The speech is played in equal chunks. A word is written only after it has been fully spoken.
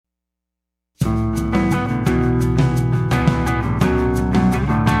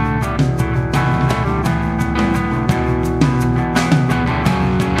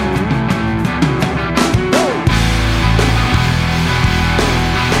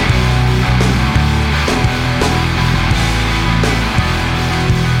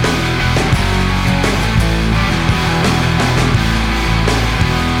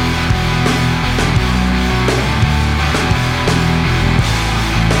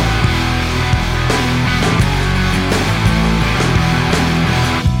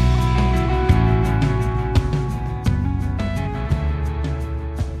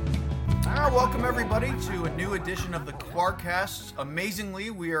Quadcast. Amazingly,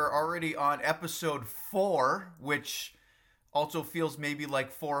 we are already on episode 4, which also feels maybe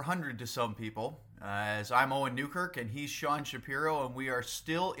like 400 to some people. As I'm Owen Newkirk and he's Sean Shapiro, and we are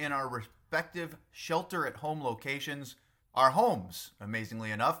still in our respective shelter-at-home locations, our homes,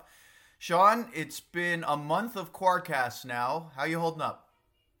 amazingly enough. Sean, it's been a month of Quadcast now. How you holding up?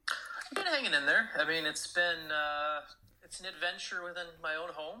 I've been hanging in there. I mean, it's an adventure within my own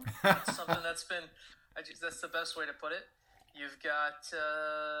home. It's something that's the best way to put it. You've got,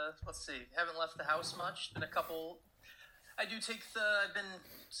 let's see, haven't left the house much. Been a couple. I've been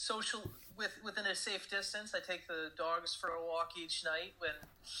social within a safe distance. I take the dogs for a walk each night.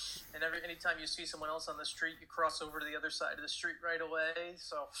 Anytime you see someone else on the street, you cross over to the other side of the street right away.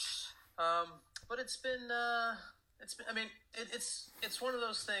 So, but it's one of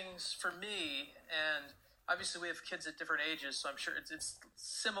those things for me, and obviously we have kids at different ages, so I'm sure it's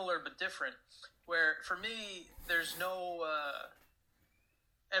similar but different. Where for me, there's no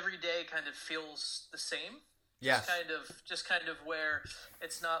every day kind of feels the same. Yes. Just kind of where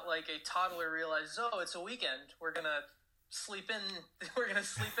it's not like a toddler realizes, oh, it's a weekend. We're gonna sleep in. We're gonna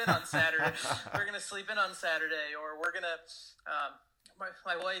sleep in on Saturday. We're gonna sleep in on Saturday, or we're gonna.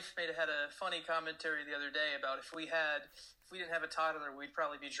 My wife had a funny commentary the other day about if we didn't have a toddler, we'd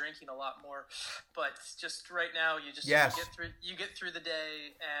probably be drinking a lot more. But just right now, you get through the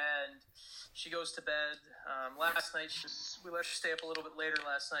day, and she goes to bed. Last night, we let her stay up a little bit later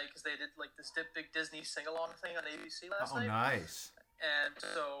last night because they did like this big Disney sing-along thing on ABC last night. Oh, nice. And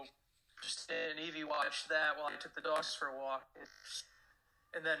so Evie watched that while I took the dogs for a walk.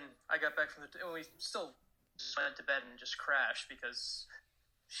 And then I got back from and we still went to bed and just crashed because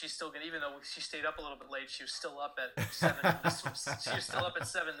she's still gonna, even though she stayed up a little bit late, she was still up at 7. She was still up at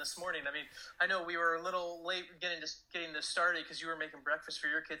 7 this morning. I mean, I know we were a little late getting this started because you were making breakfast for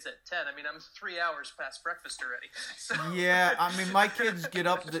your kids at 10. I mean, I'm 3 hours past breakfast already. So. Yeah, I mean, my kids get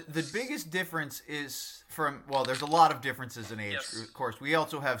up. The biggest difference is there's a lot of differences in age. Yes. Of course, we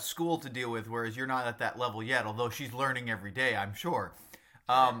also have school to deal with, whereas you're not at that level yet. Although she's learning every day, I'm sure.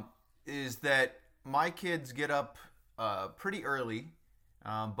 Is that my kids get up pretty early.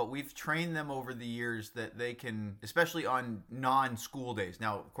 But we've trained them over the years that they can, especially on non-school days.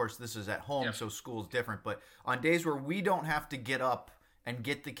 Now, of course, this is at home, yep. So school's different. But on days where we don't have to get up and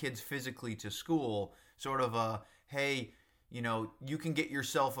get the kids physically to school, sort of hey, you can get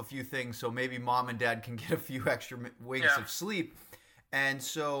yourself a few things, so maybe mom and dad can get a few extra winks of sleep. And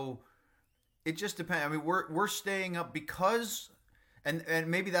so it just depends. I mean, we're staying up because, and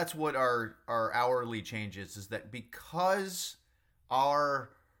maybe that's what our hourly changes is that because our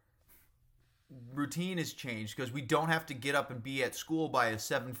routine has changed because we don't have to get up and be at school by a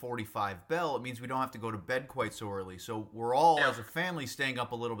 7:45 bell. It means we don't have to go to bed quite so early. So we're all, as a family, staying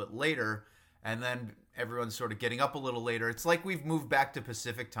up a little bit later, and then everyone's sort of getting up a little later. It's like we've moved back to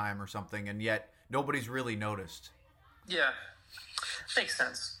Pacific time or something, and yet nobody's really noticed. Yeah. Makes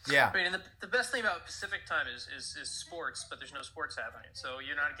sense. Yeah. I mean, and the best thing about Pacific time is sports, but there's no sports happening, so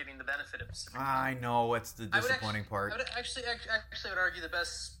you're not getting the benefit of Pacific time. I know, it's the disappointing part. I would actually argue the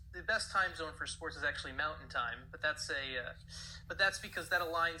best time zone for sports is actually Mountain Time, but that's because that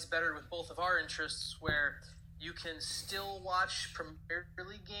aligns better with both of our interests, where you can still watch Premier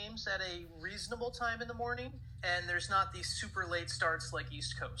League games at a reasonable time in the morning, and there's not these super late starts like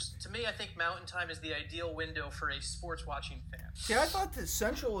East Coast. To me, I think Mountain Time is the ideal window for a sports watching fan. Yeah, I thought that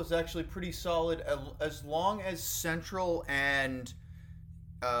Central was actually pretty solid as long as Central and,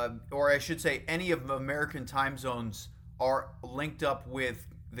 or I should say, any of the American time zones are linked up with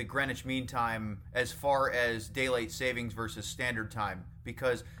the Greenwich Mean Time as far as daylight savings versus standard time,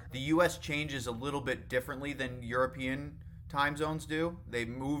 because the U.S. changes a little bit differently than European time zones do. They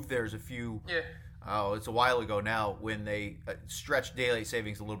moved theirs it's a while ago now when they stretched daylight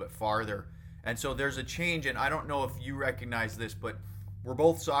savings a little bit farther. And so there's a change, and I don't know if you recognize this, but we're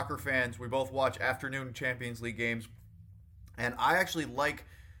both soccer fans. We both watch afternoon Champions League games. And I actually like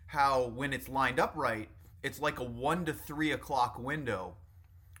how when it's lined up right, it's like a 1 to 3 o'clock window.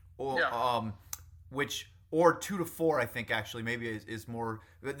 Or 2 to 4, I think, actually, maybe is more.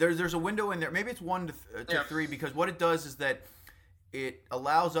 There's a window in there. Maybe it's 1 to 3, because what it does is that it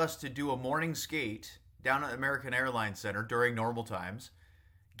allows us to do a morning skate down at American Airlines Center during normal times,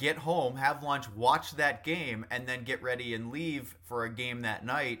 get home, have lunch, watch that game, and then get ready and leave for a game that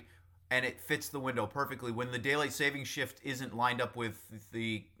night, and it fits the window perfectly. When the daylight saving shift isn't lined up with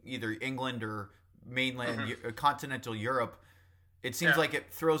the either England or mainland continental Europe, it seems like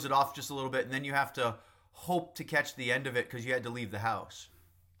it throws it off just a little bit, and then you have to hope to catch the end of it because you had to leave the house.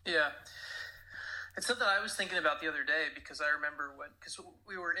 Yeah. It's something I was thinking about the other day because I remember because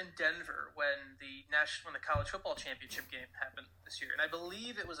we were in Denver when when the college football championship game happened this year, and I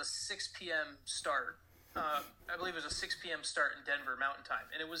believe it was a 6 p.m. start. I believe it was a 6 p.m. start in Denver Mountain Time,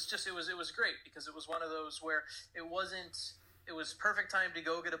 and it was great because it was one of those where it was perfect time to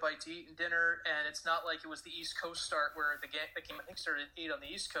go get a bite to eat and dinner, and it's not like it was the East Coast start where the game I think started at 8 on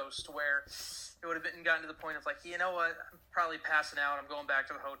the East Coast, where it would have gotten to the point of like, you know what, I'm probably passing out, I'm going back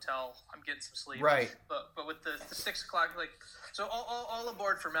to the hotel, I'm getting some sleep. Right. But with the 6 o'clock, like, so all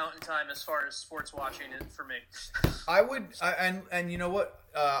aboard for Mountain Time as far as sports watching for me. And you know what,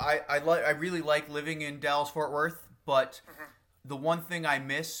 I really like living in Dallas Fort Worth, but the one thing I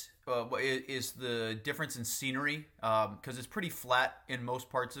miss is the difference in scenery, because it's pretty flat in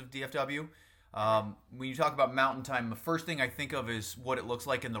most parts of DFW. When you talk about Mountain Time, the first thing I think of is what it looks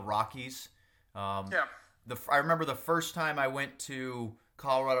like in the Rockies. I remember the first time I went to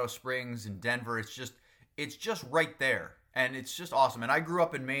Colorado Springs and Denver. It's just right there, and it's just awesome. And I grew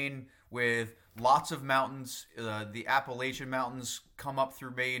up in Maine with lots of mountains. The Appalachian Mountains come up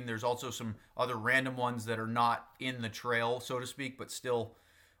through Maine. There's also some other random ones that are not in the trail, so to speak, but still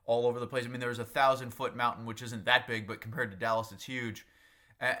all over the place. I mean, there's a 1,000-foot mountain, which isn't that big, but compared to Dallas, it's huge.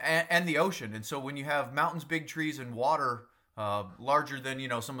 And the ocean. And so when you have mountains, big trees, and water larger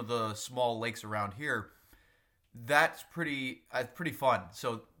than, some of the small lakes around here, that's pretty fun.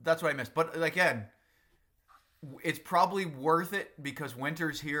 So that's what I miss. But again, it's probably worth it because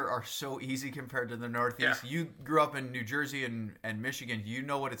winters here are so easy compared to the Northeast. Yeah. You grew up in New Jersey and Michigan. You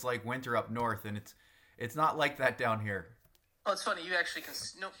know what it's like winter up north, and it's not like that down here. Oh, it's funny. You actually can.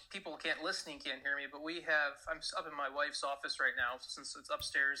 No, people listening can't hear me, but I'm up in my wife's office right now since it's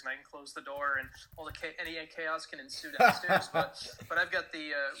upstairs, and I can close the door, and all any chaos can ensue downstairs. but I've got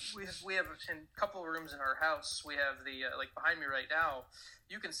we have in a couple of rooms in our house. We have like behind me right now.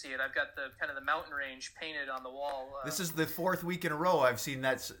 You can see it. I've got the kind of the mountain range painted on the wall. This is the 4th week in a row I've seen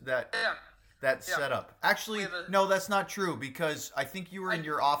that setup. Actually, no, that's not true because I think you were in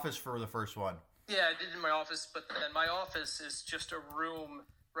your office for the first one. Yeah, I did in my office, but then my office is just a room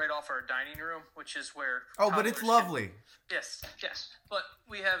right off our dining room, which is where. Oh, but it's lovely. Yes. But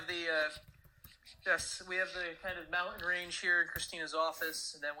we have the kind of mountain range here in Christina's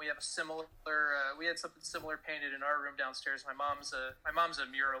office, and then we have a similar. We had something similar painted in our room downstairs. My mom's a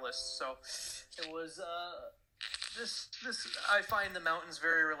muralist, so it was. I find the mountains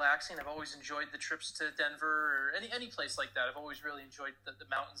very relaxing. I've always enjoyed the trips to Denver or any place like that. I've always really enjoyed the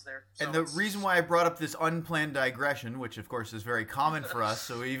mountains there. So and the reason why I brought up this unplanned digression, which of course is very common for us,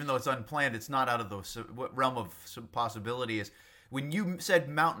 so even though it's unplanned, it's not out of the realm of some possibility, is when you said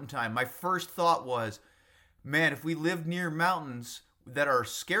Mountain Time, my first thought was, man, if we lived near mountains that are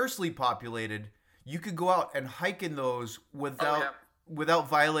scarcely populated, you could go out and hike in those without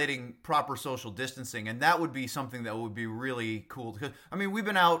violating proper social distancing, and that would be something that would be really cool. Because I mean, we've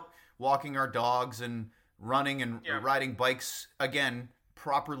been out walking our dogs and running and riding bikes, again,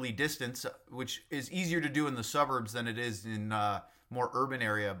 properly distanced, which is easier to do in the suburbs than it is in more urban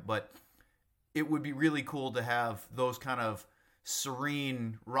area. But it would be really cool to have those kind of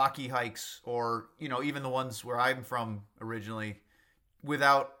serene rocky hikes, or even the ones where I'm from originally,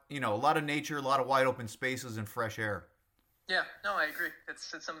 without a lot of nature, a lot of wide open spaces and fresh air. Yeah, no, I agree. It's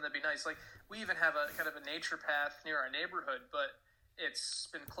something that'd be nice. Like, we even have a kind of a nature path near our neighborhood, but it's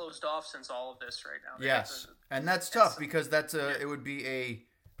been closed off since all of this right now. Yes, and that's tough because it would be a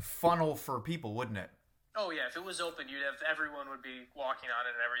funnel for people, wouldn't it? Oh yeah, if it was open, everyone would be walking on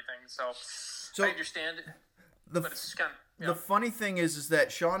it and everything. So I understand it. But it's kind of, the funny thing is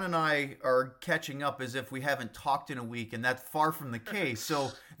that Sean and I are catching up as if we haven't talked in a week, and that's far from the case.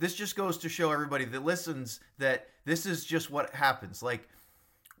 So this just goes to show everybody that listens that this is just what happens. Like,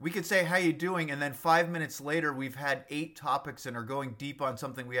 we could say, how you doing? And then 5 minutes later, we've had 8 topics and are going deep on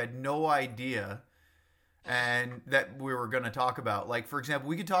something we had no idea and that we were going to talk about. Like, for example,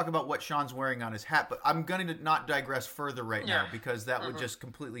 we could talk about what Sean's wearing on his hat, but I'm going to not digress further right now because that would just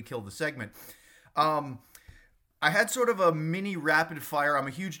completely kill the segment. I had sort of a mini rapid fire. I'm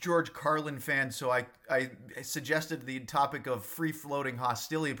a huge George Carlin fan, so I suggested the topic of free-floating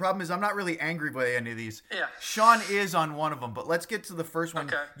hostility. The problem is I'm not really angry by any of these. Yeah. Sean is on one of them, but let's get to the first one.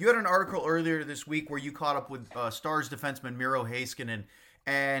 Okay. You had an article earlier this week where you caught up with Stars defenseman Miro Heiskanen,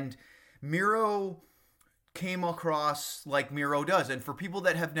 and Miro came across like Miro does. And for people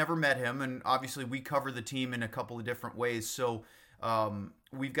that have never met him, and obviously we cover the team in a couple of different ways, so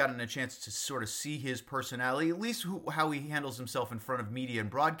we've gotten a chance to sort of see his personality, at least how he handles himself in front of media and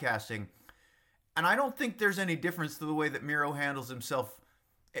broadcasting. And I don't think there's any difference to the way that Miro handles himself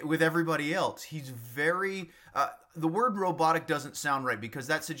with everybody else. He's very the word robotic doesn't sound right because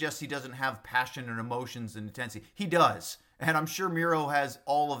that suggests he doesn't have passion and emotions and intensity. He does, and I'm sure Miro has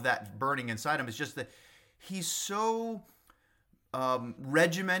all of that burning inside him. It's just that he's so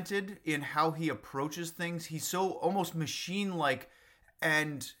regimented in how he approaches things. He's so almost machine-like,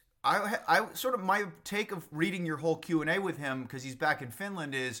 and I sort of, my take of reading your whole Q&A with him, because he's back in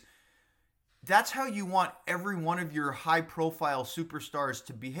Finland, is that's how you want every one of your high-profile superstars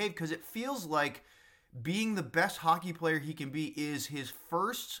to behave, because it feels like being the best hockey player he can be is his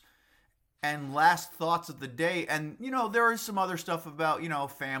first and last thoughts of the day. And, you know, there is some other stuff about, you know,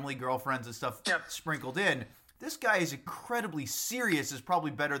 family, girlfriends and stuff sprinkled in. This guy is incredibly serious, is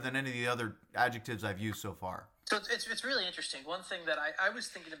probably better than any of the other adjectives I've used so far. So it's really interesting. One thing that I was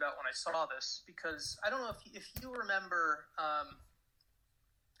thinking about when I saw this, because I don't know if you remember,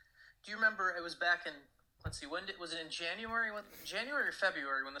 do you remember it was back in, let's see, was it in January or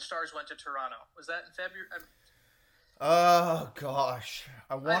February when the Stars went to Toronto? Was that in February? Oh gosh.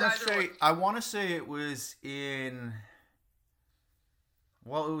 I want to say it was in,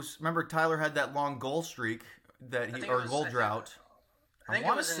 well, it was, remember Tyler had that long goal streak goal drought. I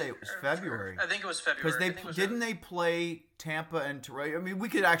want to say it was February. I think it was February. Because didn't they play Tampa and Toronto? I mean, we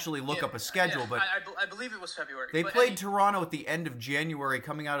could actually look up a schedule, but I believe it was February. They played Toronto at the end of January,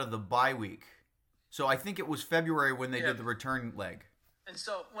 coming out of the bye week. So I think it was February when they did the return leg. And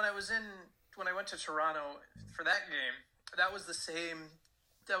so when I went to Toronto for that game, that was the same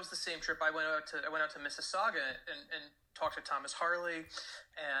trip. I went out to Mississauga and talked to Thomas Harley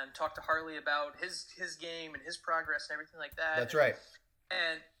and talked to Harley about his game and his progress and everything like that. That's right.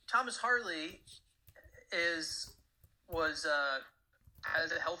 And Thomas Harley has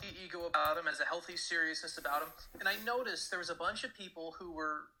a healthy ego about him, has a healthy seriousness about him. And I noticed there was a bunch of people who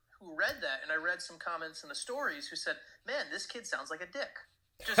read that, and I read some comments in the stories who said, "Man, this kid sounds like a dick."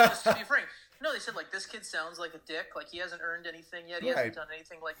 Just to be frank. No, they said, like, this kid sounds like a dick. Like, he hasn't earned anything yet. He hasn't done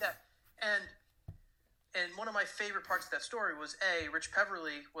anything like that. And one of my favorite parts of that story was, Rich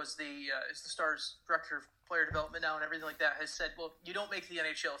Peverly is the Stars' director of player development now and everything like that, has said, well, you don't make the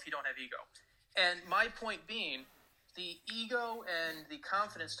NHL if you don't have ego. And my point being, the ego and the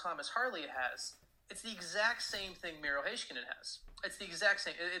confidence Thomas Harley has, it's the exact same thing Miro Heiskanen has. It's the exact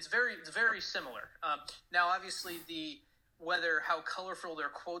same. It's very similar. Now, obviously, how colorful their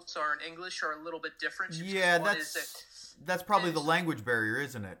quotes are in English are a little bit different. Yeah, that's probably the language barrier,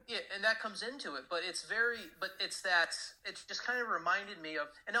 isn't it? Yeah, and that comes into it. But it just kind of reminded me of,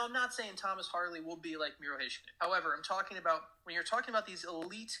 and now I'm not saying Thomas Harley will be like Miro Heiskanen. However, I'm talking about, when you're talking about these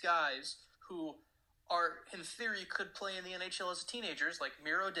elite guys who are, in theory, could play in the NHL as teenagers, like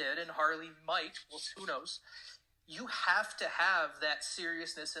Miro did, and Harley might, well, who knows, you have to have that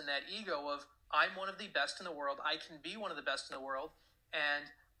seriousness and that ego of, I'm one of the best in the world. I can be one of the best in the world, and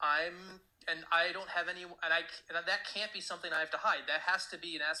I don't have any, and that can't be something I have to hide. That has to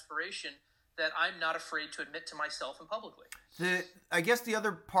be an aspiration that I'm not afraid to admit to myself and publicly. I guess the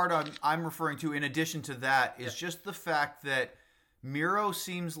other part I'm referring to, in addition to that, is just the fact that Miro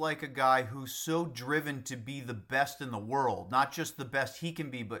seems like a guy who's so driven to be the best in the world, not just the best he can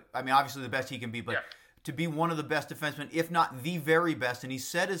be, but I mean, obviously the best he can be, but to be one of the best defensemen, if not the very best, and he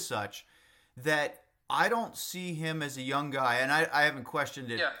said as such, that I don't see him as a young guy, and I haven't questioned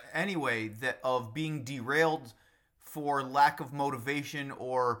it anyway, that of being derailed for lack of motivation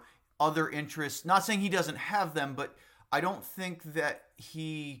or other interests. Not saying he doesn't have them, but I don't think that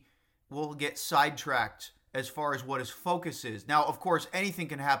he will get sidetracked as far as what his focus is. Now, of course, anything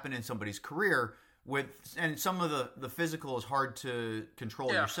can happen in somebody's career, and some of the physical is hard to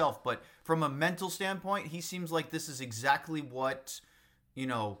control yourself, but from a mental standpoint, he seems like this is exactly what, you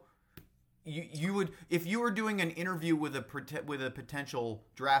know, you would, if you were doing an interview with a potential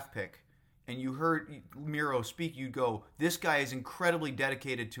draft pick and you heard Miro speak, you'd go, this guy is incredibly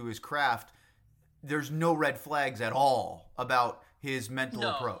dedicated to his craft. There's no red flags at all about his mental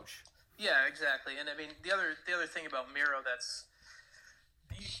approach. Yeah, exactly. And I mean, the other thing about Miro,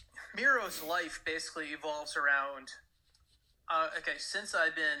 Miro's life basically evolves around, since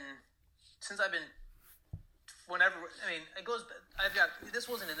I've been whenever, I mean, it goes, this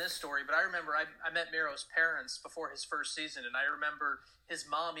wasn't in this story, but I remember I met Miro's parents before his first season, and I remember his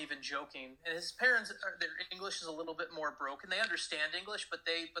mom even joking, and his parents, their English is a little bit more broken. They understand English, but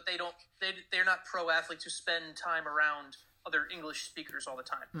they're not pro athletes who spend time around other English speakers all the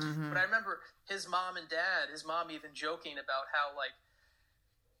time. Mm-hmm. But I remember his mom even joking about how, like,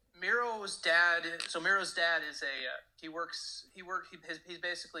 Miro's dad is he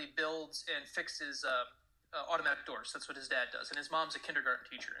basically builds and fixes automatic doors. That's what his dad does, and his mom's a kindergarten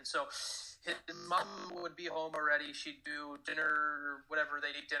teacher. And so his mom would be home already. She'd do dinner, whatever,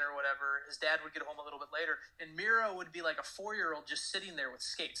 they'd eat dinner, whatever. His dad would get home a little bit later, and Miro would be like a 4-year-old just sitting there with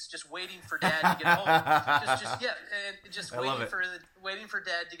skates, just waiting for dad to get home. Just waiting for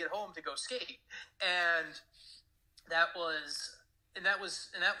dad to get home to go skate. And that was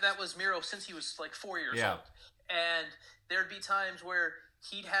Miro since he was like 4 years old. And there'd be times where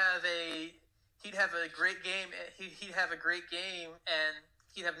he'd have a great game. He'd have a great game, and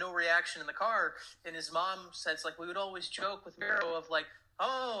he'd have no reaction in the car. And his mom says, like, we would always joke with Miro of like,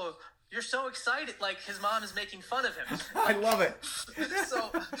 "Oh, you're so excited!" Like his mom is making fun of him. I love it.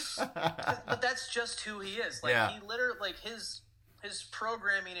 But that's just who he is. Like he literally, like his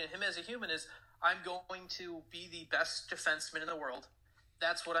programming and him as a human is, I'm going to be the best defenseman in the world.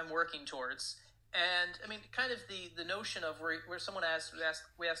 That's what I'm working towards. And I mean, kind of the notion of where someone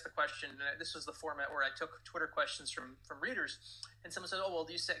we asked the question, and this was the format where I took Twitter questions from readers, and someone said, "Oh, well,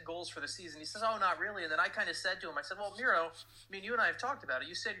 do you set goals for the season?" He says, "Oh, not really." And then I kind of said to him, I said, "Well, Miro, I mean, you and I have talked about it.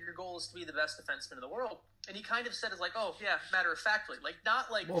 You said your goal is to be the best defenseman in the world." And he kind of said, "It's like, oh yeah, matter of factly, like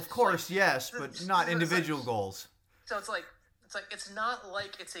not like." Well, of course, like, yes, but not individual goals. So it's not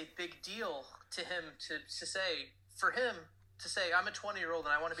like it's a big deal to him to say, for him to say, I'm a 20-year-old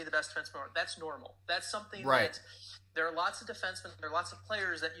and I want to be the best defenseman. That's normal. That's something that there are lots of defensemen, there are lots of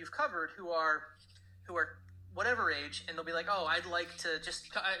players that you've covered who are whatever age, and they'll be like, oh, I'd like to just,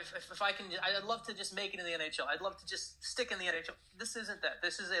 if I can, I'd love to just make it in the NHL. I'd love to just stick in the NHL. This isn't that.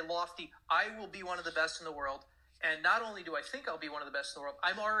 This is a lofty, I will be one of the best in the world. And not only do I think I'll be one of the best in the world,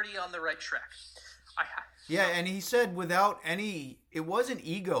 I'm already on the right track. And he said without any, it wasn't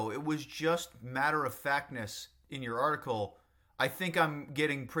ego. It was just matter-of-factness in your article. I think I'm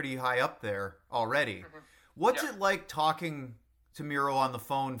getting pretty high up there already. Mm-hmm. What's it like talking to Miro on the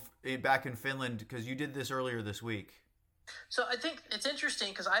phone back in Finland? Because you did this earlier this week. So I think it's interesting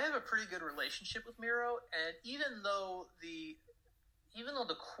because I have a pretty good relationship with Miro, and even though the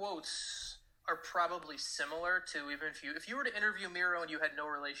quotes are probably similar to, even if you were to interview Miro and you had no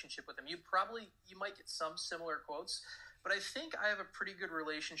relationship with him, you might get some similar quotes. But I think I have a pretty good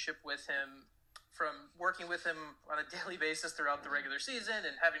relationship with him from working with him on a daily basis throughout the regular season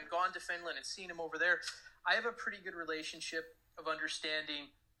and having gone to Finland and seen him over there. I have a pretty good relationship of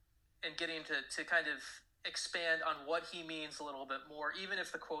understanding and getting to kind of expand on what he means a little bit more, even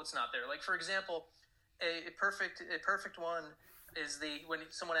if the quote's not there. Like, for example, a perfect one is when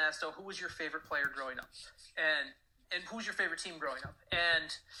someone asked, "Oh, who was your favorite player growing up?" and who's your favorite team growing up?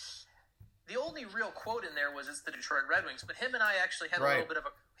 And the only real quote in there was, "It's the Detroit Red Wings." But him and I actually had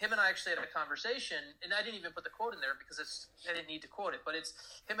a conversation, and I didn't even put the quote in there because I didn't need to quote it. But it's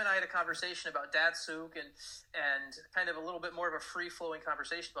him and I had a conversation about Datsuk and kind of a little bit more of a free-flowing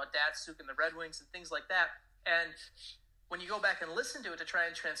conversation about Datsuk and the Red Wings and things like that. And when you go back and listen to it to try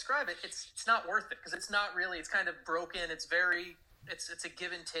and transcribe it, it's not worth it because it's not really. It's kind of broken. It's a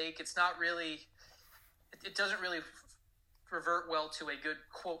give and take. It's not really. It doesn't really revert well to a good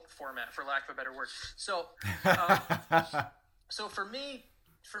quote format, for lack of a better word. So, so for me,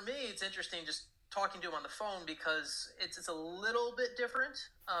 it's interesting just talking to him on the phone because it's a little bit different.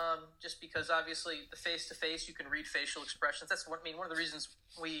 Just because obviously the face-to-face, you can read facial expressions. That's one of the reasons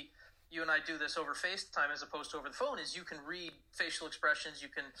you and I do this over FaceTime as opposed to over the phone is you can read facial expressions. You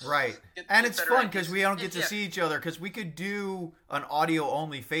can and it's fun because we don't get to see each other because we could do an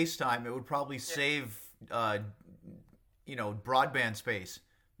audio-only FaceTime. It would probably save broadband space,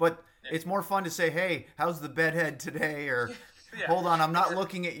 but it's more fun to say, "Hey, how's the bedhead today?" or "Hold on, I'm not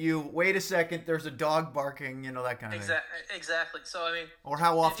looking at you. Wait a second, there's a dog barking." That kind of thing. Exactly. So I mean, or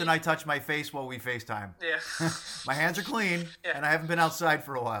how often I touch my face while we FaceTime. Yeah, my hands are clean, and I haven't been outside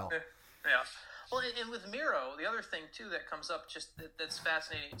for a while. Yeah. Well, and with Miro, the other thing too that comes up that's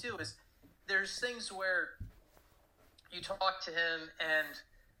fascinating too is there's things where you talk to him and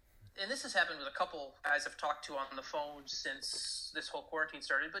this has happened with a couple guys I've talked to on the phone since this whole quarantine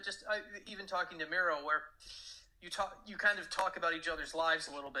started, but just even talking to Miro where you kind of talk about each other's lives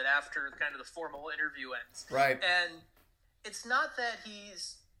a little bit after kind of the formal interview ends. Right. And it's not that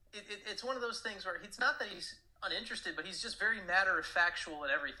it's one of those things where it's not that he's uninterested, but he's just very matter-of-factual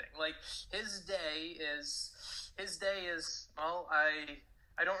at everything. Like his day is well, I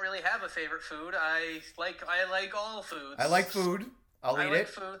don't really have a favorite food. I like all foods. I like food. I'll eat it.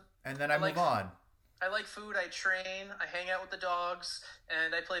 Food. And then I move on. I like food. I train. I hang out with the dogs,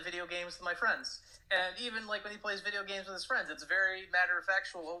 and I play video games with my friends. And even like when he plays video games with his friends, it's very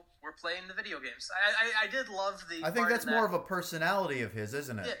matter-of-factual. Oh, we're playing the video games. I did love the. I think that's more of a personality of his,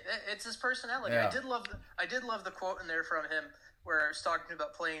 isn't it? Yeah, it's his personality. Yeah. I did love the quote in there from him where I was talking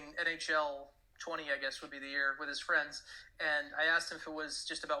about playing NHL 20, I guess would be the year, with his friends. And I asked him if it was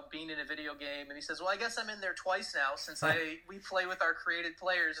just about being in a video game, and he says, "Well, I guess I'm in there twice now since we play with our created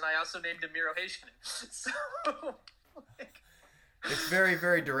players, and I also named him Miro Heiskanen." So, it's very,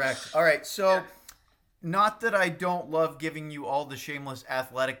 very direct. All right, so not that I don't love giving you all the shameless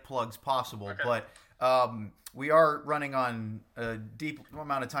athletic plugs possible, but we are running on a deep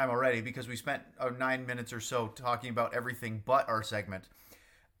amount of time already because we spent 9 minutes or so talking about everything but our segment,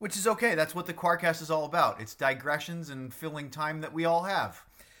 which is okay. That's what the Kwarcast is all about. It's digressions and filling time that we all have.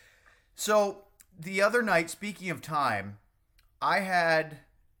 So the other night, speaking of time, I had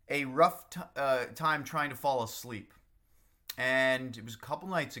a rough time trying to fall asleep. And it was a couple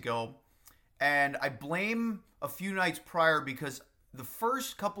nights ago. And I blame a few nights prior because the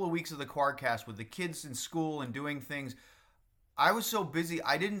first couple of weeks of the Kwarcast with the kids in school and doing things, I was so busy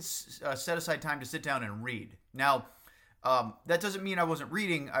I didn't set aside time to sit down and read. Now, that doesn't mean I wasn't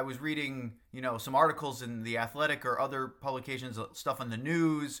reading. I was reading, some articles in The Athletic or other publications, stuff on the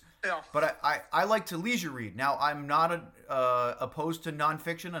news. Yeah. But I like to leisure read. Now, I'm not opposed to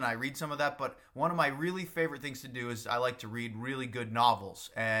nonfiction, and I read some of that. But one of my really favorite things to do is I like to read really good novels.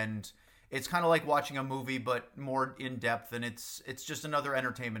 And it's kind of like watching a movie, but more in-depth, and it's just another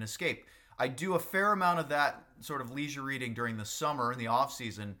entertainment escape. I do a fair amount of that sort of leisure reading during the summer, in the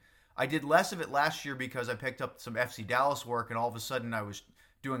off-season. I did less of it last year because I picked up some FC Dallas work, and all of a sudden I was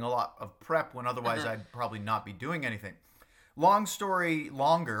doing a lot of prep when otherwise I'd probably not be doing anything. Long story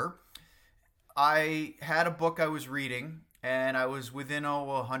longer, I had a book I was reading, and I was within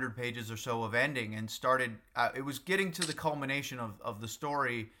 100 pages or so of ending, and started. It was getting to the culmination of the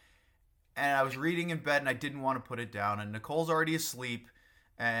story. And I was reading in bed, and I didn't want to put it down. And Nicole's already asleep,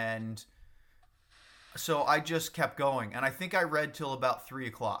 and so I just kept going. And I think I read till about 3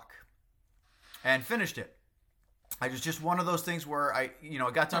 o'clock and finished it. I was just one of those things where I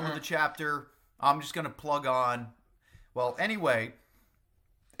got done with the chapter. I'm just going to plug on. Well, anyway,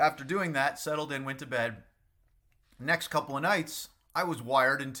 after doing that, settled in, went to bed. Next couple of nights, I was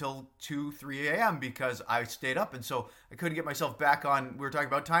wired until 2, 3 a.m. because I stayed up. And so I couldn't get myself back on. We were talking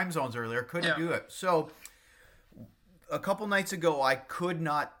about time zones earlier. Couldn't do it. So a couple nights ago, I could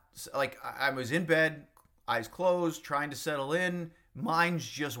not, I was in bed, eyes closed, trying to settle in. Mind's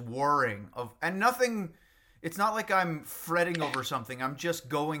just whirring and nothing. It's not like I'm fretting over something. I'm just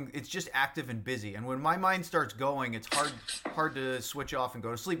going. It's just active and busy. And when my mind starts going, it's hard to switch off and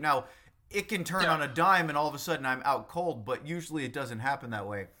go to sleep. Now, it can turn on a dime and all of a sudden I'm out cold, but usually it doesn't happen that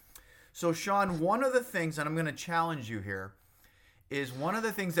way. So, Sean, one of the things, and I'm going to challenge you here, is one of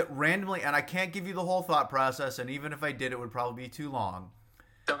the things that randomly, and I can't give you the whole thought process, and even if I did, it would probably be too long.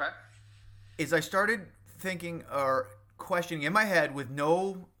 Okay. Is I started thinking or questioning in my head with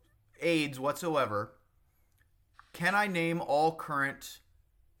no aids whatsoever, can I name all current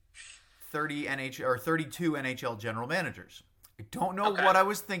 32 NHL general managers? I don't know what I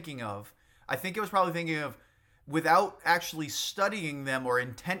was thinking of. I think I was probably thinking of, without actually studying them or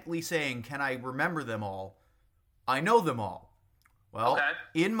intently saying, can I remember them all? I know them all. Well,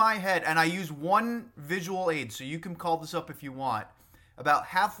 in my head, and I use one visual aid, so you can call this up if you want. About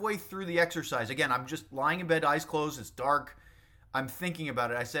halfway through the exercise, again, I'm just lying in bed, eyes closed, it's dark. I'm thinking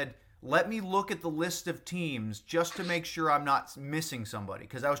about it. I said, let me look at the list of teams just to make sure I'm not missing somebody.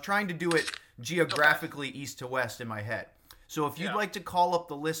 Because I was trying to do it geographically east to west in my head. So if you'd like to call up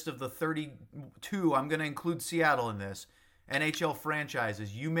the list of the 32, I'm going to include Seattle in this, NHL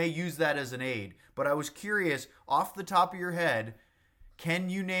franchises, you may use that as an aid. But I was curious, off the top of your head, can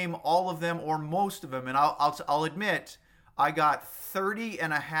you name all of them or most of them? And I'll admit, I got 30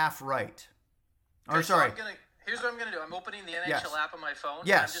 and a half right. Or sorry. So here's what I'm going to do. I'm opening the NHL app on my phone.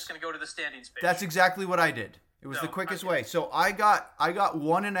 Yes. I'm just going to go to the standings page. That's exactly what I did. It was the quickest way. So I got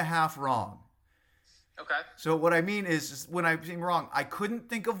 1.5 wrong. Okay. So what I mean is, when I was wrong, I couldn't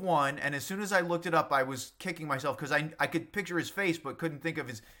think of one, and as soon as I looked it up, I was kicking myself because I could picture his face, but couldn't think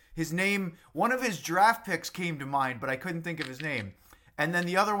of his name. One of his draft picks came to mind, but I couldn't think of his name. And then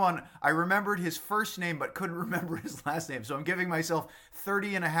the other one, I remembered his first name, but couldn't remember his last name. So I'm giving myself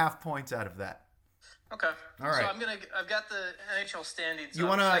 30 and a half points out of that. Okay. All right. So I've got the NHL standings. You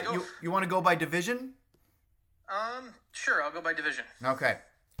wanna go by division? Sure. I'll go by division. Okay.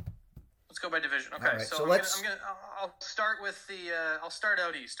 Let's go by division. Okay. Right, so I'll start with I'll start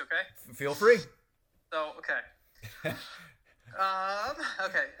out east. Okay. Feel free. So okay.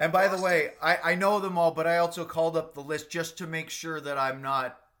 Okay. And by the way, I know them all, but I also called up the list just to make sure that I'm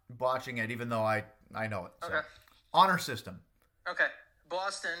not botching it, even though I know it. So. Okay. Honor system. Okay.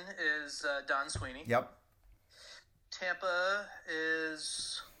 Boston is Don Sweeney. Yep. Tampa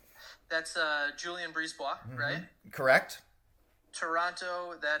is Julian Brisebois, right? Correct.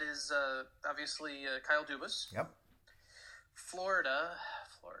 Toronto, that is obviously Kyle Dubas. Yep. Florida.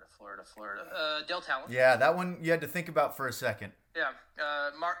 Del Talon. Yeah, that one you had to think about for a second. Yeah.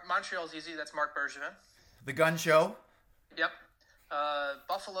 Montreal's easy. That's Marc Bergevin. The Gun Show. Yep.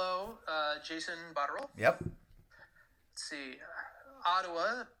 Buffalo, Jason Botterill. Yep. Let's see.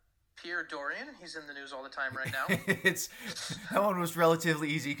 Ottawa, Pierre Dorian. He's in the news all the time right now. That one was relatively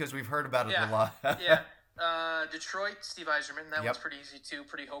easy because we've heard about it a lot. Yeah. Detroit, Steve Yzerman. That Yep. one's pretty easy too.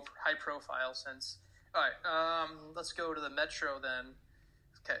 Pretty high profile since. All right. Let's go to the Metro then.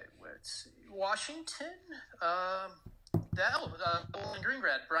 Okay. Let's see. Washington. Bowling Green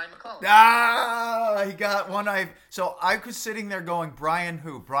grad, Brian McClellan. He got one. So I was sitting there going, Brian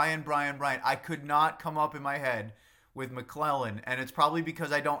who? Brian. I could not come up in my head with McClellan, and it's probably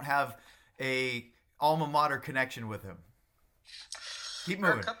because I don't have a alma mater connection with him. Keep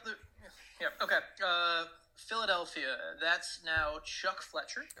moving. Okay. Philadelphia, that's now Chuck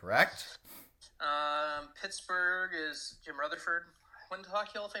Fletcher. Correct. Pittsburgh is Jim Rutherford. Went to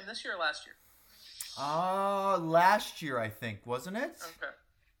Hockey Hall of Fame this year or last year? Last year, I think, wasn't it? Okay.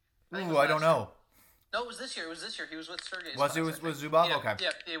 I don't know. No, it was this year. He was with Sergei. Was Zubov? Yeah, okay.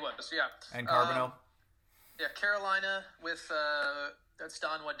 Yeah, he was. Yeah. And Carbonell. Carolina with that's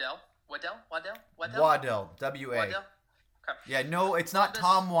Don Waddell. Waddell. Waddell. W-A. Waddell. Okay. Yeah, no, it's not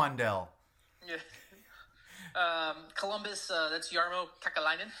Tom Waddell. Yeah. Columbus, that's Jarmo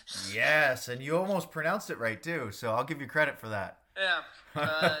Kekalainen. Yes, and you almost pronounced it right too, so I'll give you credit for that. Yeah.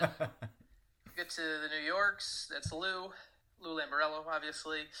 Get to the New Yorks. That's Lou Lamoriello,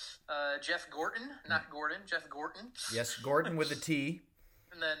 obviously. Jeff Gorton, not Gordon. Jeff Gorton. Yes, Gordon with a T.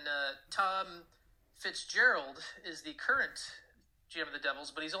 And then Tom Fitzgerald is the current GM of the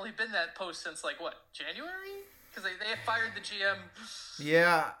Devils, but he's only been that post since January? Because they fired the GM.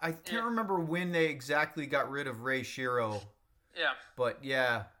 Yeah, I can't remember when they exactly got rid of Ray Shero. Yeah. But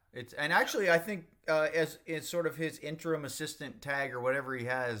yeah, I think as sort of his interim assistant tag or whatever he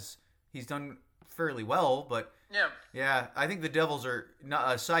has, he's done fairly well. But yeah, I think the Devils are.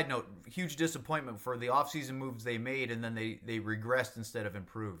 Side note, huge disappointment for the offseason moves they made, and then they regressed instead of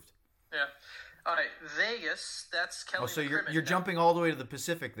improved. Yeah. All right, Vegas. That's Kelly. So you're jumping all the way to the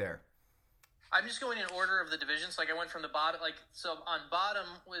Pacific there. I'm just going in order of the divisions. I went from the bottom. So on bottom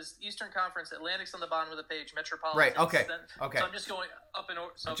was Eastern Conference. Atlantic's on the bottom of the page. Metropolitan. Right. Okay. Okay. So I'm just going up in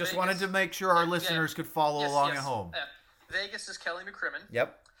order. So I just wanted to make sure our listeners could follow along at home. Vegas is Kelly McCrimmon.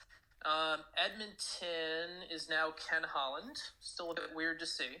 Yep. Edmonton is now Ken Holland. Still a bit weird to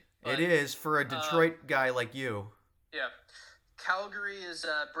see. It is for a Detroit guy like you. Yeah. Calgary is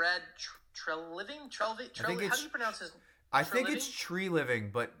Brad Treliving. How do you pronounce his name? I think it's Tree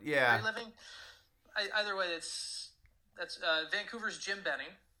Living, but yeah. Tree Living. Either way, that's Vancouver's Jim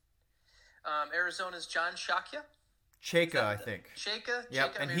Benning. Arizona's John Shakya. Chayka, I think. Chayka.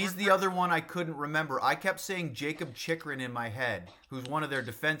 Yep, and he's the other one I couldn't remember. I kept saying Jacob Chikrin in my head, who's one of their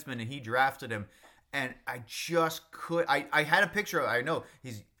defensemen, and he drafted him. And I just could. I had a picture of. I know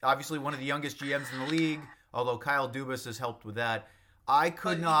he's obviously one of the youngest GMs in the league, although Kyle Dubas has helped with that. I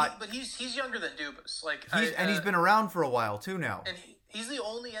could not. But he's younger than Dubas. He's been around for a while too now. And he's the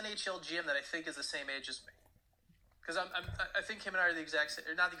only NHL GM that I think is the same age as me. Because I think him and I are the exact same,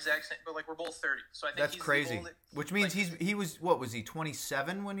 or not the exact same, but we're both 30. So I think that's crazy. Which means he was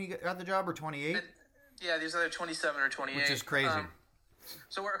 27 when he got the job, or 28? Yeah, these either 27 or 28. Which is crazy.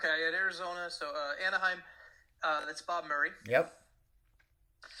 So we're okay. I had Arizona, so Anaheim. That's Bob Murray. Yep.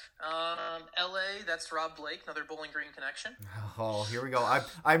 LA, that's Rob Blake, another Bowling Green connection. Oh, here we go.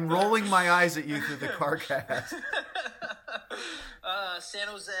 I'm rolling my eyes at you through the CarCast. San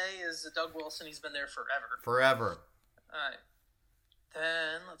Jose is Doug Wilson. He's been there forever. Forever. All right.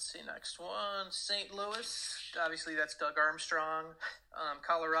 Then, let's see, next one. St. Louis, obviously that's Doug Armstrong.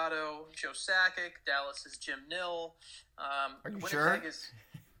 Colorado, Joe Sakic. Dallas is Jim Nill. Are you Winnipeg sure? Is,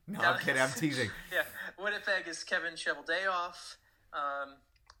 no, I'm kidding. I'm teasing. Yeah. Winnipeg is Kevin Cheveldayoff.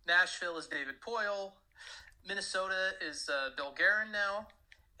 Nashville is David Poyle. Minnesota is Bill Guerin now.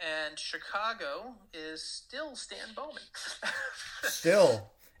 And Chicago is still Stan Bowman.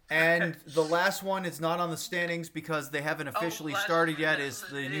 Still. And the last one is not on the standings because they haven't officially started yet, is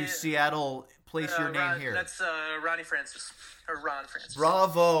the new Seattle Place Your Name Here. That's Ronnie Francis. Or Ron Francis.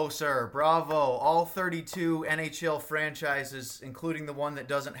 Bravo, sir. Bravo. All 32 NHL franchises, including the one that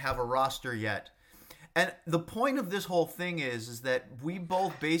doesn't have a roster yet. And the point of this whole thing is that we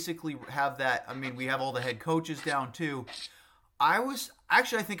both basically have that. I mean, we have all the head coaches down too. I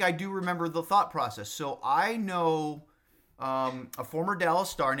think I do remember the thought process. So I know a former Dallas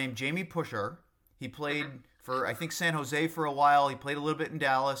Star named Jamie Pusher. He played for, I think, San Jose for a while. He played a little bit in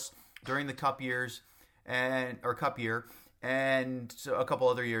Dallas during the Cup years, Cup year. and so a couple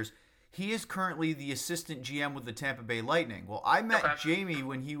other years. He is currently the assistant GM with the Tampa Bay Lightning. Well, I met Jamie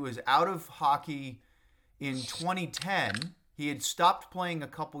when he was out of hockey in 2010. He had stopped playing a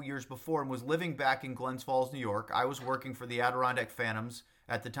couple years before and was living back in Glens Falls, New York. I was working for the Adirondack Phantoms,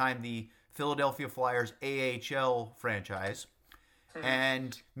 at the time the Philadelphia Flyers AHL franchise.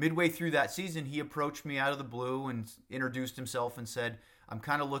 And midway through that season, he approached me out of the blue and introduced himself and said, I'm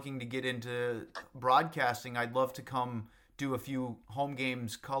kind of looking to get into broadcasting. I'd love to come do a few home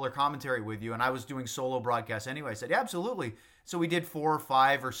games color commentary with you. And I was doing solo broadcasts anyway. I said, yeah, absolutely. So we did 4 or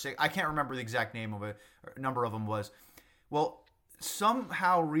 5 or 6. I can't remember the exact name of it, or number of them was. Well,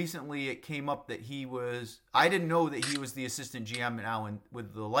 somehow recently it came up that I didn't know that he was the assistant GM now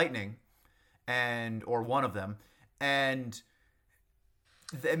with the Lightning, or one of them. And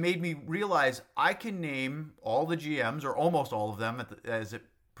that made me realize I can name all the GMs, or almost all of them, as it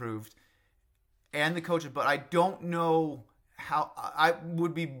proved, and the coaches, but I don't know how. I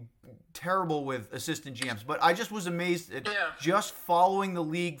would be terrible with assistant GMs, but I just was amazed at just following the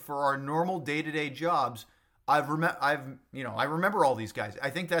league for our normal day-to-day jobs. I remember all these guys. I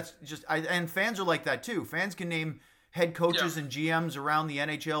think that's just, and fans are like that too. Fans can name head coaches and GMs around the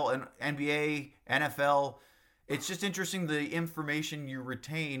NHL and NBA, NFL. It's just interesting the information you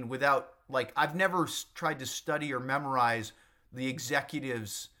retain without, like, I've never tried to study or memorize the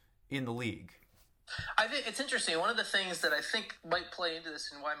executives in the league. I think it's interesting. One of the things that I think might play into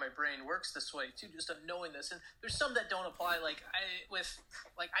this and why my brain works this way too, just of knowing this, and there's some that don't apply.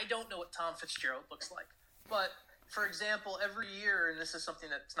 I don't know what Tom Fitzgerald looks like, but for example, every year, and this is something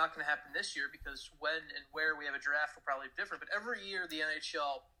that's not going to happen this year because when and where we have a draft will probably be different. But every year, the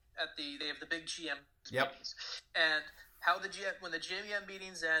NHL they have the big GM meetings, and when the GM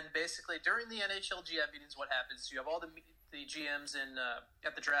meetings end, basically during the NHL GM meetings, what happens? You have all the GMs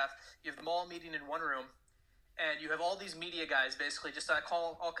at the draft. You have them all meeting in one room, and you have all these media guys basically just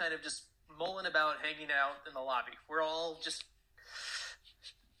all kind of just mulling about, hanging out in the lobby. We're all just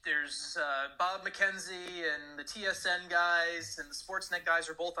there's Bob McKenzie and the TSN guys and the Sportsnet guys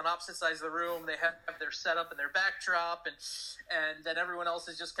are both on opposite sides of the room. They have their setup and their backdrop, and then everyone else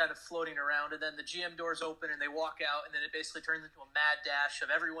is just kind of floating around. And then the GM doors open and they walk out, and then it basically turns into a mad dash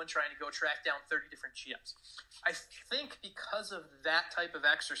of everyone trying to go track down 30 different GMs. I think because of that type of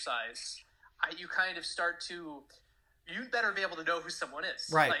exercise, you kind of start to you better be able to know who someone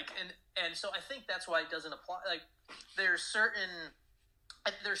is, right? And so I think that's why it doesn't apply. Like there's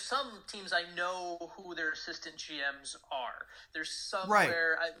some teams I know who their assistant GMs are. There's some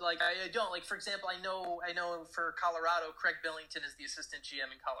where I don't. Like for example, I know for Colorado, Craig Billington is the assistant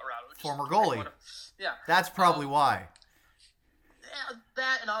GM in Colorado. Former goalie. That's probably why. Yeah,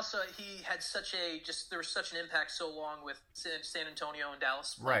 that and also he had there was such an impact so long with San Antonio and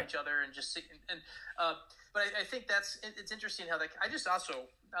Dallas playing each other but I think it's interesting how I just also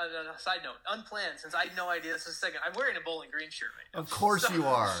on a side note, unplanned, since I had no idea this is a second. I'm wearing a Bowling Green shirt right now. Of course you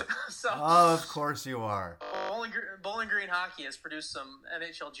are. Of course you are. Bowling Green Hockey has produced some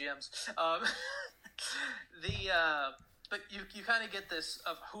NHL GMs. But you kind of get this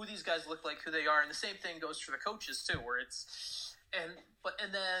of who these guys look like, who they are, and the same thing goes for the coaches too, where it's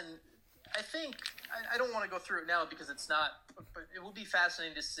and then I think I don't want to go through it now because it's not, but it will be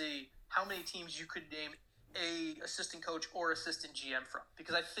fascinating to see how many teams you could name a assistant coach or assistant GM from,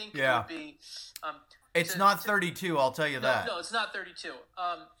 because I think it would be. It's not 32. I'll tell you that. No, it's not 32.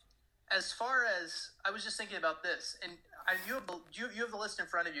 As far as I was just thinking about this, and you have the list in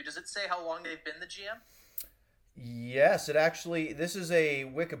front of you. Does it say how long they've been the GM? Yes, it actually. This is a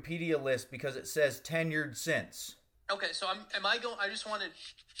Wikipedia list because it says tenured since. Okay, so I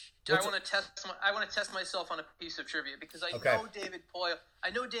want to test myself on a piece of trivia because I know David Poile. I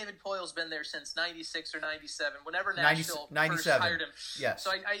know David Poile's been there since '96 or '97. Whenever Nashville first hired him. Yes.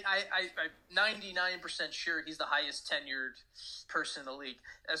 So I'm 99% sure he's the highest tenured person in the league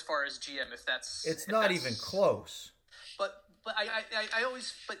as far as GM. It's not even close. But I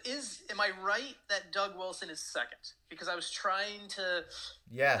always am I right that Doug Wilson is second? Because I was trying to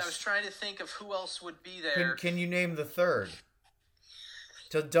think of who else would be there. Can you name the third?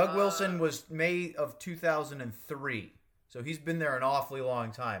 So Doug Wilson was May of 2003. So he's been there an awfully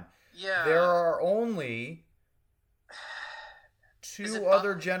long time. Yeah. There are only two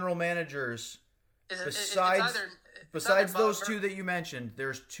other general managers besides those two that you mentioned.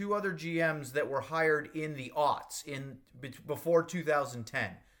 There's two other GMs that were hired in the aughts before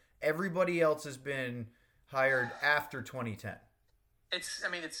 2010. Everybody else has been hired after 2010. It's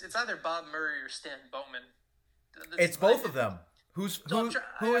either Bob Murray or Stan Bowman. It's both of them. Who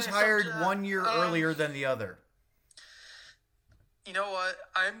was hired 1 year earlier than the other? You know what?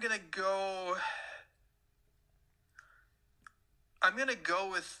 I'm gonna go. I'm gonna go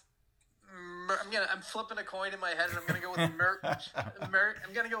with. I'm flipping a coin in my head, and I'm gonna go with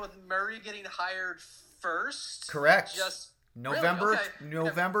I'm gonna go with Murray getting hired first. Correct. Just November really? Okay.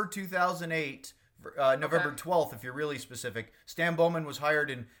 November 2008. November 12th, if you're really specific. Stan Bowman was hired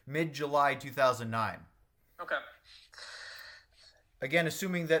in mid-July 2009. Okay. Again,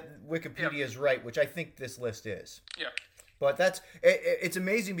 assuming that Wikipedia is right, which I think this list is. Yeah. But it's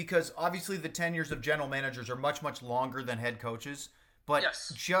amazing because obviously the tenures of general managers are much, much longer than head coaches. But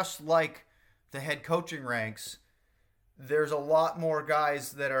just like the head coaching ranks, there's a lot more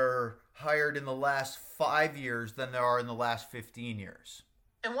guys that are hired in the last 5 years than there are in the last 15 years.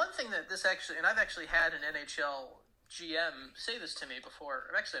 And one thing that this actually, and I've actually had an NHL GM say this to me before.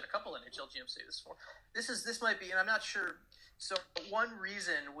 I've actually had a couple NHL GMs say this before. This might be, and I'm not sure. So one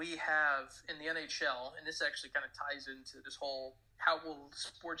reason we have in the NHL, and this actually kind of ties into this whole how will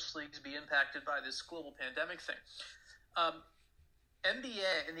sports leagues be impacted by this global pandemic thing. In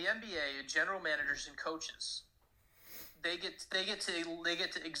the NBA, general managers and coaches, they get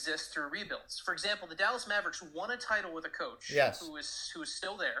to exist through rebuilds. For example, the Dallas Mavericks won a title with a coach who is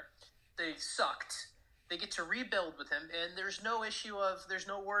still there. They sucked. They get to rebuild with him, and there's no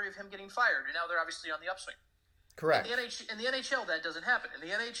worry of him getting fired. And now they're obviously on the upswing. Correct. In the NHL, that doesn't happen. In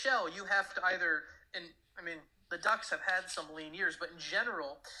the NHL, you have to the Ducks have had some lean years, but in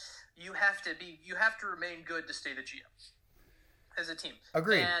general, you have to remain good to stay the GM as a team.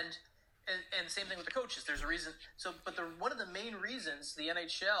 Agreed. And same thing with the coaches. There's a reason. So, but one of the main reasons the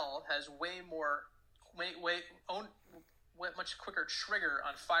NHL has much quicker trigger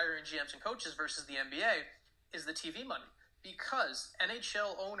on firing GMs and coaches versus the NBA is the TV money, because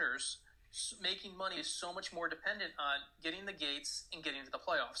NHL owners making money is so much more dependent on getting the gates and getting to the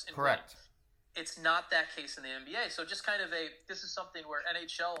playoffs. And correct. It's not that case in the NBA. So just kind of this is something where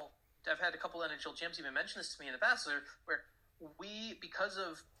NHL. I've had a couple NHL GMs even mention this to me in the past, where because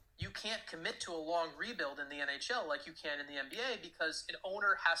of you can't commit to a long rebuild in the NHL like you can in the NBA, because an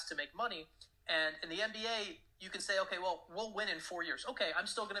owner has to make money. And in the NBA, you can say, okay, well, we'll win in 4 years. Okay, I'm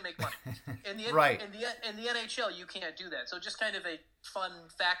still going to make money. In the NHL, you can't do that. So just kind of a fun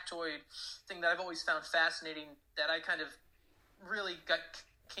factoid thing that I've always found fascinating, that I kind of really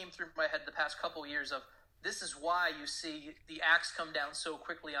came through my head the past couple of years of. This is why you see the axe come down so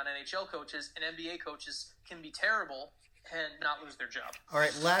quickly on NHL coaches, and NBA coaches can be terrible and not lose their job. All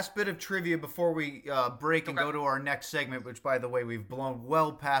right, last bit of trivia before we break and go to our next segment, which, by the way, we've blown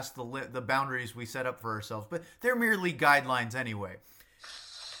well past the boundaries we set up for ourselves, but they're merely guidelines anyway.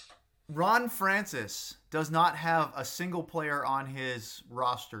 Ron Francis does not have a single player on his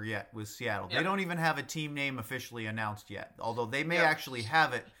roster yet with Seattle. Yep. They don't even have a team name officially announced yet, although they may actually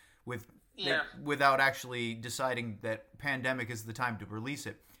have it without actually deciding that pandemic is the time to release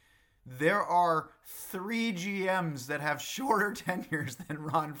it. There are 3 GMs that have shorter tenures than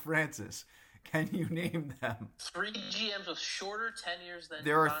Ron Francis. Can you name them? 3 GMs with shorter tenures than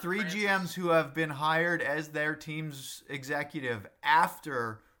There are Ron 3 Francis. GMs who have been hired as their team's executive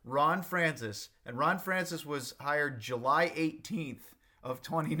after Ron Francis. And Ron Francis was hired July 18th of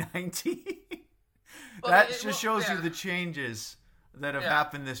 2019. That just shows you the changes that have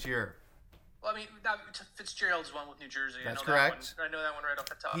happened this year. Well, I mean, Fitzgerald's one with New Jersey. That's correct. I know that one right off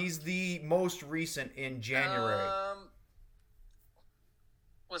the top. He's the most recent in January.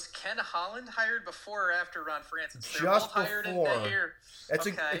 Was Ken Holland hired before or after Ron Francis? Just before.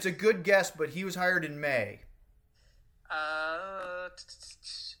 It's a good guess, but he was hired in May. I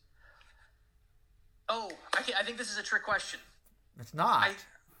think this is a trick question. It's not.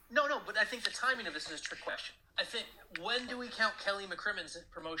 No, but I think the timing of this is a trick question. I think, when do we count Kelly McCrimmon's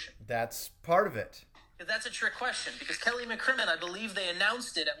promotion? That's part of it. That's a trick question, because Kelly McCrimmon, I believe they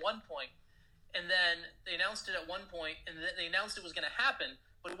announced it at one point, and then they announced it was going to happen,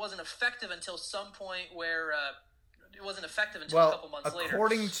 but it wasn't effective until some point where it wasn't effective until a couple months later.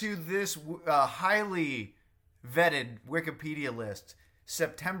 According to this highly vetted Wikipedia list,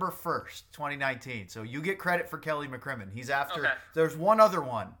 September 1st, 2019. So you get credit for Kelly McCrimmon. He's after. Okay. There's one other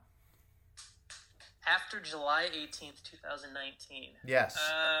one. After July 18th, 2019. Yes.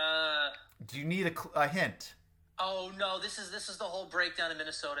 Do you need a hint? Oh no! This is the whole breakdown in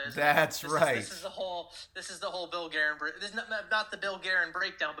Minnesota. That's right. This is the whole Bill Guerin. This is not the Bill Guerin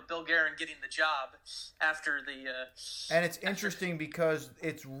breakdown, but Bill Guerin getting the job after the. And it's interesting because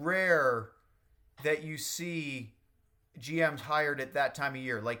it's rare that you see GMs hired at that time of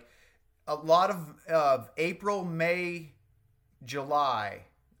year. Like a lot of April, May, July,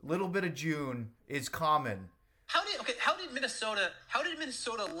 little bit of June is common. How did Minnesota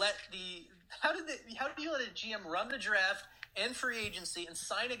let a GM run the draft and free agency and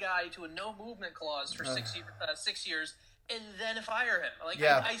sign a guy to a no movement clause for 6 years, and then fire him. Like,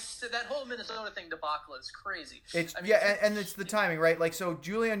 yeah. I that whole Minnesota thing debacle is crazy. It's and it's the timing, right? Like, so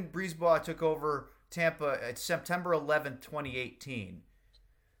Julian Brisebois took over Tampa at September 11th, 2018.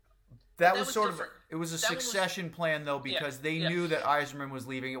 That was sort different. It was a succession plan, though, because they knew that Yzerman was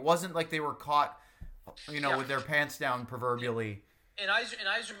leaving. It wasn't like they were caught, with their pants down, proverbially. And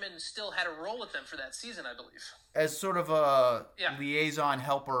Yzerman still had a role with them for that season, I believe. As sort of a liaison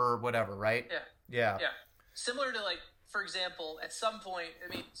helper or whatever, right? Yeah. Similar to, like, for example, at some point,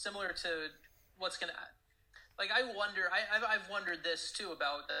 I mean, similar to what's going to... Like, I wonder... I've wondered this, too,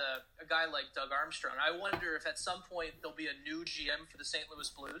 about a guy like Doug Armstrong. I wonder if at some point there'll be a new GM for the St. Louis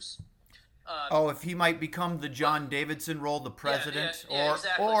Blues. If he might become the John Davidson role, the president,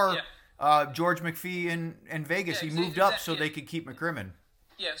 exactly. George McPhee in Vegas. He moved up so they could keep McCrimmon.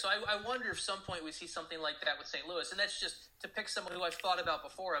 Yeah, so I wonder if some point we see something like that with St. Louis. And that's just to pick someone who I've thought about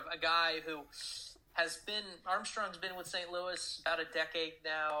before, of a guy who Armstrong's been with St. Louis about a decade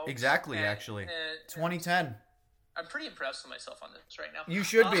now. Exactly, actually. 2010. I'm pretty impressed with myself on this right now. You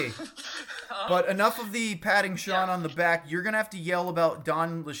should be. But enough of the patting Sean on the back. You're going to have to yell about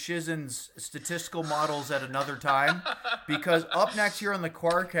Don Leshizin's statistical models at another time, because up next here on the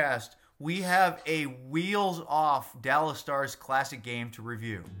Quarcast, we have a wheels-off Dallas Stars classic game to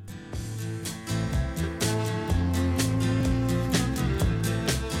review.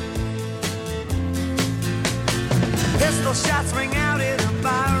 Pistol shots ring out in a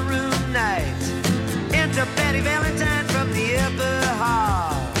barroom night. Enter Betty Valentine from the upper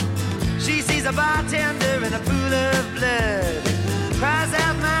hall. She sees a bartender in a pool of blood. Cries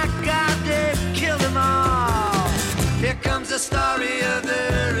out, my God, they've killed them all. Here comes the story of the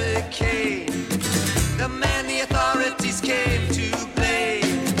hurricane. The man the authorities came to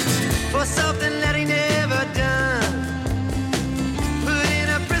blame for something that he never done. Put in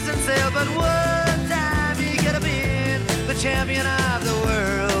a prison cell, but one time he could have been the champion of the world.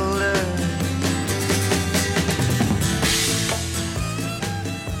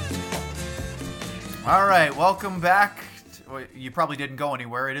 All right, welcome back. Well, you probably didn't go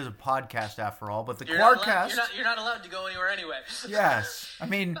anywhere. It is a podcast after all, but the Quarcast... You're not allowed to go anywhere anyway. Yes. I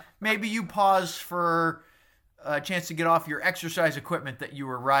mean, maybe you paused for a chance to get off your exercise equipment that you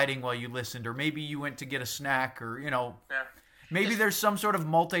were riding while you listened, or maybe you went to get a snack, or, maybe there's some sort of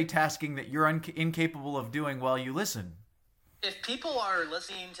multitasking that you're incapable of doing while you listen. If people are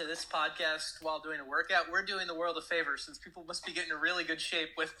listening to this podcast while doing a workout, we're doing the world a favor, since people must be getting in really good shape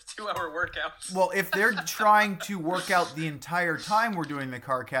with 2-hour workouts. Well, if they're trying to work out the entire time we're doing the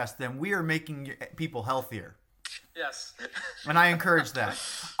Quarcast, then we are making people healthier. Yes. And I encourage that.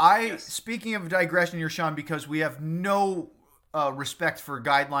 Speaking of digression here, Sean, because we have no respect for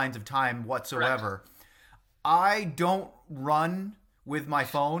guidelines of time whatsoever, correct. I don't run with my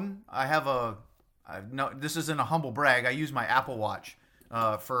phone. I have no, this isn't a humble brag. I use my Apple Watch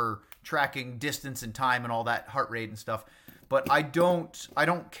for tracking distance and time and all that, heart rate and stuff. But I don't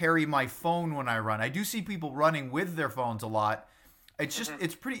carry my phone when I run. I do see people running with their phones a lot. It's just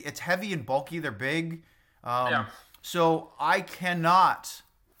it's heavy and bulky. They're big. So I cannot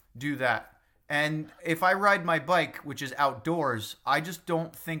do that. And if I ride my bike, which is outdoors, I just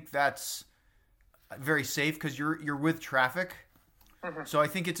don't think that's very safe, because you're with traffic. So I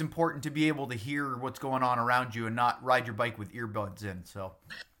think it's important to be able to hear what's going on around you and not ride your bike with earbuds in. So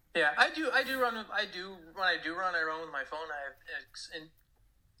yeah, I do run. When I do run, I run with my phone.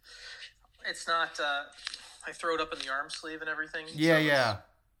 It's not. I throw it up in the arm sleeve and everything. Yeah.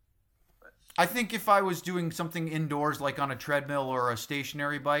 I think if I was doing something indoors, like on a treadmill or a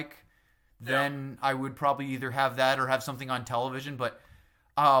stationary bike, then I would probably either have that or have something on television. But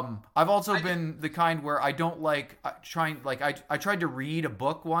I've also been the kind where I don't like trying. Like I tried to read a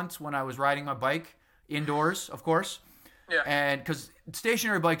book once when I was riding my bike indoors, of course. Yeah. And because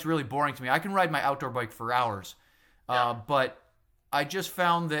stationary bike's really boring to me. I can ride my outdoor bike for hours, but I just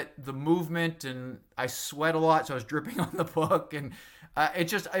found that the movement, and I sweat a lot, so I was dripping on the book, and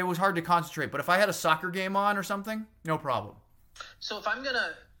it was hard to concentrate. But if I had a soccer game on or something, no problem. So if I'm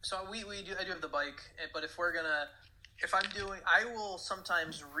gonna, I do have the bike, but I will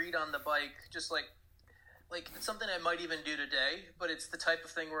sometimes read on the bike, just like it's something I might even do today, but it's the type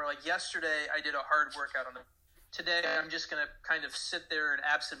of thing where, like, yesterday I did a hard workout on it. Today I'm just going to kind of sit there and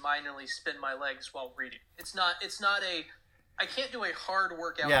absentmindedly spin my legs while reading. I can't do a hard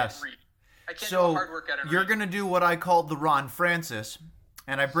workout and read. I can't do a hard workout and read. You're going to do what I called the Ron Francis,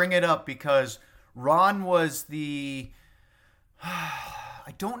 and I bring it up because Ron was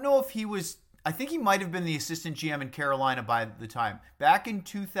I don't know if he was, I think he might have been the assistant GM in Carolina by the time. Back in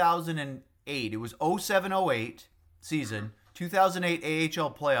 2008, it was 07-08 season, 2008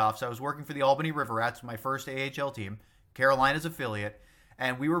 AHL playoffs. I was working for the Albany River Rats, my first AHL team. Carolina's affiliate,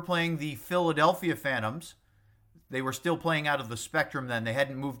 and we were playing the Philadelphia Phantoms. They were still playing out of the Spectrum then. They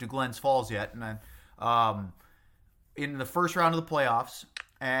hadn't moved to Glens Falls yet. And then, in the first round of the playoffs,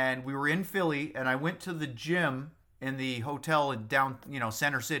 and we were in Philly, and I went to the gym in the hotel in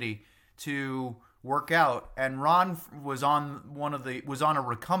Center City to work out, and Ron was on a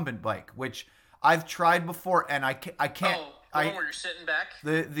recumbent bike, which I've tried before, and I can't. Oh, the one where you're sitting back.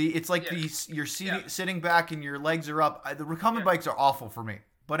 It's like you're sitting back and your legs are up. The recumbent bikes are awful for me.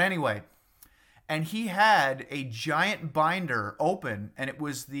 But anyway. And he had a giant binder open, and it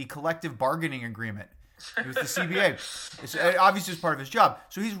was the collective bargaining agreement. It was the CBA. It's obviously it's part of his job.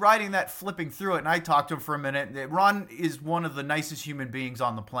 So he's writing that, flipping through it, and I talked to him for a minute. Ron is one of the nicest human beings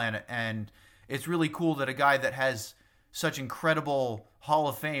on the planet, and it's really cool that a guy that has such incredible Hall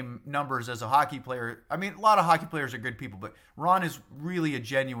of Fame numbers as a hockey player. I mean, a lot of hockey players are good people, but Ron is really a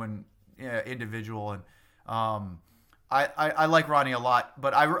genuine individual, and I like Ronnie a lot,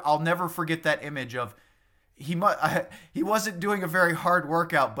 but I'll never forget that image of he wasn't doing a very hard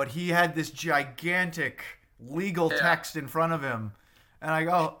workout, but he had this gigantic legal text in front of him, and I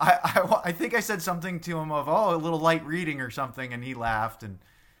go, I think I said something to him of a little light reading or something, and he laughed. And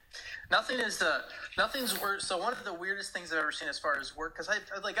nothing's worse. So one of the weirdest things I've ever seen as far as work, because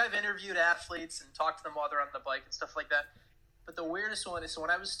I've interviewed athletes and talked to them while they're on the bike and stuff like that. But the weirdest one is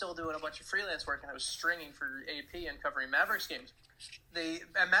when I was still doing a bunch of freelance work and I was stringing for AP and covering Mavericks games.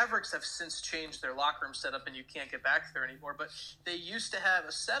 Mavericks have since changed their locker room setup and you can't get back there anymore. But they used to have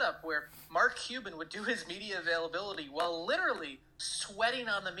a setup where Mark Cuban would do his media availability while literally sweating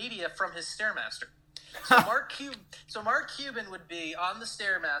on the media from his Stairmaster. So Mark Cuban would be on the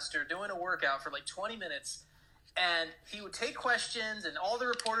Stairmaster doing a workout for like 20 minutes. And he would take questions, and all the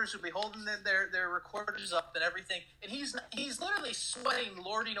reporters would be holding their recorders up and everything. And he's literally sweating,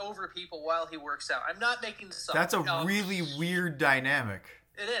 lording over people while he works out. I'm not making this up. That's a really weird dynamic.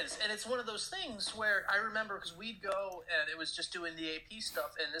 It is, and it's one of those things where I remember because we'd go, and it was just doing the AP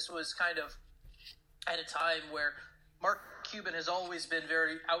stuff, and this was kind of at a time where Mark Cuban has always been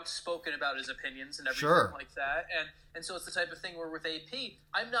very outspoken about his opinions and everything like that. And so it's the type of thing where with AP,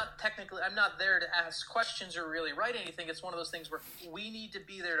 I'm not there to ask questions or really write anything. It's one of those things where we need to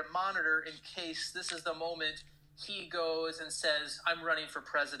be there to monitor in case this is the moment he goes and says, I'm running for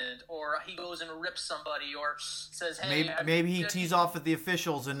president, or he goes and rips somebody, or says, hey... Maybe he tees off at the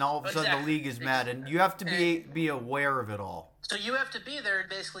officials and all of a sudden the league is mad, and you have to be aware of it all. So you have to be there and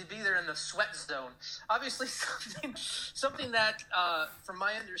basically be there in the sweat zone. Obviously, something that, from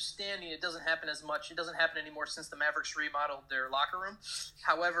my understanding, it doesn't happen as much. It doesn't happen anymore since the Mavericks remodeled their locker room.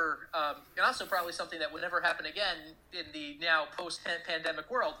 However, and also probably something that would never happen again in the now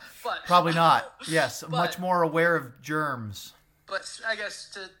post-pandemic world. But probably not. Yes, much more aware of germs. But I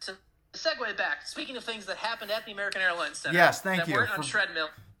guess to segue back, speaking of things that happened at the American Airlines Center. Yes, thank you. That weren't on treadmills.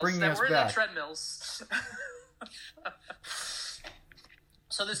 Bringing us back. That weren't on treadmills.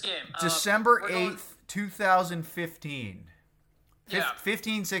 So this game. December 8th, 2015. Yeah.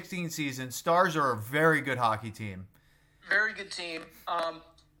 15-16 season. Stars are a very good hockey team. Very good team.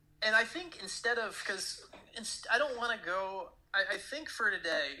 And I think because I don't want to go... I think for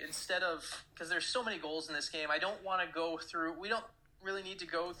today, instead of... Because there's so many goals in this game, I don't want to go through... We don't really need to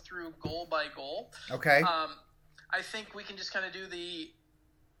go through goal by goal. Okay. I think we can just kind of do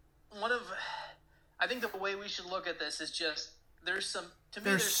I think the way we should look at this is just...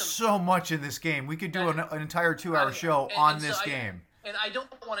 There's so much in this game. We could do an entire 2-hour show on this game. And I don't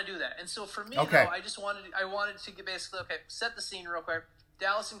want to do that. And so for me, though, I wanted to basically, set the scene real quick.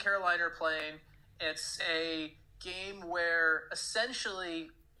 Dallas and Carolina are playing. It's a game where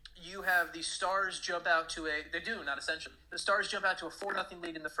essentially you have the Stars jump out to the Stars jump out to a 4-0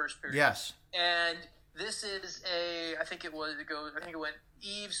 lead in the first period. Yes. And this is I think it went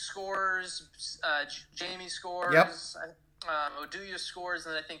Eve scores, Jamie scores. Yep. Oduya scores,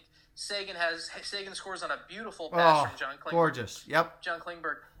 and then I think Sagan scores on a beautiful pass from John Klingberg. Gorgeous. Yep. John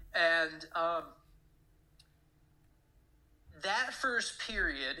Klingberg. And that first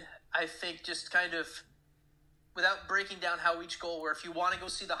period, I think just kind of, without breaking down how each goal were, if you want to go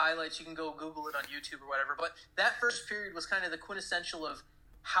see the highlights, you can go Google it on YouTube or whatever, but that first period was kind of the quintessential of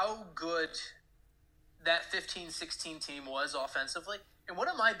how good that 15-16 team was offensively. And one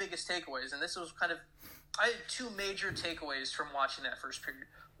of my biggest takeaways, and this was I had two major takeaways from watching that first period.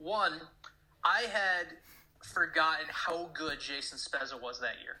 One, I had forgotten how good Jason Spezza was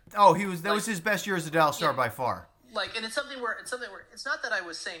that year. Oh, that was his best year as a Dallas Star by far. And it's something where it's not that I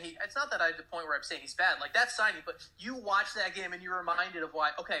was saying it's not that I'm at the point where I'm saying he's bad. That signing, but you watch that game and you're reminded of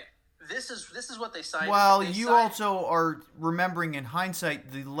why. Okay, this is what they signed. Well, you also are remembering in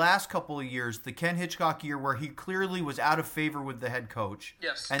hindsight the last couple of years, the Ken Hitchcock year where he clearly was out of favor with the head coach.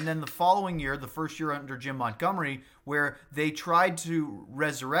 Yes. And then the following year, the first year under Jim Montgomery, where they tried to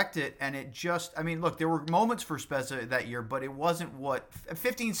resurrect it, and it just, I mean, look, there were moments for Spezza that year, but it wasn't what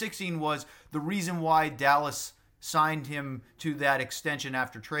 15-16 was the reason why Dallas signed him to that extension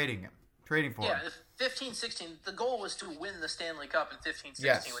after trading for him. Yeah, 15-16, the goal was to win the Stanley Cup in 15-16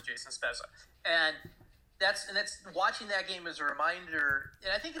 Yes. with Jason Spezza. And that's watching that game as a reminder,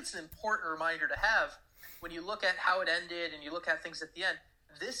 and I think it's an important reminder to have when you look at how it ended and you look at things at the end.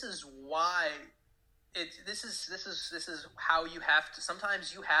 This is why this is how you have to,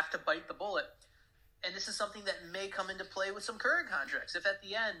 sometimes you have to bite the bullet. And this is something that may come into play with some current contracts. If at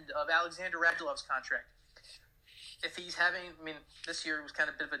the end of Alexander Radulov's contract, if he's having, I mean, this year was kind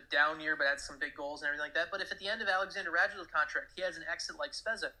of a bit of a down year, but had some big goals and everything like that. But if at the end of Alexander Radulov's contract, he has an exit like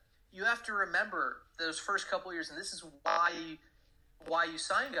Spezza, you have to remember those first couple of years, and this is why you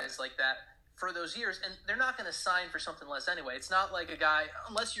sign guys like that for those years. And they're not going to sign for something less anyway. It's not like a guy,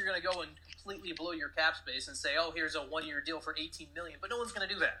 unless you're going to go and completely blow your cap space and say, oh, here's a 1-year deal for $18 million. But no one's going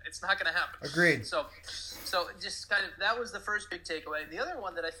to do that. It's not going to happen. Agreed. So just kind of, that was the first big takeaway. And the other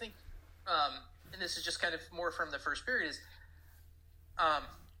one that I think, and this is just kind of more from the first period, is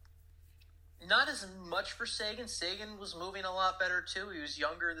not as much for Seguin. Seguin was moving a lot better too. He was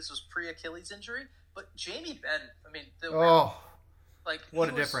younger. This was pre-Achilles injury. But Jamie Benn, I mean, what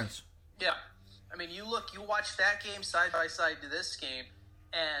a difference. Yeah. I mean, you watch that game side by side to this game,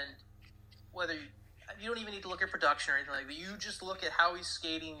 and whether you don't even need to look at production or anything like that. You just look at how he's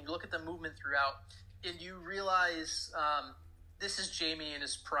skating, you look at the movement throughout, and you realize this is Jamie in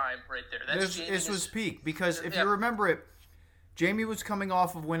his prime right there. This was peak, because if you remember it, Jamie was coming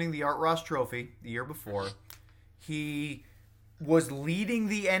off of winning the Art Ross Trophy the year before. He was leading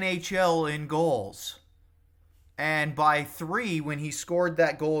the NHL in goals. And by 3, when he scored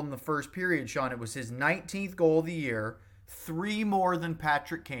that goal in the first period, Sean, it was his 19th goal of the year, 3 more than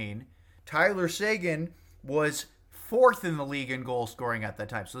Patrick Kane. Tyler Seguin was 4th in the league in goal scoring at that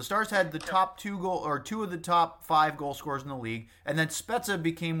time. So the Stars had the top 2 of the top 5 goal scorers in the league, and then Spezza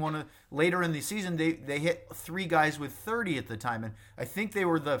became one of, later in the season they hit 3 guys with 30 at the time, and I think they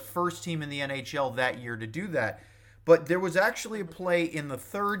were the first team in the NHL that year to do that. But there was actually a play in the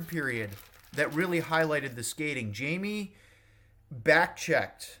third period that really highlighted the skating. Jamie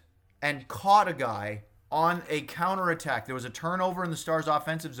back-checked and caught a guy on a counterattack. There was a turnover in the Stars'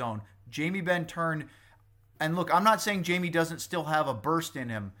 offensive zone. Jamie Benn turned, and look, I'm not saying Jamie doesn't still have a burst in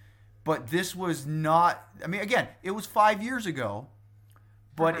him, but this was not, I mean, again, it was 5 years ago,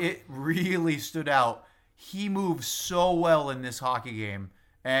 but it really stood out. He moves so well in this hockey game,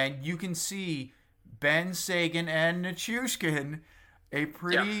 and you can see Ben Seguin and Nichushkin, a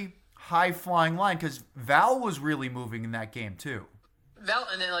pretty high-flying line, because Val was really moving in that game, too. Val,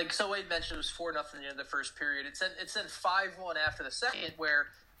 and then, like, so Wade mentioned, it was 4-0 in the first period. It's then 5-1 after the second, where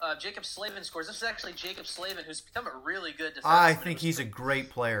Jacob Slavin scores. This is actually Jacob Slavin, who's become a really good defenseman. I think he's a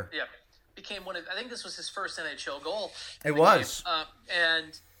great player. Yeah. Became one of, I think this was his first NHL goal. It was.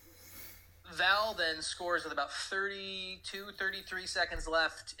 And Val then scores with about 33 seconds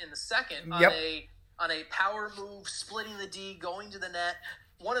left in the second on a power move, splitting the D, going to the net.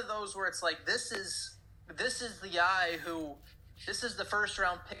 One of those where it's like, this is the guy who, this is the first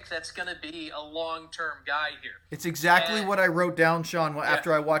round pick that's going to be a long-term guy here. It's exactly what I wrote down, Sean,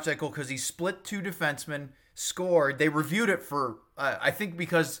 after I watched that goal, because he split 2 defensemen, scored. They reviewed it for, I think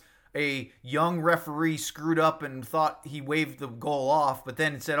because a young referee screwed up and thought he waved the goal off, but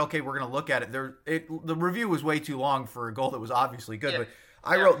then it said, okay, we're going to look at it. The review was way too long for a goal that was obviously good, but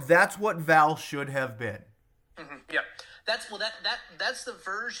I wrote, that's what Val should have been. Mm-hmm. Yeah. That's the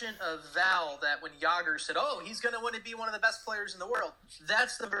version of Val that when Jágr said, oh, he's going to want to be one of the best players in the world.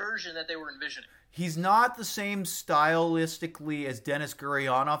 That's the version that they were envisioning. He's not the same stylistically as Denis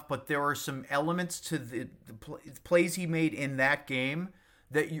Gurianov, but there are some elements to the plays he made in that game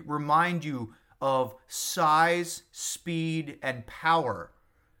that remind you of size, speed, and power.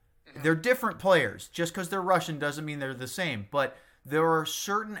 Mm-hmm. They're different players. Just because they're Russian doesn't mean they're the same. But there are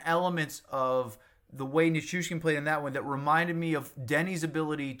certain elements of the way Nichushkin played in that one that reminded me of Denny's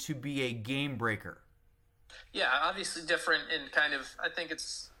ability to be a game breaker. Yeah, obviously different in kind of, I think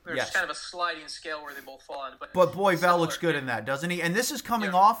there's kind of a sliding scale where they both fall on. But boy, Val looks good in that, doesn't he? And this is coming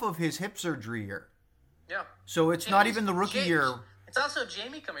off of his hip surgery year. Yeah. So it's not even the rookie year. It's also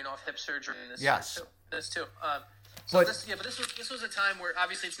Jamie coming off hip surgery in this yes. year too. This too. But this was a time where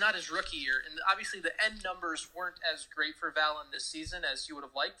obviously it's not his rookie year, and obviously the end numbers weren't as great for Val in this season as you would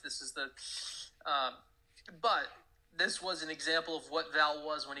have liked. This is but this was an example of what Val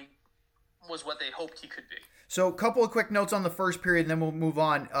was when he was what they hoped he could be. So a couple of quick notes on the first period, and then we'll move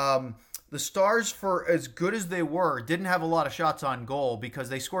on. The Stars, for as good as they were, didn't have a lot of shots on goal because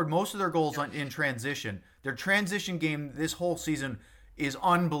they scored most of their goals in transition. Their transition game this whole season is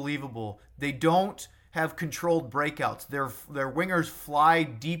unbelievable. They don't have controlled breakouts. Their wingers fly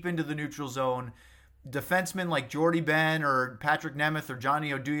deep into the neutral zone. Defensemen like Jordy Ben or Patrick Nemeth or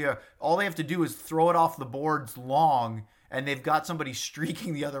Johnny Oduya, all they have to do is throw it off the boards long, and they've got somebody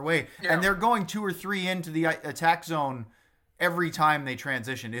streaking the other way. Yeah. And they're going 2 or 3 into the attack zone every time they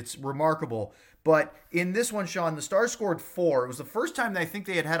transition. It's remarkable. But in this one, Sean, the Stars scored 4. It was the first time that I think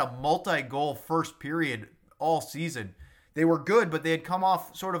they had a multi-goal first period all season. They were good, but they had come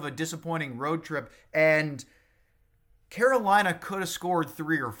off sort of a disappointing road trip, and Carolina could have scored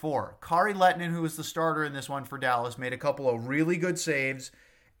 3 or 4. Kari Lehtonen, who was the starter in this one for Dallas, made a couple of really good saves,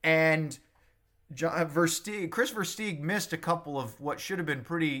 and Chris Versteeg missed a couple of what should have been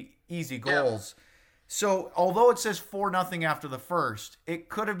pretty easy goals. Yeah. So, although it says 4-0 after the first, it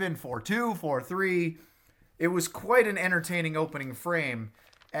could have been 4-2, 4-3. It was quite an entertaining opening frame.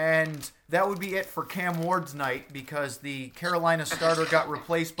 And that would be it for Cam Ward's night because the Carolina starter got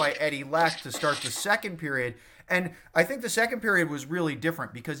replaced by Eddie Lack to start the second period. And I think the second period was really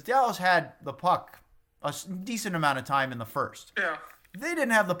different because Dallas had the puck a decent amount of time in the first. Yeah. They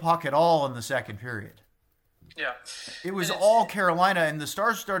didn't have the puck at all in the second period. Yeah. It was all Carolina, and the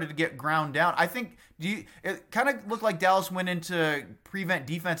Stars started to get ground down. I think it kind of looked like Dallas went into prevent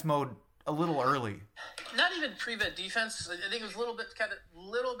defense mode a little early. Not even prevent defense. I think it was a little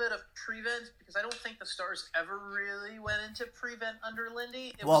bit of prevent because I don't think the Stars ever really went into prevent under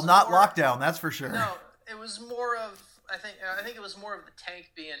Lindy. Not lockdown, that's for sure. No, it was more of I think it was more of the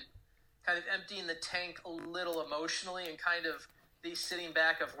tank being kind of emptying the tank a little emotionally and kind of the sitting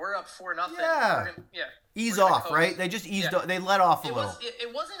back of we're up 4-0. Yeah. Ease off, right? They just eased. Yeah. They let off a little.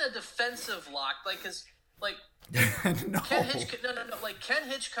 It wasn't a defensive lock, no. Ken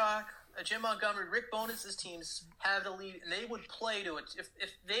Hitchcock, Jim Montgomery, Rick Bowness's teams have the lead, and they would play to it.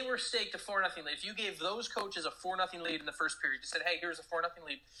 If they were staked a 4-0 lead, if you gave those coaches a 4-0 lead in the first period, you said, hey, here's a 4-0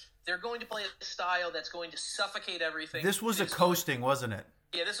 lead, they're going to play a style that's going to suffocate everything. This was a coasting, wasn't it?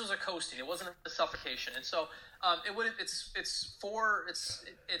 Yeah, this was a coasting. It wasn't a suffocation. And so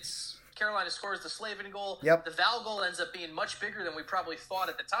it's Carolina scores the Slavin goal. Yep. The Val goal ends up being much bigger than we probably thought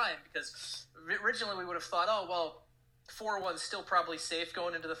at the time because originally we would have thought, 4-1 still probably safe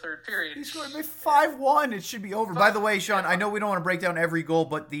going into the third period. He scored 5-1. It should be over. By the way, Sean, I know we don't want to break down every goal,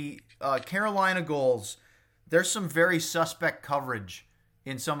 but the Carolina goals, there's some very suspect coverage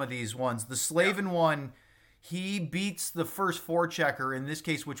in some of these ones. The Slavin one, he beats the first forechecker, in this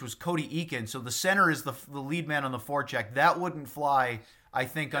case, which was Cody Eakin. So the center is the lead man on the forecheck. That wouldn't fly, I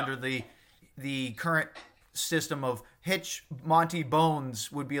think, under the current system of Hitch, Monty,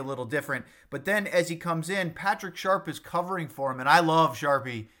 Bones would be a little different. But then as he comes in, Patrick Sharp is covering for him, and I love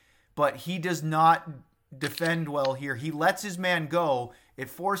Sharpie, but he does not defend well here. He lets his man go. It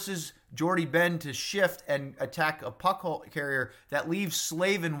forces Jordy Ben to shift and attack a puck carrier that leaves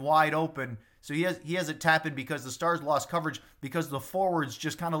Slavin wide open. So he has it tap in because the Stars lost coverage because the forwards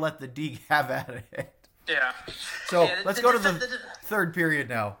just kind of let the D have at it. Yeah. So let's go to the third period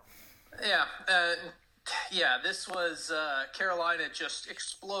now. Yeah. This was Carolina just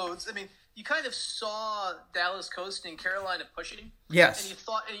explodes. I mean, you kind of saw Dallas coasting, Carolina pushing. Yes. And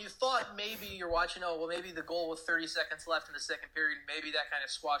you thought maybe you're watching. Maybe the goal with 30 seconds left in the second period. Maybe that kind of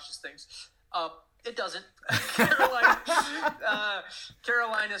squashes things. It doesn't.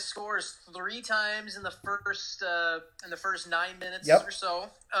 Carolina scores 3 times in the first 9 minutes or so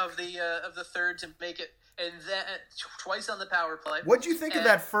of the third to make it, and then twice on the power play. What do you think of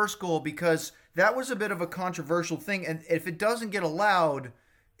that first goal? Because that was a bit of a controversial thing, and if it doesn't get allowed,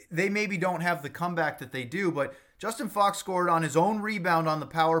 they maybe don't have the comeback that they do. But Justin Fox scored on his own rebound on the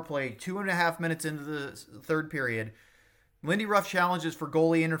power play 2.5 minutes into the third period. Lindy Ruff challenges for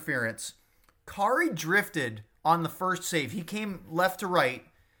goalie interference. Kari drifted on the first save. He came left to right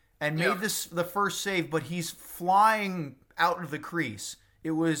and made the first save, but he's flying out of the crease.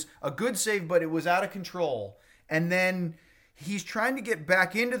 It was a good save, but it was out of control. And then he's trying to get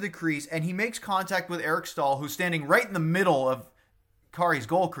back into the crease, and he makes contact with Eric Stahl, who's standing right in the middle of Kari's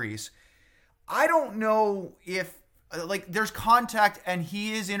goal crease. I don't know if there's contact and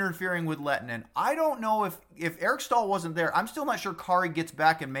he is interfering with Lehtonen. I don't know if Eric Stahl wasn't there. I'm still not sure Kari gets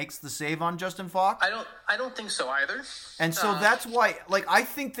back and makes the save on Justin Fox. I don't think so either. And so that's why, I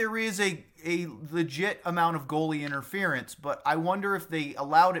think there is a legit amount of goalie interference, but I wonder if they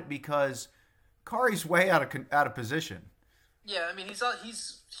allowed it because Kari's way out of position. Yeah, I mean he's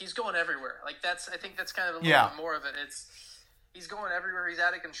going everywhere. I think that's kind of a little bit more of it. He's going everywhere. He's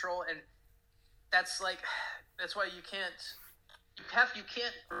out of control, and that's why you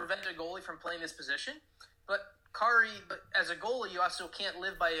can't prevent a goalie from playing his position, but as a goalie, you also can't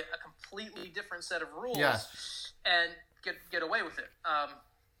live by a completely different set of rules and get away with it.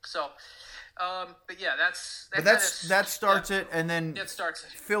 But yeah, that starts it, and then it starts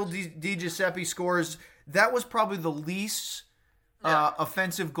it. Phil Di Giuseppe scores. That was probably the least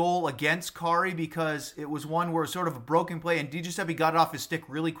offensive goal against Kari, because it was one where it was sort of a broken play, and Di Giuseppe got it off his stick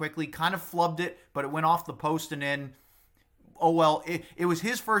really quickly, kind of flubbed it, but it went off the post and in. Oh, well, it was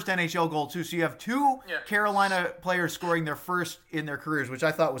his first NHL goal, too. So you have two Carolina players scoring their first in their careers, which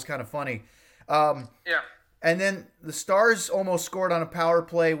I thought was kind of funny. And then the Stars almost scored on a power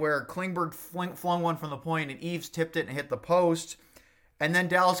play where Klingberg flung one from the point and Eves tipped it and hit the post. And then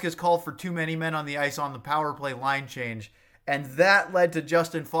Dallas gets called for too many men on the ice on the power play line change. And that led to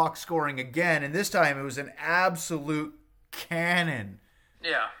Justin Fox scoring again. And this time it was an absolute cannon.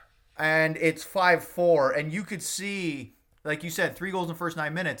 Yeah. And it's 5-4. And you could see, like you said, 3 goals in the first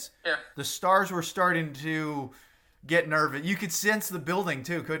 9 minutes. Yeah. The Stars were starting to get nervous. You could sense the building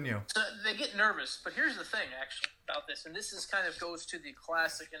too, couldn't you? So they get nervous, but here's the thing, actually, about this, and this is kind of goes to the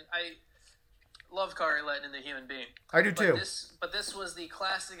classic, and I love Kari Lehtonen, the human being. I do too. But this was the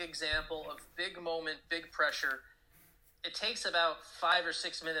classic example of big moment, big pressure. It takes about 5 or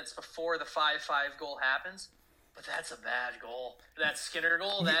 6 minutes before the 5-5 goal happens. But that's a bad goal. That Skinner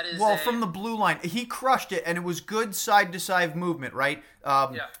goal, that is from the blue line. He crushed it, and it was good side-to-side movement, right?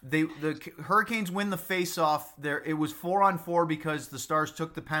 The Hurricanes win the face-off. It was 4-on-4 because the Stars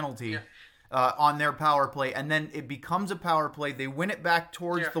took the penalty on their power play, and then it becomes a power play. They win it back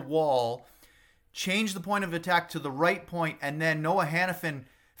towards the wall, change the point of attack to the right point, and then Noah Hannafin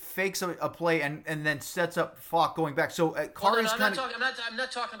fakes a play and then sets up Falk going back. So Kari's I'm not talking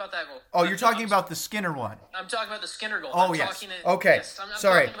about that goal. Oh, you're talking about the Skinner one. I'm talking about the Skinner goal. Oh, yes. Okay. Yes, I'm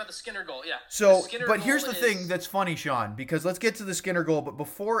sorry. talking about the Skinner goal, yeah. So, but here's the thing that's funny, Sean, because let's get to the Skinner goal. But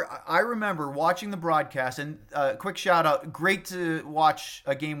before, I remember watching the broadcast, and quick shout out, great to watch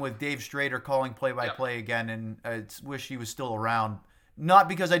a game with Dave Strader calling play-by-play again, and I wish he was still around. Not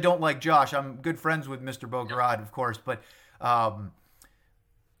because I don't like Josh. I'm good friends with Mr. Bogorad, of course, but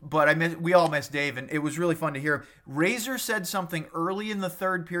we all miss Dave, and it was really fun to hear him. Razor said something early in the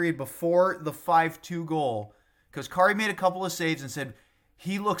third period before the 5-2 goal, because Kari made a couple of saves and said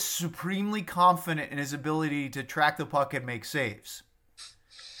he looks supremely confident in his ability to track the puck and make saves.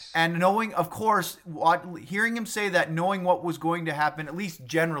 And knowing, of course, hearing him say that, knowing what was going to happen, at least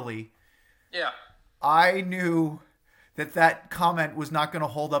generally, I knew that comment was not going to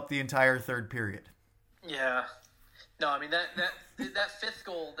hold up the entire third period. Yeah. No, I mean that fifth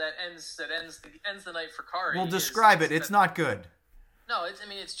goal that ends the night for Kari. Well, describe it. It's not good. No,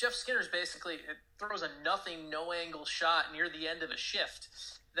 it's Jeff Skinner's basically it throws a nothing, no angle shot near the end of a shift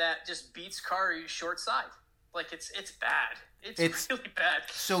that just beats Kari short side. Like it's bad. It's really bad.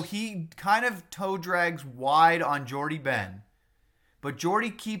 So he kind of toe drags wide on Jordy Ben, but Jordy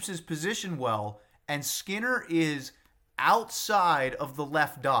keeps his position well, and Skinner is outside of the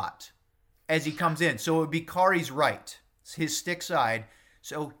left dot as he comes in. So it would be Kari's right, his stick side.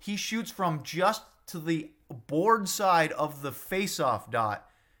 So he shoots from just to the board side of the face-off dot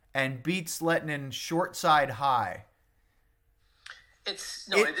and beats Lehtonen short side high. It's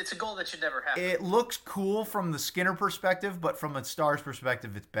a goal that should never happen. It looks cool from the Skinner perspective, but from a Stars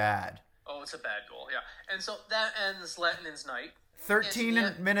perspective, it's bad. Oh, it's a bad goal, yeah. And so that ends Lehtonen's night.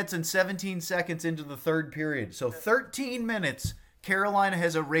 13 minutes and 17 seconds into the third period. So 13 minutes, Carolina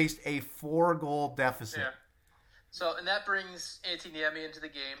has erased a 4-goal deficit. Yeah. So, and that brings Antti Niemi into the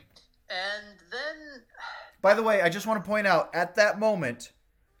game. And then... By the way, I just want to point out, at that moment,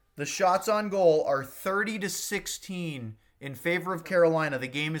 the shots on goal are 30-16 in favor of Carolina. The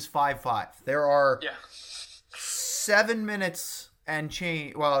game is 5-5. There are 7 minutes and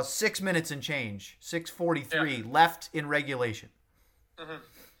change. Well, 6 minutes and change. 6:43 left in regulation. Mm-hmm.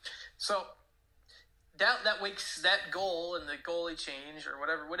 So that wakes that goal and the goalie change or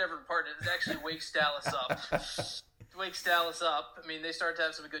whatever part it actually wakes Dallas up. Wakes Dallas up. I mean, they start to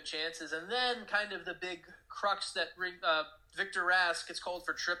have some good chances, and then kind of the big crux that Victor Rask gets called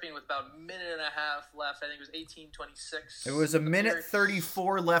for tripping with about a minute and a half left. I think it was 18:26. It was a minute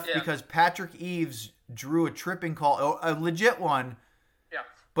 34 left because Patrick Eves drew a tripping call, a legit one. Yeah.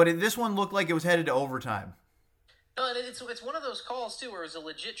 But this one looked like it was headed to overtime. No, and it's one of those calls too where it was a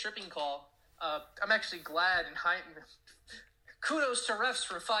legit tripping call. I'm actually glad and kudos to refs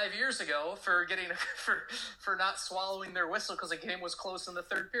from 5 years ago for for not swallowing their whistle because the game was close in the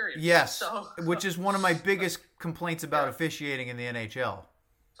third period. Yes, which is one of my biggest complaints about officiating in the NHL.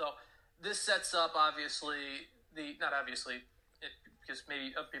 So this sets up because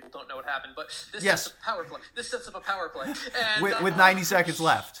maybe other people don't know what happened. But this Yes. sets up a power play. This sets up a power play. And, With 90 seconds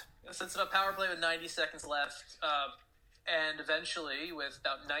left. Sets up a power play with 90 seconds left. And eventually, with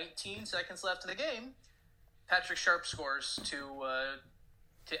about 19 seconds left in the game, Patrick Sharp scores to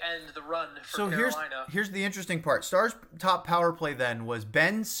end the run for So Carolina. here's the interesting part. Stars' top power play then was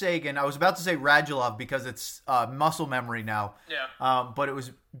Ben Sagan. I was about to say Radulov because it's muscle memory now. Yeah. But it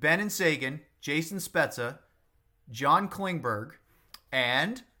was Ben and Sagan, Jason Spezza, John Klingberg,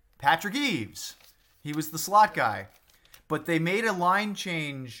 and Patrick Eaves. He was the slot guy. But they made a line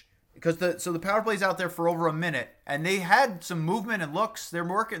change because the power play's out there for over a minute, and they had some movement and looks. They're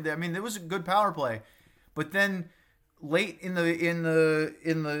working. I mean, it was a good power play, but then late in the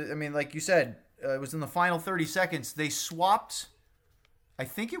I mean, like you said, it was in the final 30 seconds. They swapped. I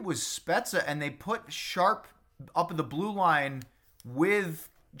think it was Spezza, and they put Sharp up at the blue line with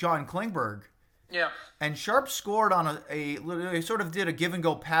John Klingberg. Yeah. And Sharp scored on they sort of did a give and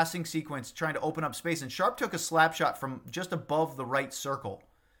go passing sequence trying to open up space. And Sharp took a slap shot from just above the right circle.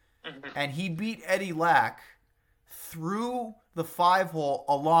 Mm-hmm. And he beat Eddie Lack through the 5-hole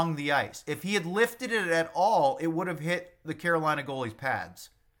along the ice. If he had lifted it at all, it would have hit the Carolina goalie's pads.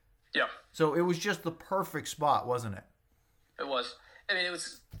 Yeah. So it was just the perfect spot, wasn't it? It was. I mean, it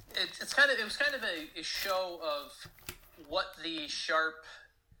was kind of a show of what the Sharp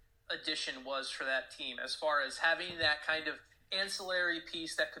addition was for that team, as far as having that kind of ancillary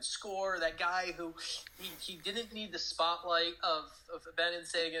piece that could score, that guy who he didn't need the spotlight of Ben and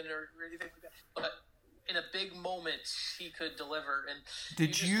Sagan or anything like that, but in a big moment he could deliver. And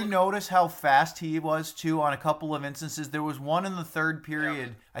did you notice how fast he was too on a couple of instances? There was one in the third period,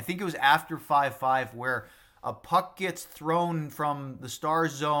 yeah. I think it was after 5-5, where a puck gets thrown from the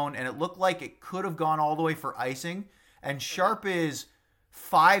Stars zone and it looked like it could have gone all the way for icing, and Sharp is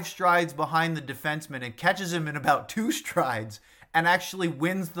 5 strides behind the defenseman and catches him in about 2 strides and actually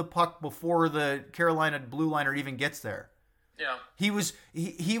wins the puck before the Carolina blue liner even gets there. Yeah. He was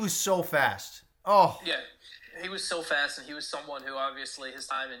so fast. Oh. Yeah. He was so fast, and he was someone who obviously his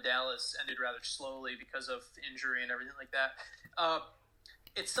time in Dallas ended rather slowly because of injury and everything like that.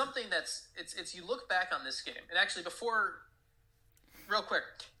 It's something it's you look back on this game, and actually before, real quick,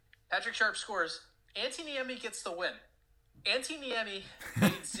 Patrick Sharp scores, Antti Niemi gets the win. Antti Niemi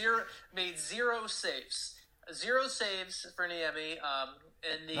made zero saves. 0 saves for Niemi.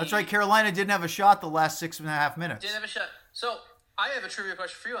 That's right. Carolina didn't have a shot the last 6.5 minutes. Didn't have a shot. So I have a trivia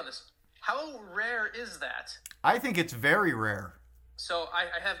question for you on this. How rare is that? I think it's very rare. So I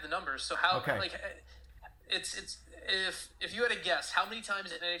have the numbers. So how? Okay. Like, it's if you had a guess, how many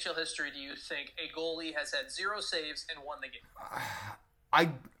times in NHL history do you think a goalie has had 0 saves and won the game?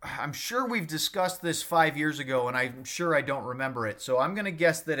 I'm sure we've discussed this 5 years ago, and I'm sure I don't remember it. So I'm going to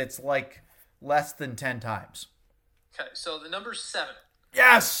guess that it's like less than 10 times. Okay, so the number's 7.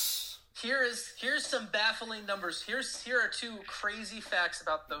 Yes! Here's some baffling numbers. Here are 2 crazy facts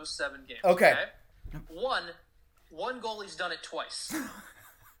about those 7 games. Okay. One goalie's done it twice.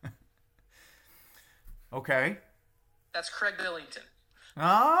 Okay. That's Craig Billington.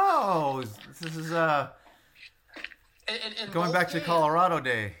 Oh, this is and going back to Colorado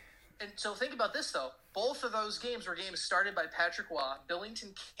Day. And so think about this, though. Both of those games were games started by Patrick Waugh.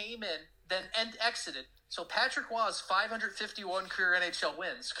 Billington came in, then exited. So Patrick Waugh's 551 career NHL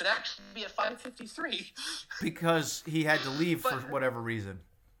wins could actually be at 553. Because he had to leave for whatever reason.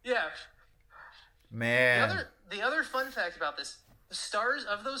 Yeah. Man. The other fun fact about this, the Stars,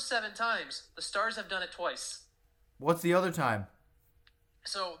 of those 7 times, the Stars have done it twice. What's the other time?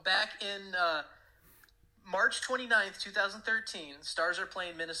 So back in March 29th, 2013, Stars are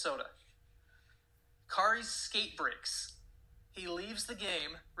playing Minnesota. Kari's skate breaks. He leaves the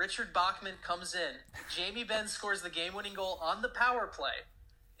game. Richard Bachman comes in. Jamie Benn scores the game-winning goal on the power play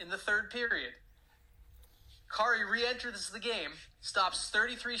in the 3rd period. Kari re-enters the game, stops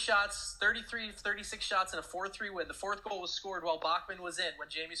 36 shots in a 4-3 win. The 4th goal was scored while Bachman was in when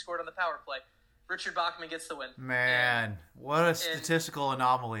Jamie scored on the power play. Richard Bachman gets the win. Man, what a statistical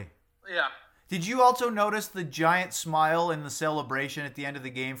anomaly. Yeah. Did you also notice the giant smile in the celebration at the end of the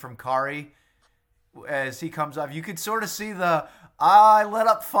game from Kari as he comes up? You could sort of see I let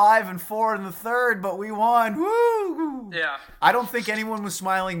up 5 and 4 in the 3rd, but we won. Woo! Yeah. I don't think anyone was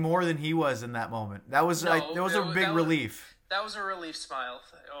smiling more than he was in that moment. That was a big relief. That was a relief smile.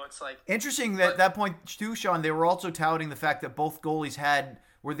 Oh, it's like interesting that at that point too, Sean. They were also touting the fact that both goalies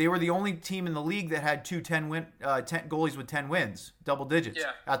they were the only team in the league that had 10 goalies with 10 wins, double digits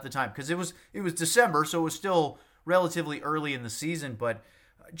at the time, because it was December, so it was still relatively early in the season. But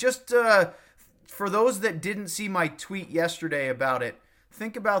just for those that didn't see my tweet yesterday about it,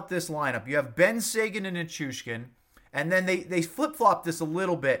 think about this lineup. You have Ben Sagan and Nichushkin, And then they flip-flopped this a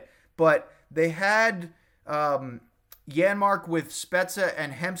little bit, but they had Janmark with Spezza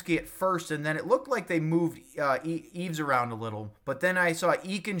and Hemsky at first, and then it looked like they moved Eves around a little. But then I saw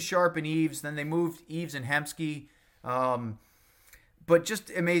Eakin, Sharp, and Eves. Then they moved Eves and Hemsky. But just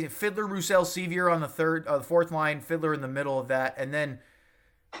amazing. Fiddler, Roussel, Sevier on the fourth line. Fiddler in the middle of that. And then,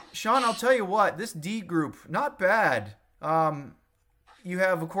 Sean, I'll tell you what. This D group, not bad. You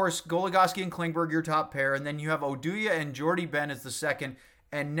have, of course, Goligoski and Klingberg, your top pair. And then you have Oduya and Jordy Ben as the second.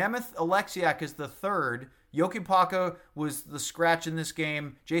 And Nemeth Alexiak is the third. Joakim Paka was the scratch in this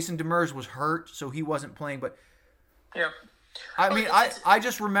game. Jason Demers was hurt, so he wasn't playing. But yeah, I mean, I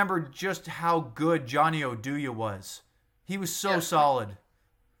just remembered just how good Johnny Oduya was. He was so solid.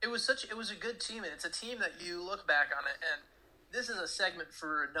 It was a good team, and it's a team that you look back on it, and this is a segment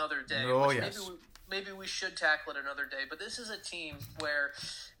for another day. Oh, yes. Maybe we should tackle it another day. But this is a team where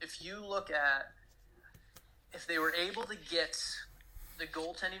if you look at if they were able to get the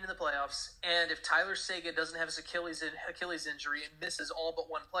goaltending in the playoffs, and if Tyler Seguin doesn't have his Achilles injury and misses all but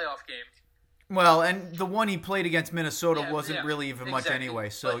one playoff game. Well, and the one he played against Minnesota wasn't really even much anyway.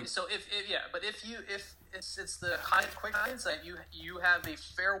 So if it's the quick hindsight, you have a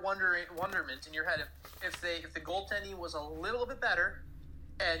fair wonderment in your head. If the goaltending was a little bit better,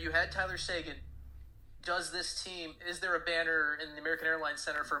 and you had Tyler Seguin, is there a banner in the American Airlines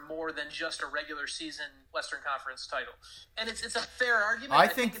Center for more than just a regular season Western Conference title? And it's a fair argument.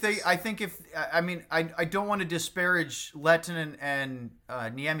 I don't want to disparage Lettinen and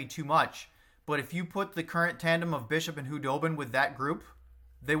Niemi too much, but if you put the current tandem of Bishop and Hudobin with that group,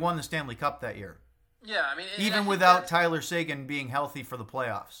 they won the Stanley Cup that year. Yeah, I mean, even without Tyler Seguin being healthy for the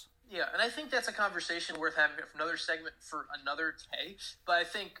playoffs. Yeah, and I think that's a conversation worth having for another segment for another day. But I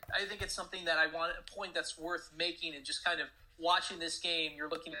think it's something that a point that's worth making, and just kind of watching this game, you're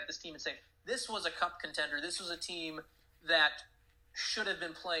looking at this team and saying, this was a cup contender. This was a team that should have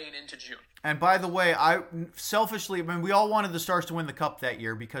been playing into June. And by the way, we all wanted the Stars to win the cup that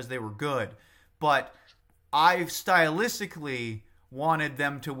year because they were good. But I stylistically wanted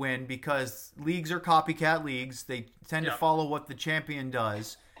them to win because leagues are copycat leagues. They tend to follow what the champion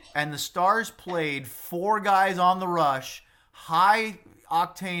does. And the Stars played 4 guys on the rush,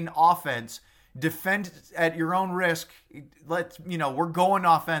 high-octane offense, defend at your own risk. We're going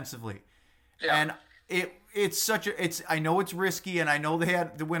offensively. Yeah. And I know it's risky, and I know they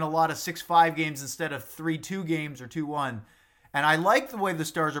had to win a lot of 6-5 games instead of 3-2 games or 2-1. And I like the way the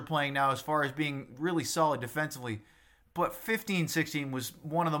Stars are playing now as far as being really solid defensively. But 15-16 was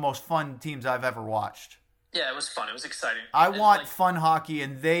one of the most fun teams I've ever watched. Yeah, it was fun. It was exciting. I want fun hockey,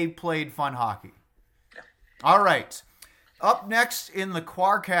 and they played fun hockey. Yeah. All right. Up next in the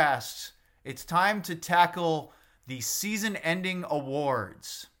Quarcast, it's time to tackle the season-ending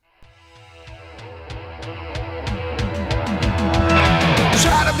awards.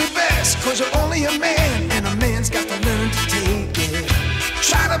 Try to be best, cause you're only a man, and a man's got to learn to take it.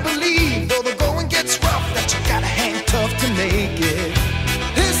 Try to believe, though the going gets rough, that you gotta hang tough to make it.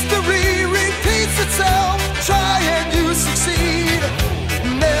 History repeats itself, try and you succeed.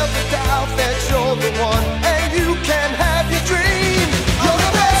 Never doubt that you're the one, and you can have your dream. You're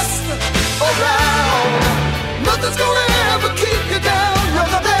the best around, nothing's gonna ever keep you down.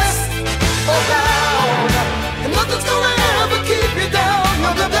 You're the best around, and nothing's gonna ever keep you down.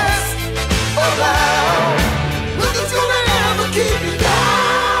 You're the best around, nothing's gonna ever keep you down.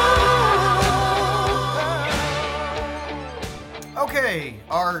 Okay,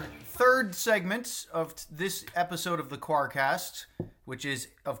 our third segment of this episode of the Quarcast, which is,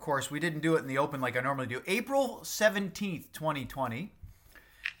 of course, we didn't do it in the open like I normally do, April 17th, 2020.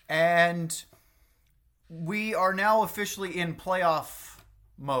 And we are now officially in playoff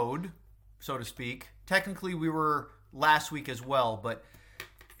mode, so to speak. Technically, we were last week as well, but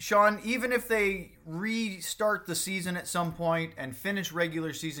Sean, even if they restart the season at some point and finish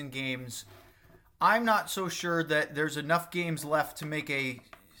regular season games, I'm not so sure that there's enough games left to make a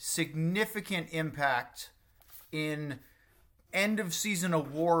significant impact in end-of-season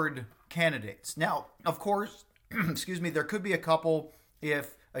award candidates. Now, of course, there could be a couple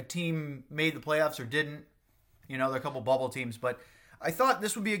if a team made the playoffs or didn't. There are a couple bubble teams, but I thought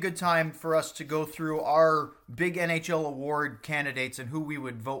this would be a good time for us to go through our big NHL award candidates and who we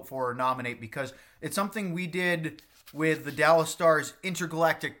would vote for or nominate, because it's something we did with the Dallas Stars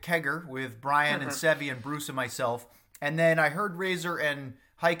Intergalactic Kegger with Brian and Sevi and Bruce and myself. And then I heard Razor and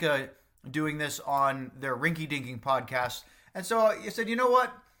Heike doing this on their Rinky Dinking podcast. And so I said, you know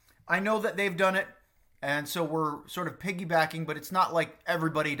what? I know that they've done it. And so we're sort of piggybacking, but it's not like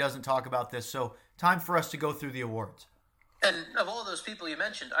everybody doesn't talk about this. So time for us to go through the awards. And of all those people you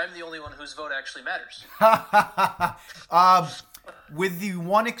mentioned, I'm the only one whose vote actually matters. With the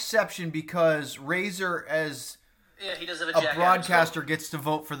one exception, because Razor, as he does have a broadcaster, gets to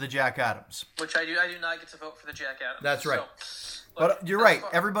vote for the Jack Adams. Which I do. I do not get to vote for the Jack Adams. That's right. But you're right.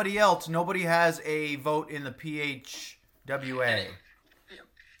 Everybody else, nobody has a vote in the PHWA.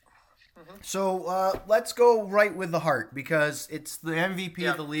 So let's go right with the Hart, because it's the MVP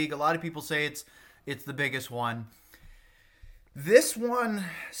of the league. A lot of people say it's the biggest one. This one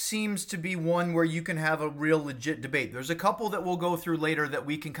seems to be one where you can have a real legit debate. There's a couple that we'll go through later that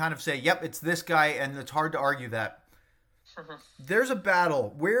we can kind of say, yep, it's this guy, and it's hard to argue that. There's a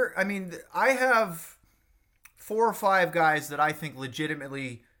battle where, I have 4 or 5 guys that I think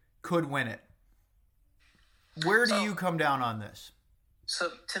legitimately could win it. Where do you come down on this? So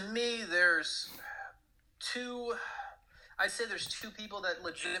to me, there's I'd say there's 2 people that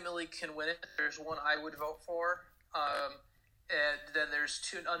legitimately can win it. There's one I would vote for. And then there's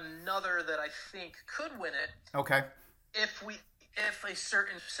another that I think could win it. Okay. If a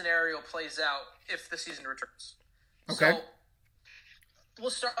certain scenario plays out, if the season returns. Okay. So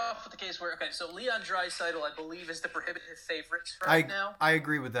we'll start off with the case where so Leon Draisaitl, I believe, is the prohibitive favorite right now. I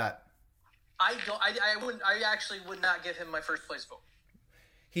agree with that. I actually would not give him my first place vote.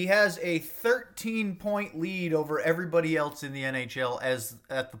 He has a 13-point lead over everybody else in the NHL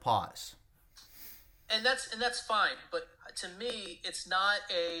at the pause. And that's fine, but to me, it's not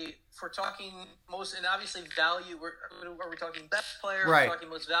if we're talking most, and obviously value, are we talking best player, right. Are we talking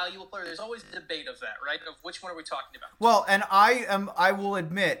most valuable player? There's always a debate of that, right? Of which one are we talking about? Well, and I will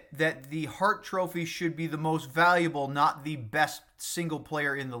admit that the Hart Trophy should be the most valuable, not the best single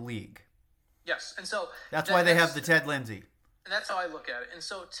player in the league. Yes, and so that's why they have the Ted Lindsay. And that's how I look at it. And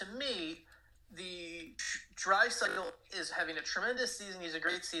so to me, the Draisaitl is having a tremendous season. He's a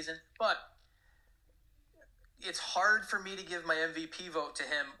great season, but it's hard for me to give my MVP vote to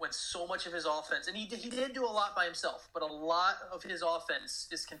him when so much of his offense, and he did do a lot by himself, but a lot of his offense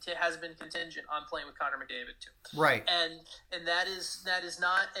has been contingent on playing with Connor McDavid too. Right. And that is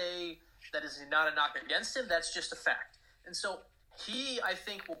not a knock against him. That's just a fact. And so I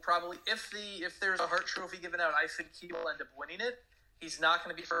think will probably, if there's a Hart Trophy given out, I think he will end up winning it. He's not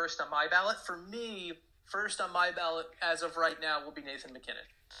going to be first on my ballot. For me, first on my ballot as of right now will be Nathan MacKinnon.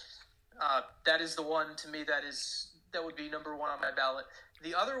 That is the one to me that would be number 1 on my ballot.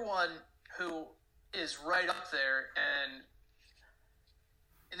 The other one who is right up there, and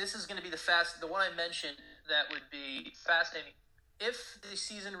this is going to be the one I mentioned that would be fascinating. If the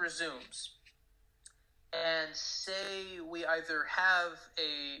season resumes, and say we either have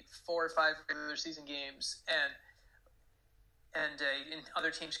a 4 or 5 regular season games, and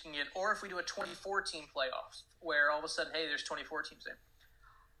other teams can get, or if we do a 24-team playoffs, where all of a sudden, hey, there's 24 teams in.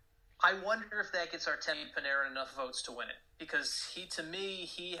 I wonder if that gets Artemi Panarin enough votes to win it, because he's been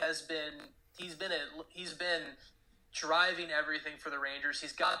driving everything for the Rangers.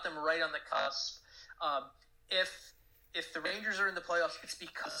 He's got them right on the cusp. If the Rangers are in the playoffs, it's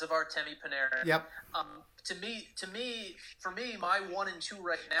because of Artemi Panarin. Yep. For me, my 1 and 2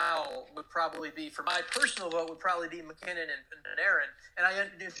 right now would probably be, for my personal vote, would probably be McKinnon and Panarin. And I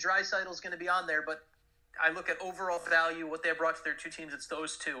if Draisaitl's going to be on there, but I look at overall value, what they brought to their 2 teams. It's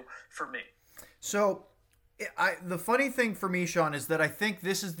those 2 for me. So, the funny thing for me, Sean, is that I think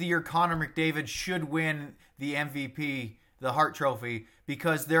this is the year Connor McDavid should win the MVP, the Hart Trophy,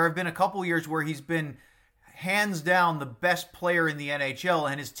 because there have been a couple years where he's been hands down the best player in the NHL,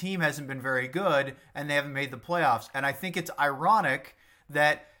 and his team hasn't been very good, and they haven't made the playoffs. And I think it's ironic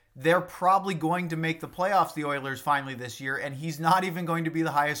that they're probably going to make the playoffs, the Oilers, finally this year, and he's not even going to be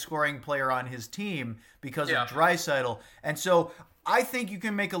the highest scoring player on his team because of Draisaitl. And so I think you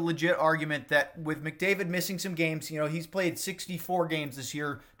can make a legit argument that with McDavid missing some games, he's played 64 games this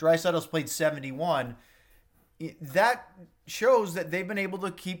year, Draisaitl's played 71. That shows that they've been able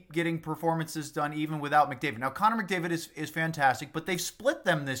to keep getting performances done even without McDavid. Now, Connor McDavid is fantastic, but they've split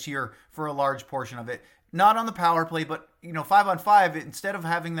them this year for a large portion of it. Not on the power play, but 5-on-5, instead of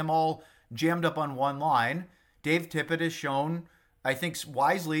having them all jammed up on one line, Dave Tippett has shown, I think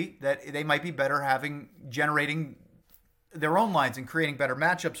wisely, that they might be better generating their own lines and creating better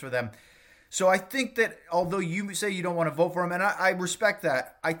matchups for them. So I think that although you say you don't want to vote for him, and I respect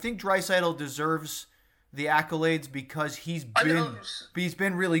that, I think Draisaitl deserves the accolades because he's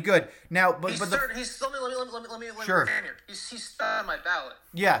been really good. Now, let me sure. Here. He's third on my ballot.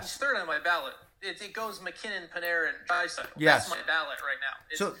 Yes, he's third on my ballot. It goes McKinnon, Panarin, Draisaitl. Yes, that's my ballot right now.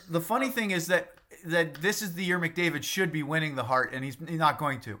 So the funny thing is that this is the year McDavid should be winning the Hart, and he's not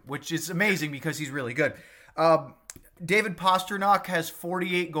going to, which is amazing because he's really good. David Pastrnak has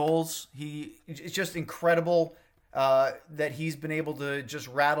 48 goals. It's just incredible that he's been able to just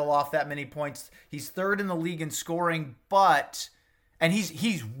rattle off that many points. He's third in the league in scoring, and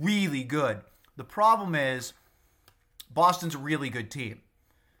he's really good. The problem is Boston's a really good team.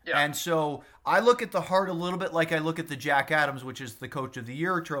 Yeah. And so I look at the Hart a little bit like I look at the Jack Adams, which is the Coach of the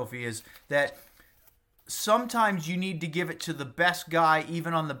Year trophy, is that sometimes you need to give it to the best guy,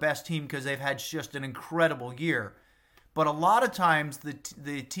 even on the best team, because they've had just an incredible year. But a lot of times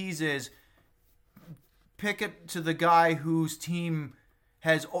the tease is pick it to the guy whose team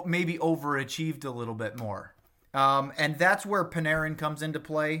has maybe overachieved a little bit more. And that's where Panarin comes into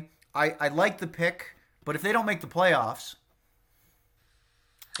play. I like the pick, but if they don't make the playoffs,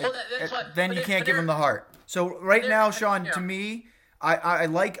 then you can't give him the Hart. So right now, Sean, to me,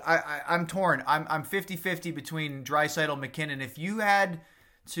 I'm torn. I'm 50-50 between Draisaitl and McKinnon. If you had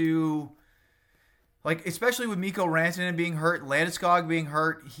to, like, especially with Mikko Rantanen being hurt, Landeskog being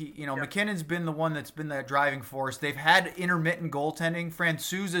hurt, McKinnon's been the one that's been that driving force. They've had intermittent goaltending.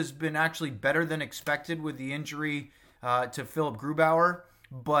 Francouz has been actually better than expected with the injury to Philip Grubauer,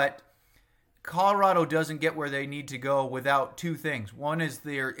 but Colorado doesn't get where they need to go without two things. One is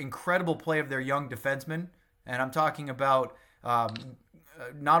their incredible play of their young defensemen, and I'm talking about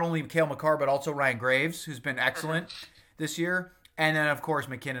not only Cale Makar, but also Ryan Graves, who's been excellent this year, and then, of course,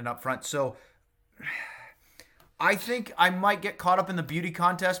 McKinnon up front. So I think I might get caught up in the beauty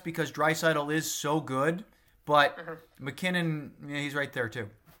contest because Draisaitl is so good, but McKinnon, he's right there too.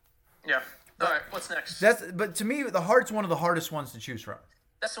 Yeah. All right, what's next? But to me, the Hart's one of the hardest ones to choose from.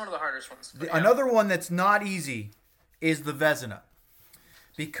 That's one of the hardest ones. Another one that's not easy is the Vezina.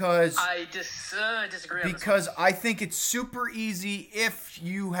 Because I disagree on because I think it's super easy if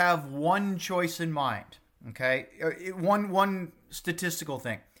you have one choice in mind. Okay? One statistical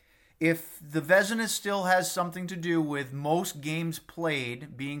thing. If the Vezina still has something to do with most games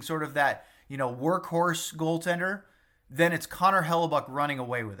played being sort of that, workhorse goaltender, then it's Connor Hellebuyck running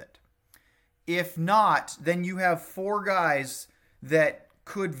away with it. If not, then you have four guys that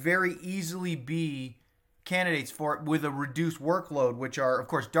could very easily be candidates for it with a reduced workload, which are, of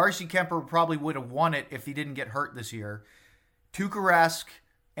course, Darcy Kemper probably would have won it if he didn't get hurt this year. Tuukka Rask,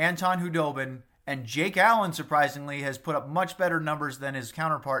 Anton Khudobin, and Jake Allen, surprisingly, has put up much better numbers than his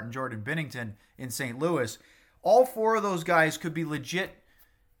counterpart in Jordan Binnington in St. Louis. All four of those guys could be legit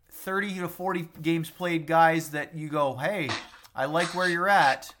 30 to 40 games played guys that you go, hey, I like where you're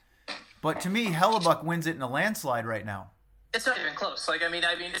at. But to me, Hellebuyck wins it in a landslide right now. It's not even close.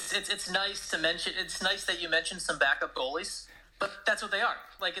 It's nice to mention. It's nice that you mentioned some backup goalies, but that's what they are.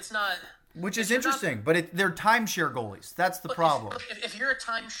 It's not. Which is interesting, but they're timeshare goalies. That's the problem. If you're a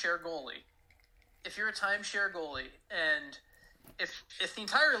timeshare goalie, and if the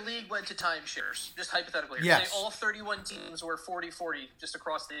entire league went to timeshares, just hypothetically, yes. Say all 31 teams were 40-40 just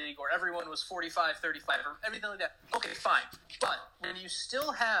across the league, or everyone was 45-35, or everything like that. Okay, fine. But when you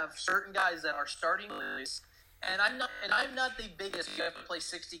still have certain guys that are starting goalies. And I'm not the biggest. You have to play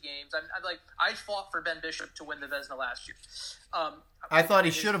 60 games. I fought for Ben Bishop to win the Vezina last year. I thought he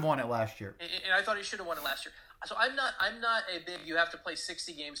should have won it last year. And I thought he should have won it last year. So I'm not a big. You have to play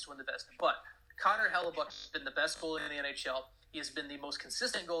 60 games to win the Vezina. But Connor Hellebuyck has been the best goalie in the NHL. He has been the most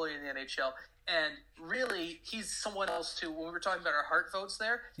consistent goalie in the NHL. And really, he's someone else too. When we were talking about our Hart votes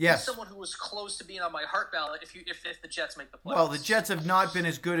there, yes. He's someone who was close to being on my Hart ballot if the Jets make the playoffs. Well, the Jets have not been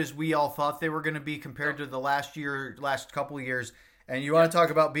as good as we all thought they were going to be compared to the last couple of years. And you want to talk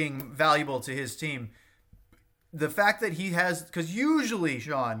about being valuable to his team. The fact that he has, because usually,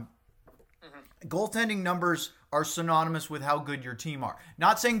 Sean, goaltending numbers are synonymous with how good your team are.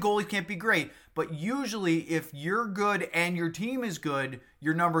 Not saying goalies can't be great, but usually if you're good and your team is good,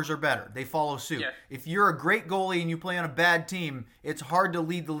 your numbers are better. They follow suit. Yeah. If you're a great goalie and you play on a bad team, it's hard to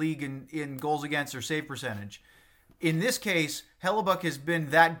lead the league in goals against or save percentage. In this case, Hellebuyck has been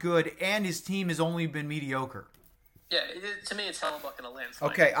that good and his team has only been mediocre. Yeah, to me it's Hellebuyck in a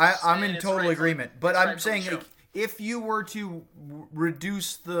landslide. Okay, I'm in total agreement. But I'm saying if you were to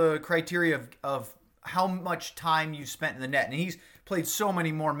reduce the criteria of how much time you spent in the net, and he's played so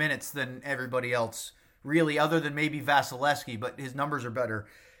many more minutes than everybody else, really, other than maybe Vasilevsky, but his numbers are better.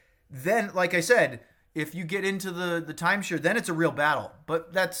 Then, like I said, if you get into the timeshare, then it's a real battle.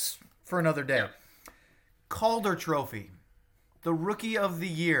 But that's for another day. Yeah. Calder Trophy, the Rookie of the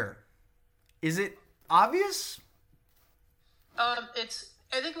Year. Is it obvious? I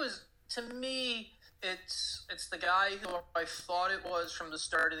think it was, to me, it's the guy who I thought it was from the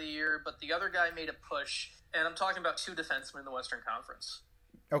start of the year, but the other guy made a push, and I'm talking about two defensemen in the Western Conference.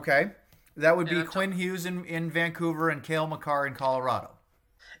 Okay. That would be Quinn Hughes in Vancouver and Cale Makar in Colorado.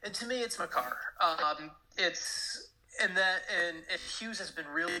 And to me, it's Makar. and Hughes has been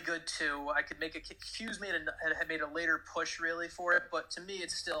really good too. I could make Hughes had made a later push really for it, but to me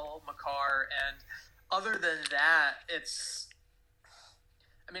it's still Makar. And other than that, it's.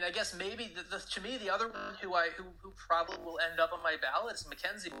 I mean, I guess maybe to me the other one who probably will end up on my ballot is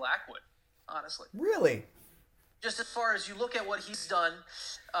Mackenzie Blackwood. Honestly, really. Just as far as you look at what he's done.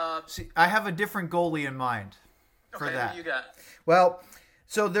 See, I have a different goalie in mind for that. Who you got? Well.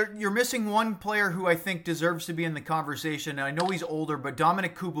 So you're missing one player who I think deserves to be in the conversation. And I know he's older, but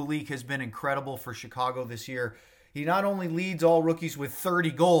Dominik Kubalik has been incredible for Chicago this year. He not only leads all rookies with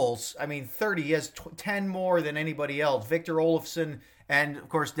 30 goals. I mean, 30. He has 10 more than anybody else. Victor Olofsson and, of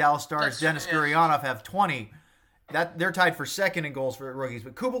course, Dallas Stars' Denis Gurianov have 20. They're tied for second in goals for rookies.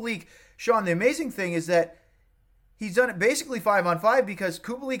 But Kubalik, Sean, the amazing thing is that he's done it basically 5-on-5 because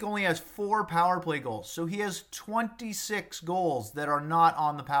Kubalik only has 4 power play goals. So he has 26 goals that are not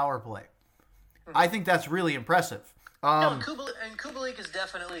on the power play. I think that's really impressive. Kubalik is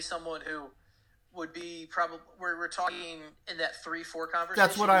definitely someone who would be probably, we're talking in that 3-4 conversation.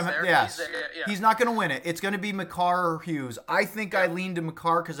 That's what He's not going to win it. It's going to be Makar or Hughes. I think I lean to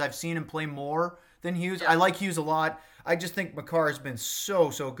Makar because I've seen him play more than Hughes. I like Hughes a lot. I just think Makar has been so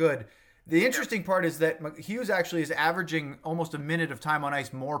good. The interesting part is that Hughes actually is averaging almost a minute of time on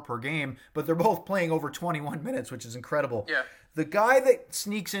ice more per game, but they're both playing over 21 minutes, which is incredible. Yeah. The guy that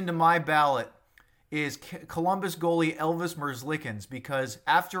sneaks into my ballot is Columbus goalie Elvis Merzlikins, because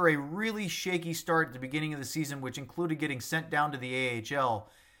after a really shaky start at the beginning of the season, which included getting sent down to the AHL,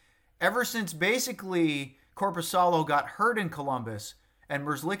 ever since basically Korpisalo got hurt in Columbus and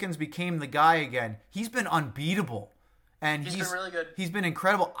Merzlikins became the guy again, he's been unbeatable. And he's been really good. He's been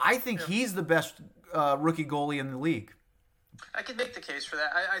incredible. I think he's the best rookie goalie in the league. I can make the case for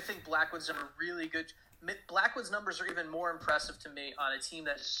that. I think Blackwood's done a really good. Blackwood's numbers are even more impressive to me on a team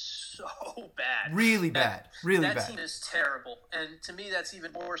that's so bad. Really bad. That team is terrible. And to me, that's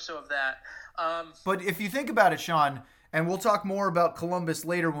even more so of that. But if you think about it, Sean, and we'll talk more about Columbus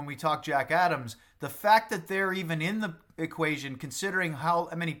later when we talk Jack Adams, the fact that they're even in the equation, considering how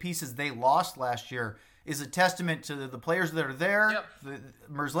many pieces they lost last year, is a testament to the players that are there, the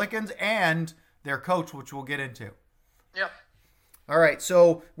Merzlikins, and their coach, which we'll get into. Yep. All right,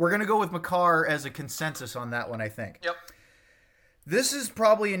 so we're going to go with Makar as a consensus on that one, I think. Yep. This is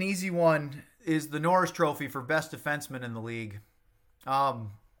probably an easy one, is the Norris Trophy for best defenseman in the league.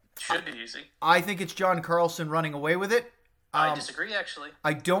 Should be easy. I think it's John Carlson running away with it. I disagree, actually.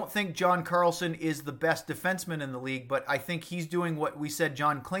 I don't think John Carlson is the best defenseman in the league, but I think he's doing what we said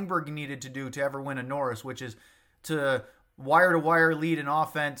John Klingberg needed to do to ever win a Norris, which is to wire-to-wire lead in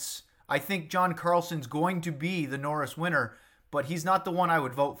offense. I think John Carlson's going to be the Norris winner, but he's not the one I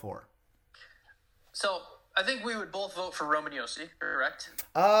would vote for. So, I think we would both vote for Roman Josi, correct?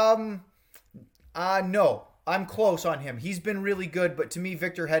 No. I'm close on him. He's been really good, but to me,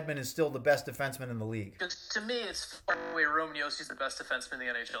 Victor Hedman is still the best defenseman in the league. Because to me, it's far away Roman Josi is the best defenseman in the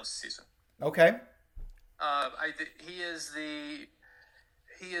NHL this season. Okay.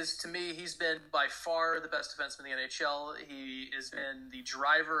 To me, he's been by far the best defenseman in the NHL. He has been the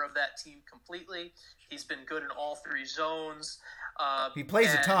driver of that team completely. He's been good in all 3 zones. He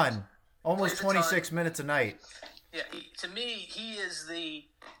plays a ton. Almost 26 minutes a night. Yeah, to me, he is the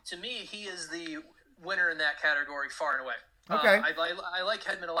winner in that category far and away. Okay. I like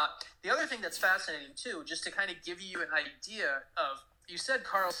Hedman a lot. The other thing that's fascinating too, just to kind of give you an idea of, you said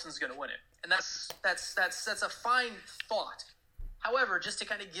Carlson's going to win it, and that's a fine thought. However, just to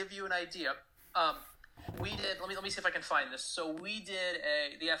kind of give you an idea, we did. Let me see if I can find this. So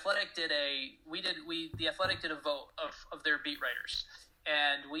The Athletic did a vote of their beat writers,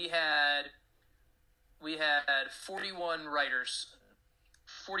 and we had 41 writers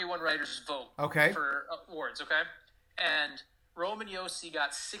vote for awards, okay? And Roman Josi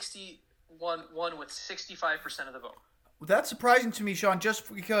got 61 with 65% of the vote. That's surprising to me, Sean,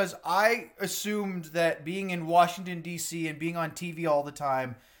 just because I assumed that being in Washington, D.C. and being on TV all the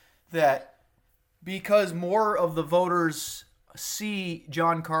time, that because more of the voters see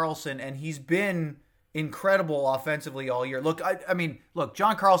John Carlson, and he's been incredible offensively all year. Look,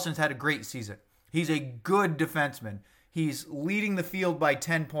 John Carlson's had a great season. He's a good defenseman. He's leading the field by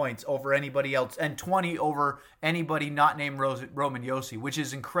 10 points over anybody else and 20 over anybody not named Roman Josi, which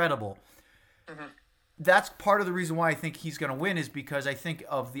is incredible. Mm-hmm. That's part of the reason why I think he's going to win, is because I think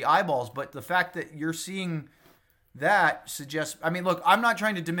of the eyeballs. But the fact that you're seeing that suggests... I mean, look, I'm not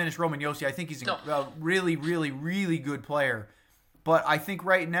trying to diminish Roman Josi. I think he's a really, really, really good player. But I think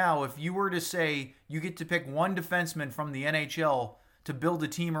right now, if you were to say you get to pick one defenseman from the NHL to build a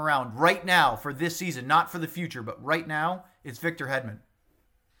team around right now for this season, not for the future, but right now, it's Victor Hedman.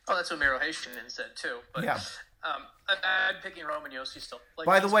 Oh, that's what Miro Heiskanen said too. But, yeah. I'm picking Roman Josi still. Like,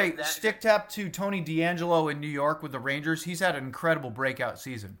 by the way, that stick tap to Tony D'Angelo in New York with the Rangers. He's had an incredible breakout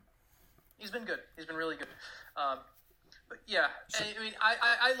season. He's been good. He's been really good. But yeah, I mean,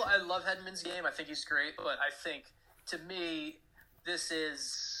 I love Hedman's game. I think he's great. But I think, to me,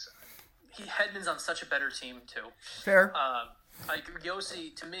 Hedman's on such a better team too. Fair. Like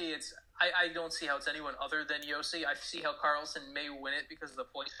Josi, to me, I don't see how it's anyone other than Josi. I see how Carlson may win it because of the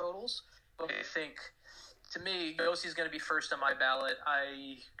point totals. But I think, to me, Yosi's going to be first on my ballot.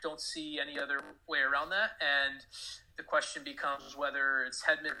 I don't see any other way around that. And the question becomes whether it's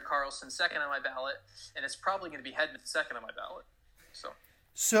Hedman or Carlson second on my ballot. And it's probably going to be Hedman second on my ballot.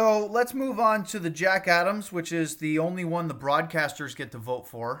 So let's move on to the Jack Adams, which is the only one the broadcasters get to vote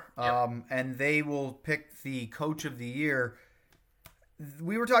for. Yep. And they will pick the coach of the year.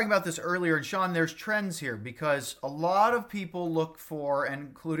 We were talking about this earlier, and Sean, there's trends here because a lot of people look for, and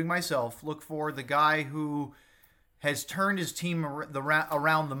including myself, look for the guy who has turned his team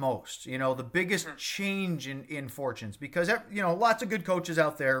around the most. You know, the biggest change in fortunes, because, you know, lots of good coaches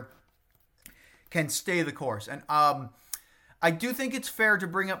out there can stay the course. And I do think it's fair to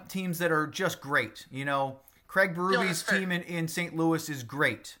bring up teams that are just great. You know, Craig Berube's team in St. Louis is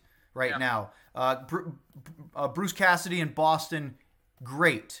great right now. Bruce Cassidy in Boston,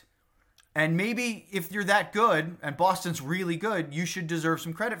 great. And maybe if you're that good, and Boston's really good, you should deserve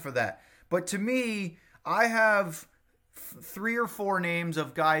some credit for that. But to me, I have 3 or 4 names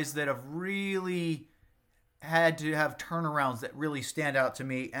of guys that have really had to have turnarounds that really stand out to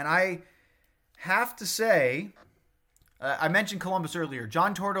me. And I have to say, I mentioned Columbus earlier.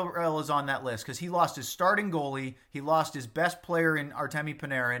 John Tortorella is on that list because he lost his starting goalie. He lost his best player in Artemi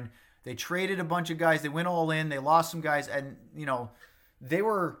Panarin. They traded a bunch of guys. They went all in. They lost some guys. And, you know,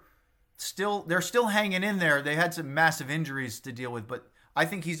 they're still hanging in there. They had some massive injuries to deal with, but I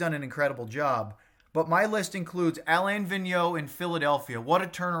think he's done an incredible job. But my list includes Alain Vigneault in Philadelphia. What a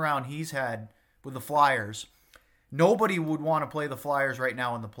turnaround he's had with the Flyers. Nobody would want to play the Flyers right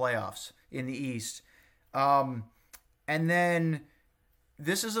now in the playoffs in the East. And then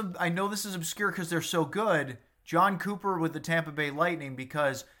I know this is obscure because they're so good. John Cooper with the Tampa Bay Lightning,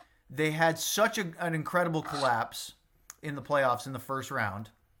 because they had such an incredible collapse in the playoffs in the first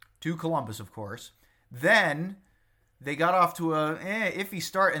round to Columbus, of course. Then they got off to a iffy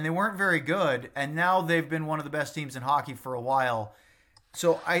start, and they weren't very good. And now they've been one of the best teams in hockey for a while.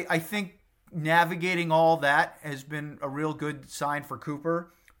 So I think navigating all that has been a real good sign for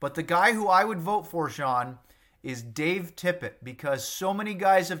Cooper. But the guy who I would vote for, Sean, is Dave Tippett, because so many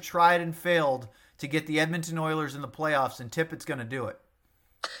guys have tried and failed to get the Edmonton Oilers in the playoffs, and Tippett's going to do it.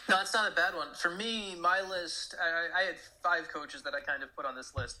 No, it's not a bad one. For me, my list, I had 5 coaches that I kind of put on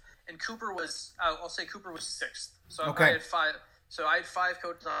this list, and Cooper was, I'll say Cooper was 6th. So okay. I had 5. So I had 5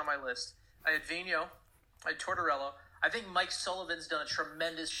 coaches on my list. I had Vigneault, I had Tortorella. I think Mike Sullivan's done a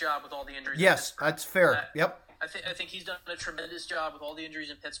tremendous job with all the injuries. Yes, that's fair. Yep. I think he's done a tremendous job with all the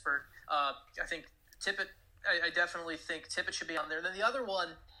injuries in Pittsburgh. I think Tippett, I definitely think Tippett should be on there. And then the other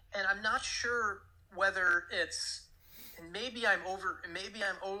one, and I'm not sure whether it's, and maybe I'm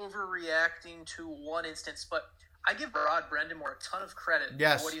overreacting to one instance, but I give Rod Brind'Amour a ton of credit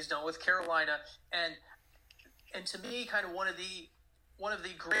for what he's done with Carolina, and to me, kind of one of the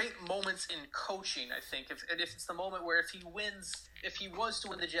great moments in coaching. I think if it's the moment where if he was to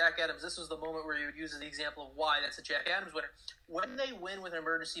win the Jack Adams, this was the moment where he would use as the example of why that's a Jack Adams winner. When they win with an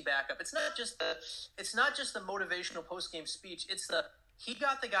emergency backup, it's not just the motivational post game speech. It's he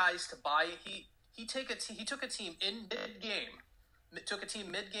got the guys to buy. He took a team in mid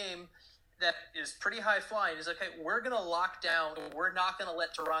game that is pretty high flying. He's like, hey, we're gonna lock down. We're not gonna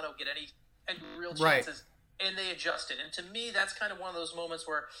let Toronto get any real chances. Right. And they adjusted. And to me, that's kind of one of those moments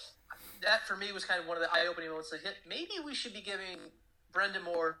where that, for me, was kind of one of the eye-opening moments. Like, maybe we should be giving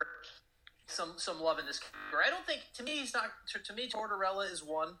Brind'Amour some love in this category. I don't think, to me, Tortorella is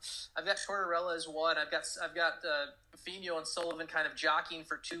one. I've got Tortorella as one. I've got Vigneault and Sullivan kind of jockeying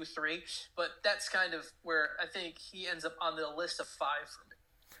for 2, 3. But that's kind of where I think he ends up on the list of 5 for me.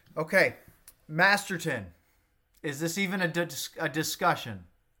 Okay. Masterton. Is this even a discussion?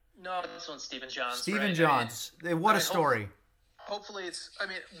 No, this one's Stephen Johns. Stephen Johns. What a story. Hopefully it's... I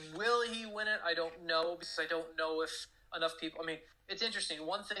mean, will he win it? I don't know, because I don't know if enough people... I mean, it's interesting.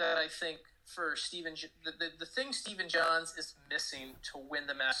 One thing that I think for Stephen... The thing Stephen Johns is missing to win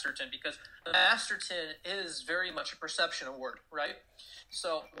the Masterton, because the Masterton is very much a perception award, right?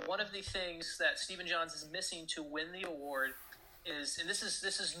 So one of the things that Stephen Johns is missing to win the award is... And this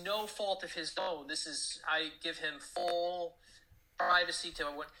is no fault of his own. I give him full privacy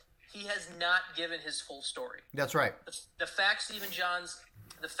to... he has not given his full story. That's right. The fact, Stephen Johns,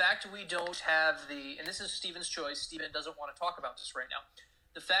 the fact we don't have and this is Stephen's choice. Stephen doesn't want to talk about this right now.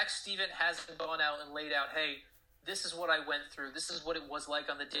 The fact Stephen hasn't gone out and laid out, hey, this is what I went through. This is what it was like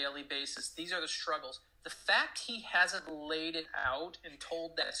on the daily basis. These are the struggles. The fact he hasn't laid it out and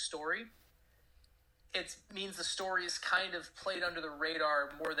told that story, it means the story is kind of played under the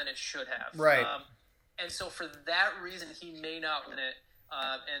radar more than it should have. Right. And so for that reason, he may not win it.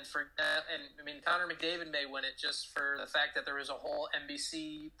 Connor McDavid may win it just for the fact that there was a whole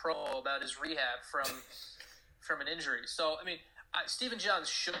NBC promo about his rehab from an injury. So, Stephen Johns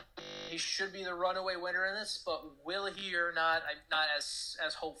should be the runaway winner in this, but will he or not? I'm not as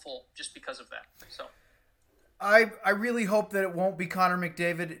hopeful just because of that. So, I really hope that it won't be Connor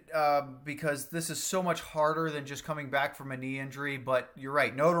McDavid because this is so much harder than just coming back from a knee injury. But you're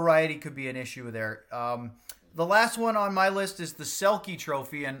right, notoriety could be an issue there. The last one on my list is the Selke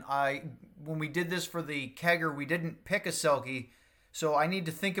Trophy, and when we did this for the Kegger, we didn't pick a Selke, so I need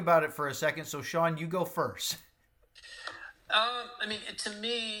to think about it for a second. So, Sean, you go first. To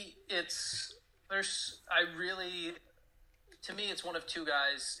me, it's it's one of two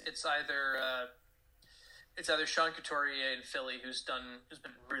guys. It's either Sean Couturier in Philly, who's been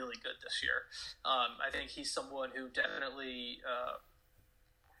really good this year. I think he's someone who definitely.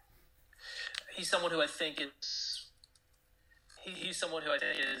 He's someone who I think is. He's someone who I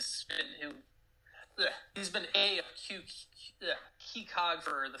think he's been a key cog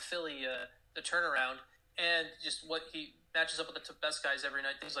for the Philly the turnaround, and just what he matches up with the best guys every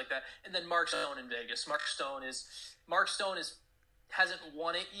night, things like that. And then Mark Stone in Vegas. Mark Stone hasn't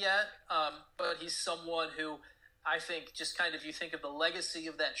won it yet, but he's someone who I think just kind of, you think of the legacy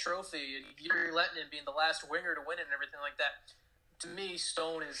of that trophy and Yuri Lettinen being the last winger to win it and everything like that. To me,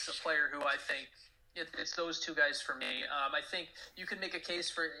 Stone is a player who I think it's those two guys for me. I think you can make a case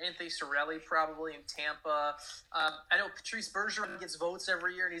for Anthony Cirelli probably in Tampa. I know Patrice Bergeron gets votes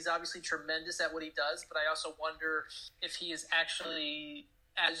every year, and he's obviously tremendous at what he does, but I also wonder if he is actually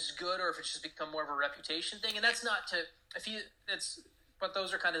as good or if it's just become more of a reputation thing. And that's not to – but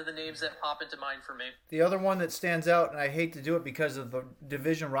those are kind of the names that pop into mind for me. The other one that stands out, and I hate to do it because of the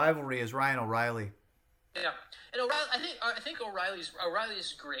division rivalry, is Ryan O'Reilly. Yeah, and O'Reilly, I think O'Reilly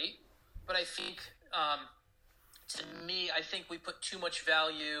is great, but I think to me, I think we put too much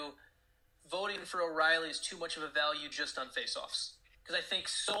value. Voting for O'Reilly is too much of a value just on faceoffs, because I think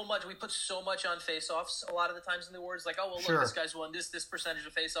we put so much on faceoffs a lot of the times in the awards. Like, oh well, look, this guy's won this percentage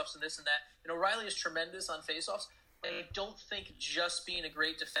of faceoffs and this and that. And O'Reilly is tremendous on faceoffs. I don't think just being a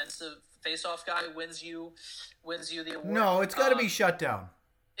great defensive faceoff guy wins you the award. No, it's got to be shut down.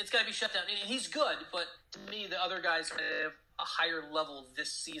 It's got to be shut down. And he's good, but to me, the other guys have a higher level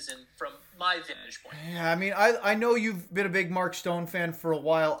this season from my vantage point. Yeah, I know you've been a big Mark Stone fan for a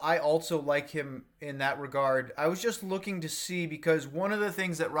while. I also like him in that regard. I was just looking to see, because one of the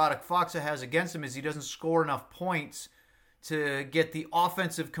things that Radek Faksa has against him is he doesn't score enough points to get the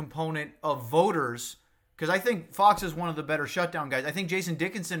offensive component of voters, because I think Faksa is one of the better shutdown guys. I think Jason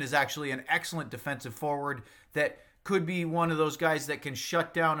Dickinson is actually an excellent defensive forward that could be one of those guys that can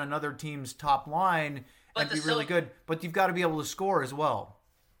shut down another team's top line and be really good. But you've got to be able to score as well.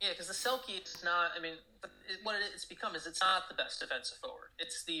 Yeah, because the Selke is not. What it's become is it's not the best defensive forward.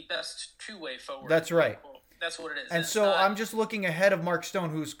 It's the best two-way forward. That's right. That's what it is. And so I'm just looking ahead of Mark Stone,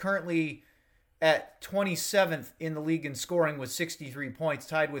 who's currently at 27th in the league in scoring with 63 points,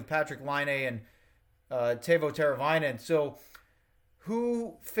 tied with Patrick Laine and Teuvo Teravainen. So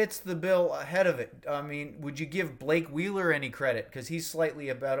who fits the bill ahead of it? Would you give Blake Wheeler any credit because he's slightly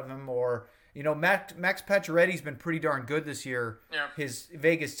ahead of him? Or, Max Pacioretty's been pretty darn good this year. Yeah. His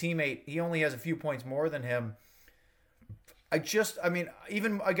Vegas teammate, he only has a few points more than him.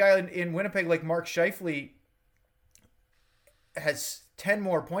 Even a guy in Winnipeg like Mark Scheifele has 10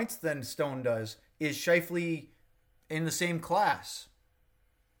 more points than Stone does. Is Scheifele in the same class?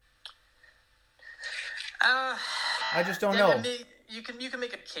 I just don't know. You can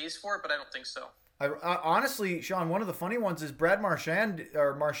make a case for it, but I don't think so. I honestly, Sean, one of the funny ones is Brad Marchand,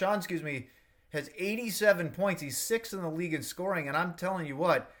 has 87 points. He's 6th in the league in scoring, and I'm telling you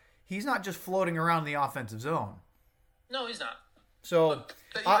what, he's not just floating around the offensive zone. No, he's not. So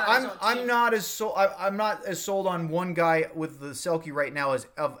I'm not as sold on one guy with the Selke right now as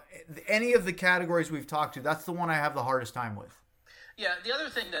of any of the categories we've talked to. That's the one I have the hardest time with. Yeah, the other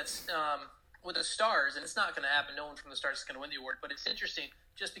thing that's with the Stars, and it's not going to happen. No one from the Stars is going to win the award, but it's interesting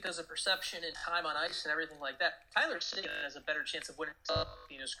just because of perception and time on ice and everything like that. Tyler Seguin has a better chance of winning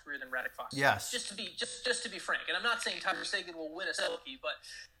in his career than Radek Faksa. Yes. Just to be frank, and I'm not saying Tyler Seguin will win a Selke, but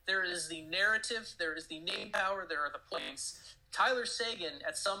there is the narrative, there is the name power, there are the points, Tyler Seguin,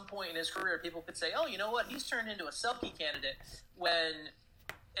 at some point in his career, people could say, "Oh, you know what? He's turned into a Selke candidate." Well,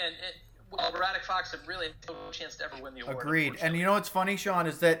 Braddock Fox had really no chance to ever win the award. Agreed. And you know what's funny, Sean,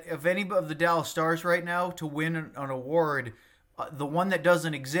 is that of any of the Dallas Stars right now to win an award, the one that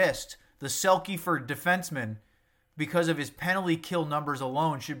doesn't exist, the Selke for defenseman, because of his penalty kill numbers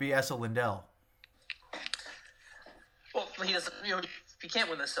alone, should be Esa Lindell. Well, he doesn't. He can't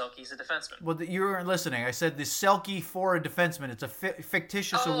win the Selke. He's a defenseman. Well, you weren't listening. I said the Selke for a defenseman. It's a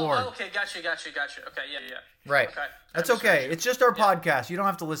fictitious award. Oh, okay. Gotcha. Okay, yeah. Right. Okay. That's okay. It's just our podcast. You don't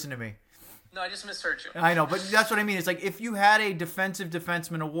have to listen to me. No, I just misheard you. I know, but that's what I mean. It's like if you had a defensive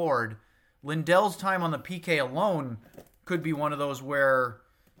defenseman award, Lindell's time on the PK alone could be one of those where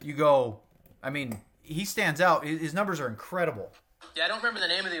you go, I mean, he stands out. His numbers are incredible. Yeah, I don't remember the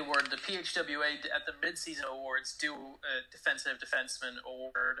name of the award. The PHWA at the midseason awards do a defensive defenseman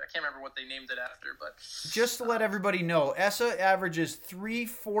award. I can't remember what they named it after, but just to let everybody know, Esa averages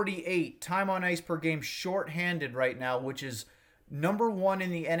 .348 time on ice per game shorthanded right now, which is number 1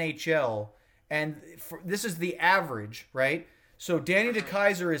 in the NHL. And this is the average, right? So Danny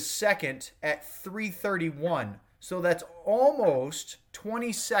DeKeyser is second at .331. So that's almost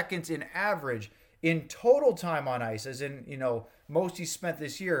 20 seconds in average in total time on ice, as in, most he's spent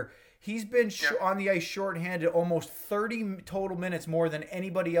this year. He's been on the ice shorthanded almost 30 total minutes more than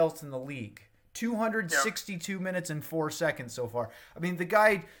anybody else in the league. 262 minutes and 4 seconds so far. I mean, the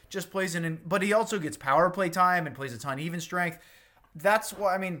guy just plays but he also gets power play time and plays a ton of even strength. That's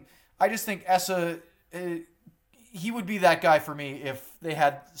why, I just think Esa, he would be that guy for me if they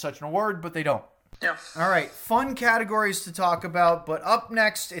had such an award, but they don't. Yeah. All right, fun categories to talk about, but up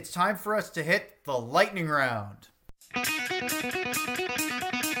next, it's time for us to hit the lightning round.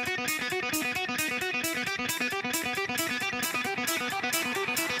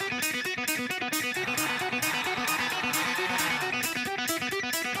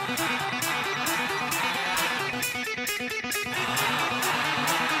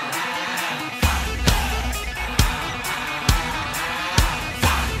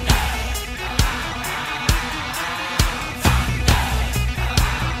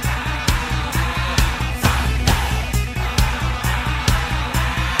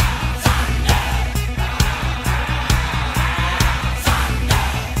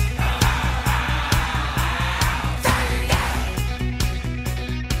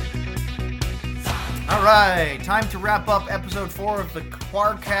 All right, time to wrap up episode 4 of the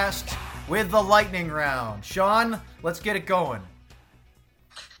Kwarcast with the lightning round. Sean, let's get it going.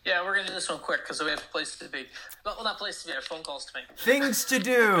 Yeah, we're going to do this one quick because we have a place to be. Well, not place to be, our phone calls to make. Things to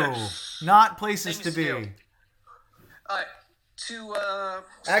do, not places to be. All right,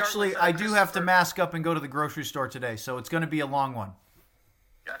 Actually, I do have to mask up and go to the grocery store today, so it's going to be a long one.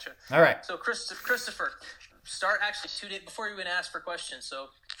 Gotcha. All right. So, Christopher, start actually 2 days before you even ask for questions. So,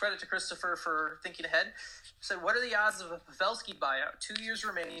 credit to Christopher for thinking ahead. Said, what are the odds of a Pavelski buyout? 2 years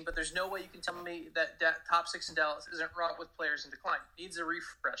remaining, but there's no way you can tell me that top 6 in Dallas isn't wrought with players in decline. Needs a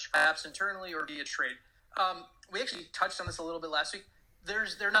refresh, perhaps internally or via trade. We actually touched on this a little bit last week.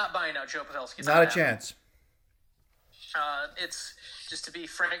 They're not buying out Joe Pavelski. Not a chance. It's just, to be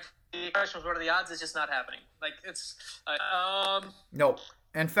frank, the question was what are the odds? It's just not happening. Like, it's no.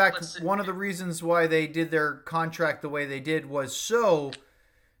 In fact, one of the reasons why they did their contract the way they did was so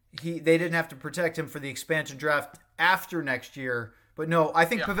they didn't have to protect him for the expansion draft after next year. But no, I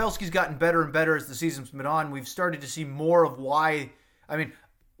think Pavelski's gotten better and better as the season's been on. We've started to see more of why.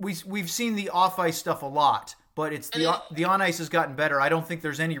 We've seen the off-ice stuff a lot, but it's the on-ice has gotten better. I don't think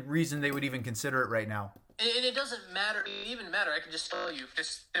there's any reason they would even consider it right now. And it doesn't matter. I can just tell you,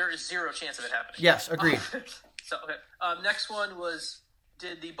 there is zero chance of it happening. Yes, agreed. Next one was,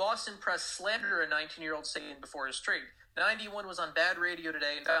 did the Boston press slander a 19-year-old Seguin before his trade? 91 was on bad radio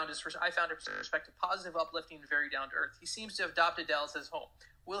today and I found his perspective positive, uplifting, and very down to earth. He seems to have adopted Dallas as home.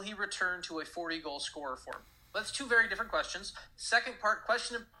 Will he return to a 40-goal scorer form? Well, that's 2 very different questions. Second part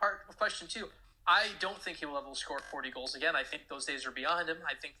of question 2. I don't think he will ever score 40 goals again. I think those days are beyond him.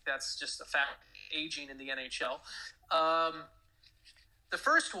 I think that's just a fact, aging in the NHL. The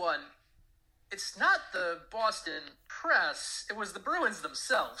first one, it's not the Boston press. It was the Bruins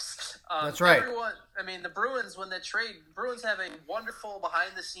themselves. That's right. The Bruins, when they trade, Bruins have a wonderful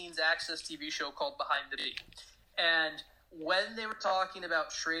behind-the-scenes access TV show called Behind the B. And when they were talking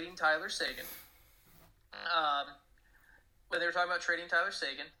about trading Tyler Seguin,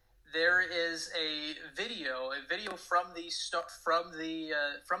 there is a video from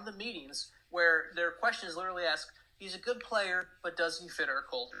the meetings where their question is literally asked, he's a good player, but does he fit our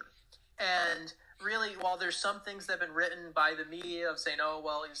culture? And really, while there's some things that have been written by the media of saying, oh,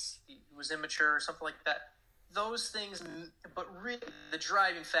 well, he was immature or something like that, those things, but really the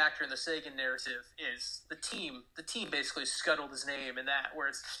driving factor in the Seguin narrative is the team. The team basically scuttled his name in that, where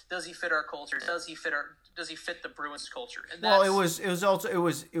it's, does he fit our culture? Does he fit the Bruins culture? And well, it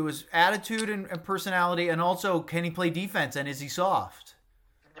was attitude and personality, and also can he play defense and is he soft?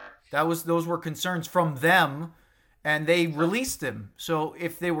 Those were concerns from them, and they released him. So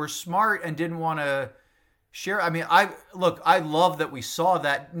if they were smart and didn't want to share, I mean, I love that we saw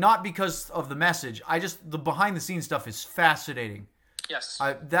that, not because of the message. The behind the scenes stuff is fascinating. Yes.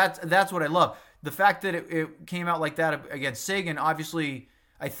 That's what I love. The fact that it came out like that against Seguin, obviously,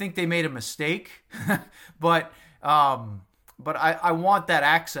 I think they made a mistake, but I want that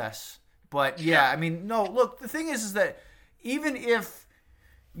access. But yeah, I mean, no, look, the thing is that even if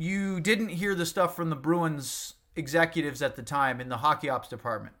you didn't hear the stuff from the Bruins executives at the time in the hockey ops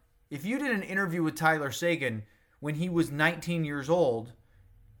department, if you did an interview with Tyler Seguin when he was 19 years old,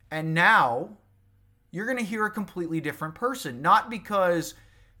 and now you're going to hear a completely different person. Not because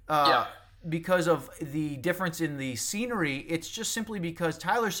of the difference in the scenery. It's just simply because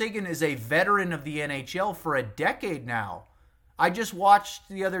Tyler Seguin is a veteran of the NHL for a decade now. I just watched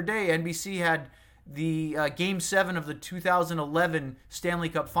the other day, NBC had the Game 7 of the 2011 Stanley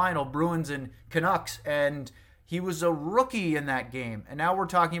Cup Final, Bruins and Canucks, and he was a rookie in that game. And now we're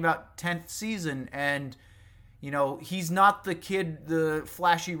talking about 10th season, and he's not the kid, the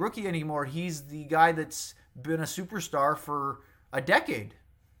flashy rookie anymore. He's the guy that's been a superstar for a decade.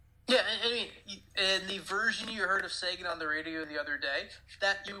 Yeah, I mean, in the version you heard of Seguin on the radio the other day,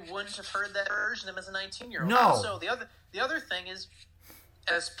 that you wouldn't have heard that version of him as a 19-year-old. No. So the other thing is,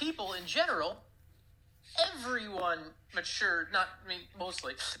 as people in general, everyone mature.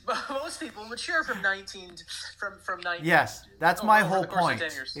 Mostly, but most people mature from 19. Yes, that's my whole the course point. Of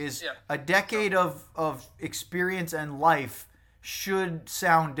 10 years. Is yeah. a decade of experience and life should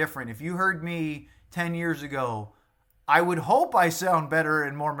sound different. If you heard me 10 years ago, I would hope I sound better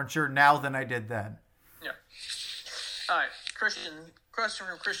and more mature now than I did then. Yeah. All right, question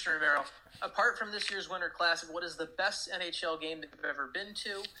from Christian Romero. Apart from this year's Winter Classic, what is the best NHL game that you've ever been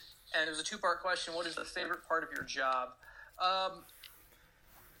to? And it was a two-part question. What is the favorite part of your job?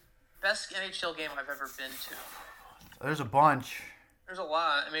 Best NHL game I've ever been to. There's a bunch. There's a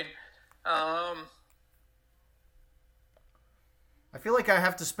lot. I mean, I feel like I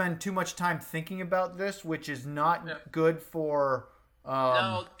have to spend too much time thinking about this, which is not good for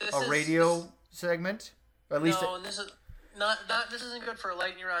a radio segment. Or at least this is not. This isn't good for a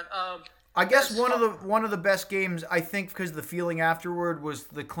lightning round. I guess one of the best games, I think, because the feeling afterward, was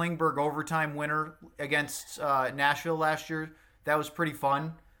the Klingberg overtime winner against Nashville last year. That was pretty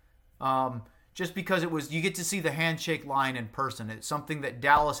fun. Just because you get to see the handshake line in person. It's something that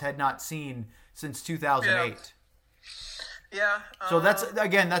Dallas had not seen since 2008. Yeah. So that's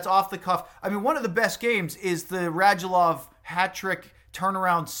off the cuff. I mean, one of the best games is the Radulov hat trick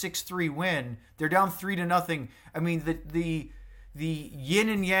turnaround 6-3 win. They're down 3-0. I mean, the yin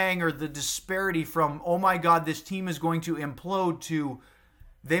and yang, or the disparity from, oh my God, this team is going to implode, to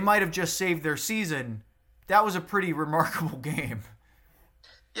they might have just saved their season. That was a pretty remarkable game.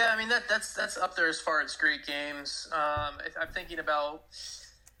 Yeah, I mean, that's up there as far as great games. I'm thinking about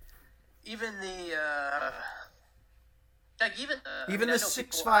even the even the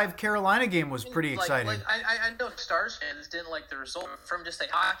 6-5 Carolina game was pretty exciting. I know Stars fans didn't like the result from just a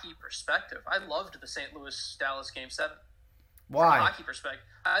hockey perspective. I loved the St. Louis-Dallas Game 7. Why? From a hockey perspective,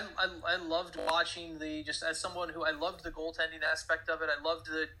 I loved watching just as someone who, I loved the goaltending aspect of it. I loved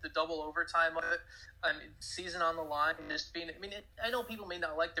the double overtime of it. I mean, season on the line, just being. I mean, I know people may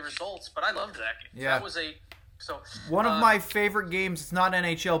not like the results, but I loved that game. Yeah. That was one of my favorite games. It's not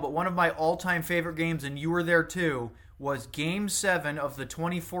NHL, but one of my all-time favorite games, and you were there too, was Game 7 of the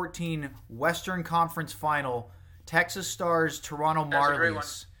 2014 Western Conference Final, Texas Stars, Toronto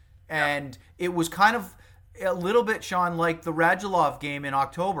Marlies. And it was kind of a little bit, Sean, like the Radulov game in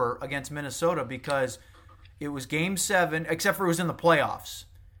October against Minnesota, because it was Game 7, except for it was in the playoffs.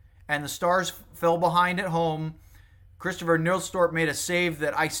 And the Stars fell behind at home. Christopher Nilstorp made a save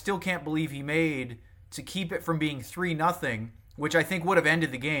that I still can't believe he made to keep it from being 3-0, which I think would have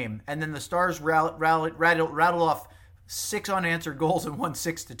ended the game. And then the Stars rattled off 6 unanswered goals and won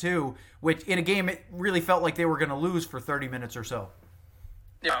 6-2, which in a game it really felt like they were going to lose for 30 minutes or so.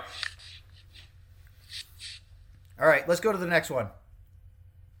 Yeah. All right, let's go to the next one.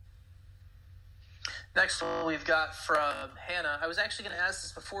 Next one we've got from Hannah. I was actually going to ask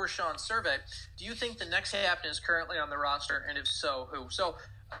this before Sean's survey. Do you think the next captain is currently on the roster, and if so, who? So,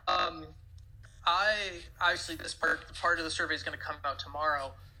 obviously this part of the survey is going to come out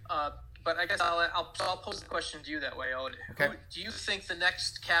tomorrow. But I guess I'll pose the question to you that way, Owen. Okay. Do you think the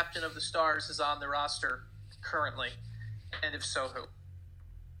next captain of the Stars is on the roster currently? And if so, who?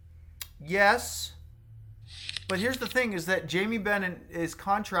 Yes. But here's the thing, is that Jamie Benn, his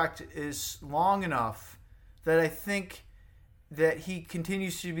contract is long enough that I think that he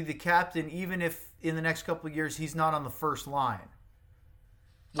continues to be the captain even if in the next couple of years he's not on the first line.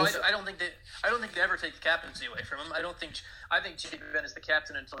 I don't think they ever take the captaincy away from him. I think Jamie Benn is the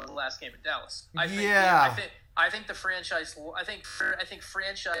captain until the last game in Dallas. I think the franchise. I think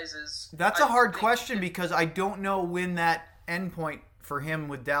franchises. That's a hard question because I don't know when that endpoint for him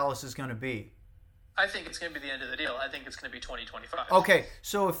with Dallas is going to be. I think it's going to be the end of the deal. I think it's going to be 2025. Okay,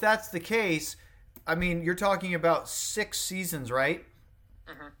 so if that's the case, I mean, you're talking about 6 seasons, right?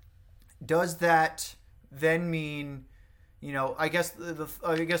 Mm-hmm. Does that then mean, I guess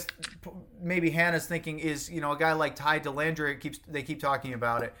maybe Hannah's thinking is, a guy like Ty Dellandrea, they keep talking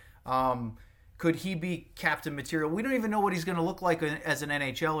about it. Could he be captain material? We don't even know what he's going to look like as an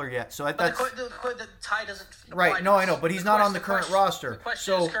NHLer yet. So that's the Ty doesn't. Right. No, I know, but he's not on the current roster. The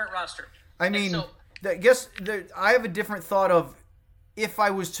question is current roster. I mean, I guess I have a different thought of if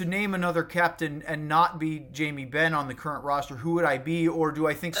I was to name another captain and not be Jamie Benn on the current roster, who would I be? Or do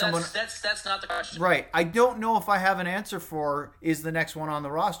I think someone... That's not the question. Right. I don't know if I have an answer for is the next one on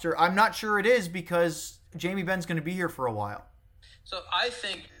the roster. I'm not sure it is because Jamie Benn's going to be here for a while. So I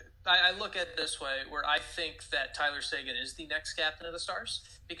think... I look at it this way, where I think that Tyler Seguin is the next captain of the Stars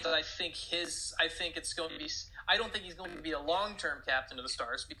because I think it's going to be. I don't think he's going to be a long-term captain of the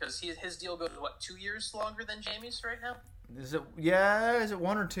Stars because his deal goes 2 years longer than Jamie's right now. Is it? Yeah, is it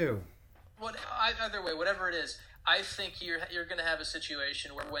 1 or 2? Either way, whatever it is, I think you're going to have a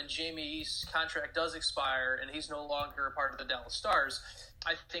situation where when Jamie's contract does expire and he's no longer a part of the Dallas Stars,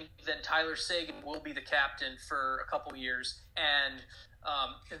 I think then Tyler Seguin will be the captain for a couple years and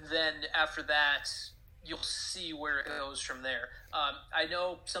then after that, you'll see where it goes from there. I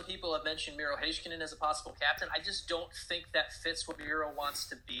know some people have mentioned Miro Heiskanen as a possible captain. I just don't think that fits what Miro wants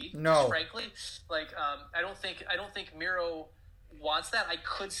to be. No, just frankly, I don't think Miro wants that. I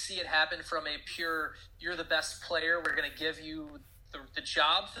could see it happen from a pure, you're the best player, we're going to give you the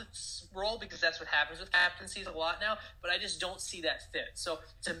job role because that's what happens with captaincies a lot now, but I just don't see that fit. So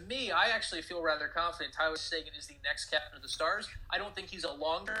to me, I actually feel rather confident Tyler Seguin is the next captain of the Stars. I don't think he's a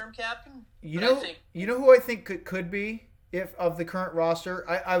long-term captain. You know who I think could be if of the current roster?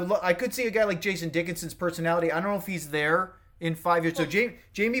 I could see a guy like Jason Dickinson's personality. I don't know if he's there in 5 years. So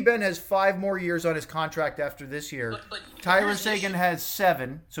Jamie Benn has 5 more years on his contract after this year. But Tyler Seguin has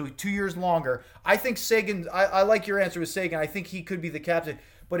 7, so 2 years longer. I think Seguin, I like your answer with Seguin. I think he could be the captain.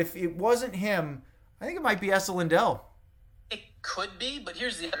 But if it wasn't him, I think it might be Esa Lindell. It could be, but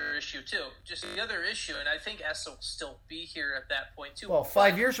here's the other issue, too. Just the other issue, and I think Esa will still be here at that point, too. Well,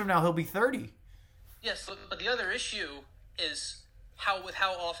 5 years from now, he'll be 30. Yes, but the other issue is how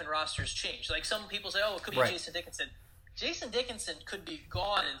often rosters change. Like some people say, it could be Jason Dickinson. Jason Dickinson could be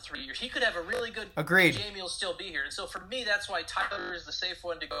gone in 3 years. He could have a really good... Agreed. Jamie will still be here. And so for me, that's why Tyler is the safe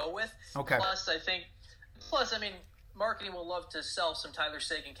one to go with. Okay. Plus, marketing will love to sell some Tyler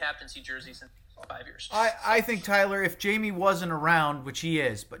Seguin captaincy jerseys in 5 years. I think Tyler, if Jamie wasn't around, which he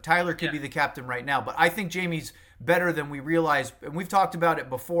is, but Tyler could be the captain right now. But I think Jamie's better than we realize. And we've talked about it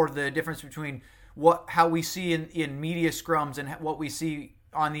before, the difference between how we see in media scrums and what we see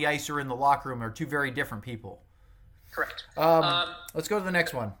on the ice or in the locker room are two very different people. Correct. Let's go to the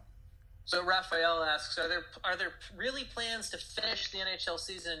next one. So Raphael asks, are there really plans to finish the NHL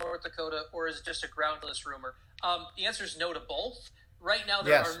season in North Dakota, or is it just a groundless rumor? The answer is no to both. Right now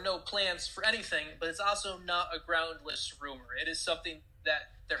there are no plans for anything, but it's also not a groundless rumor. It is something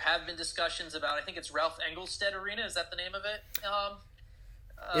that there have been discussions about. I think it's Ralph Engelstad Arena. Is that the name of it?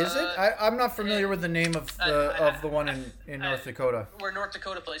 Is it? I'm not familiar with the name of the one in North Dakota. Where North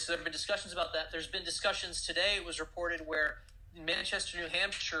Dakota plays. So there have been discussions about that. There's been discussions today. It was reported where Manchester, New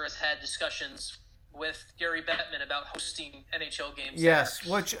Hampshire has had discussions with Gary Bettman about hosting NHL games. Yes,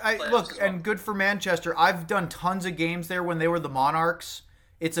 and good for Manchester. I've done tons of games there when they were the Monarchs.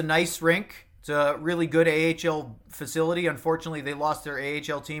 It's a nice rink. It's a really good AHL facility. Unfortunately, they lost their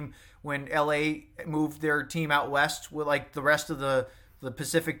AHL team when LA moved their team out west with like the rest of the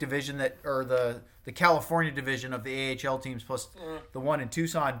Pacific division or the California division of the AHL teams plus the one in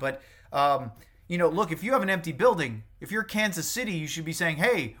Tucson. But, look, if you have an empty building, if you're Kansas City, you should be saying,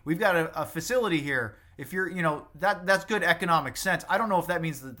 hey, we've got a facility here. If you're, that's good economic sense. I don't know if that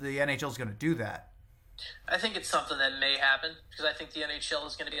means that the NHL is going to do that. I think it's something that may happen because I think the NHL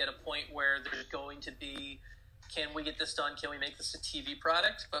is going to be at a point where there's going to be, can we get this done? Can we make this a TV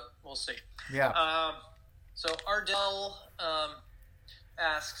product? But we'll see. Yeah. So Ardell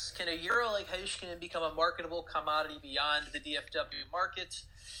asks, can a Euro like Heiskanen become a marketable commodity beyond the DFW market?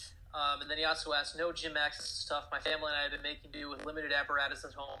 And then he also asked, no gym access and stuff. My family and I have been making do with limited apparatus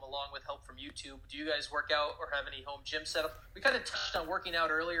at home, along with help from YouTube. Do you guys work out or have any home gym setup? We kind of touched on working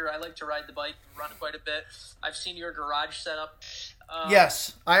out earlier. I like to ride the bike and run quite a bit. I've seen your garage setup.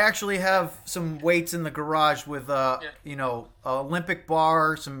 Yes, I actually have some weights in the garage with, Olympic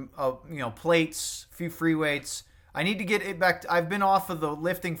bar, some, plates, a few free weights. I need to get it back. I've been off of the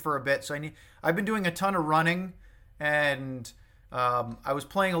lifting for a bit, so I've been doing a ton of running, and I was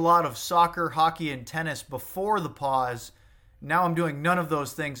playing a lot of soccer, hockey, and tennis before the pause. Now I'm doing none of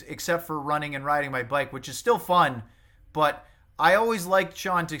those things except for running and riding my bike, which is still fun, but I always liked,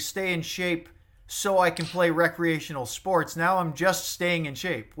 Sean, to stay in shape so I can play recreational sports. Now I'm just staying in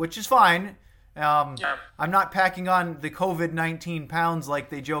shape, which is fine. I'm not packing on the COVID-19 pounds like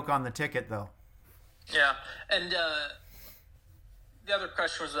they joke on the ticket, though. Yeah, and the other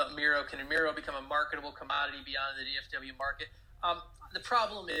question was about Miro. Can Miro become a marketable commodity beyond the DFW market? The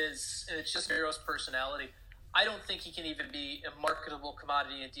problem is, and it's just Miro's personality, I don't think he can even be a marketable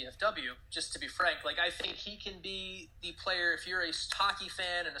commodity in DFW, just to be frank. Like, I think he can be the player, if you're a hockey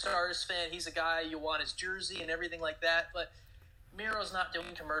fan and a Stars fan, he's a guy you want his jersey and everything like that, but Miro's not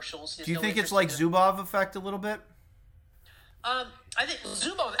doing commercials. Do you think it's like Zubov effect a little bit? I think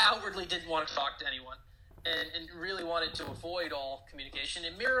Zubov outwardly didn't want to talk to anyone and really wanted to avoid all communication.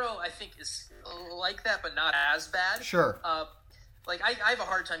 And Miro, I think, is like that, but not as bad. Sure. I have a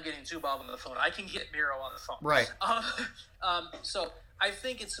hard time getting Zubov on the phone. I can get Miro on the phone. Right. So I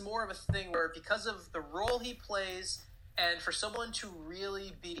think it's more of a thing where, because of the role he plays, and for someone to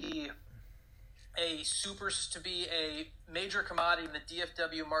really be to be a major commodity in the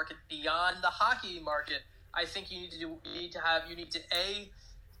DFW market beyond the hockey market, I think you need to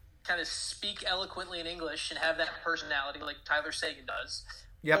kind of speak eloquently in English and have that personality like Tyler Seguin does.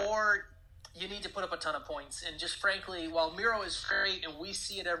 Yep. Or you need to put up a ton of points. And just frankly, while Miro is great and we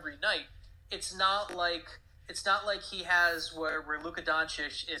see it every night, it's not like he has where Luka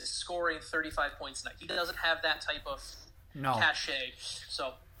Doncic is scoring 35 points a night. He doesn't have that type of cachet.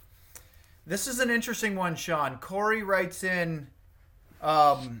 So this is an interesting one, Sean. Corey writes in,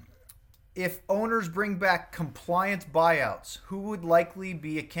 if owners bring back compliance buyouts, who would likely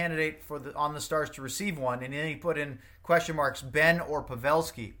be a candidate on the Stars to receive one? And then he put in question marks, Ben or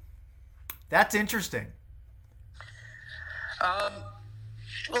Pavelski. That's interesting. Well,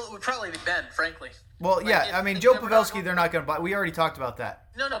 it would probably be Ben, frankly. Well, Joe Pavelski, they're not going to buy. We already talked about that.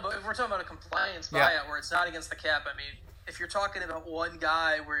 No, but if we're talking about a compliance buyout where it's not against the cap, I mean, if you're talking about one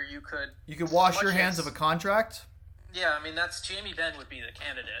guy where you could wash your hands of a contract. Yeah, I mean, Jamie Benn would be the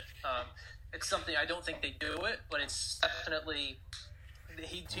candidate. It's something, I don't think they do it, but it's definitely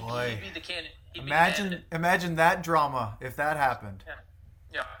he'd be the candidate. Imagine that drama if that happened.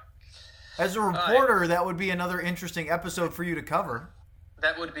 Yeah. As a reporter, that would be another interesting episode for you to cover.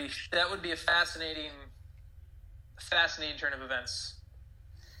 That would be a fascinating turn of events.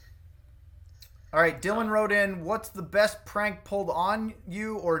 All right, Dylan wrote in, what's the best prank pulled on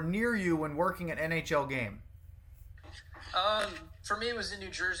you or near you when working an NHL game? For me, it was in New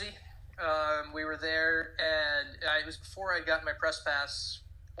Jersey. We were there, and it was before I got my press pass.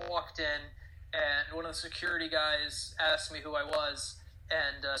 Walked in, and one of the security guys asked me who I was,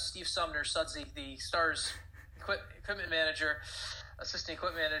 and Steve Sumner, Sudsy, the Stars assistant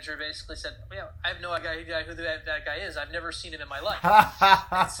equipment manager, basically said, "Yeah, I have no idea who that guy is. I've never seen him in my life."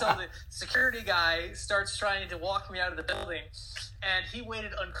 And so the security guy starts trying to walk me out of the building, and he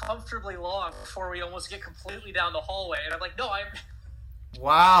waited uncomfortably long before we almost get completely down the hallway. And I'm like, "No, I'm."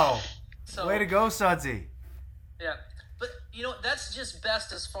 Wow. Way to go, Sudsy. Yeah. But, that's just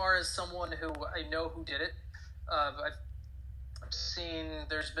best as far as someone who I know who did it. I've seen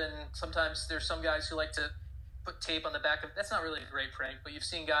there's some guys who like to put tape on the back of – that's not really a great prank, but you've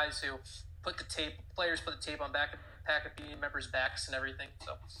seen guys who players put the tape on back of team members' backs and everything.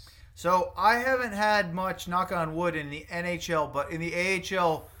 So I haven't had much, knock on wood, in the NHL, but in the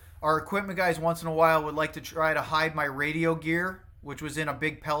AHL, our equipment guys once in a while would like to try to hide my radio gear, which was in a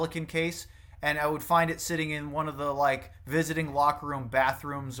big Pelican case, and I would find it sitting in one of the visiting locker room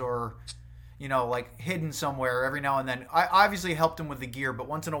bathrooms or hidden somewhere every now and then. I obviously helped him with the gear, but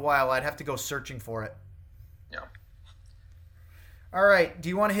once in a while I'd have to go searching for it. Yeah. All right. Do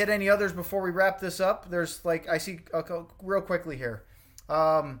you want to hit any others before we wrap this up? There's I see real quickly here.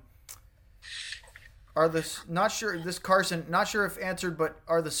 Carson, not sure if answered, but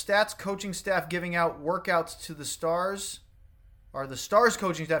are the Stats coaching staff giving out workouts to the Stars? Are the Stars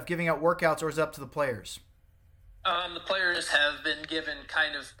coaching staff giving out workouts, or is it up to the players? The players have been given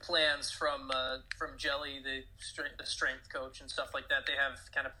kind of plans from Jelly, the strength coach, and stuff like that. They have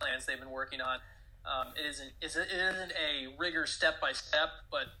kind of plans they've been working on. It isn't a rigor step by step,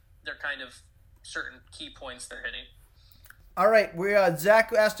 but their kind of certain key points they're hitting. All right, we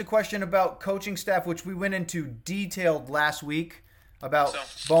Zach asked a question about coaching staff, which we went into detailed last week about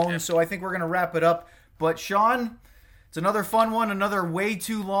Bones, yeah. So I think we're going to wrap it up. But Sean, it's another fun one, another way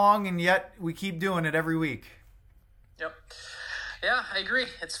too long, and yet we keep doing it every week. Yep. Yeah, I agree.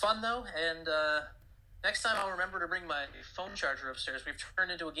 It's fun, though, and next time I'll remember to bring my phone charger upstairs. We've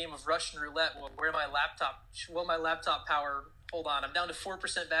turned into a game of Russian roulette. Will my laptop power... Hold on, I'm down to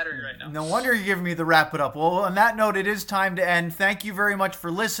 4% battery right now. No wonder you're giving me the wrap it up. Well, on that note, it is time to end. Thank you very much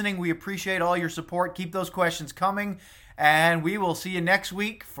for listening. We appreciate all your support. Keep those questions coming, and we will see you next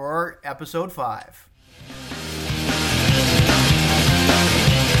week for episode 5.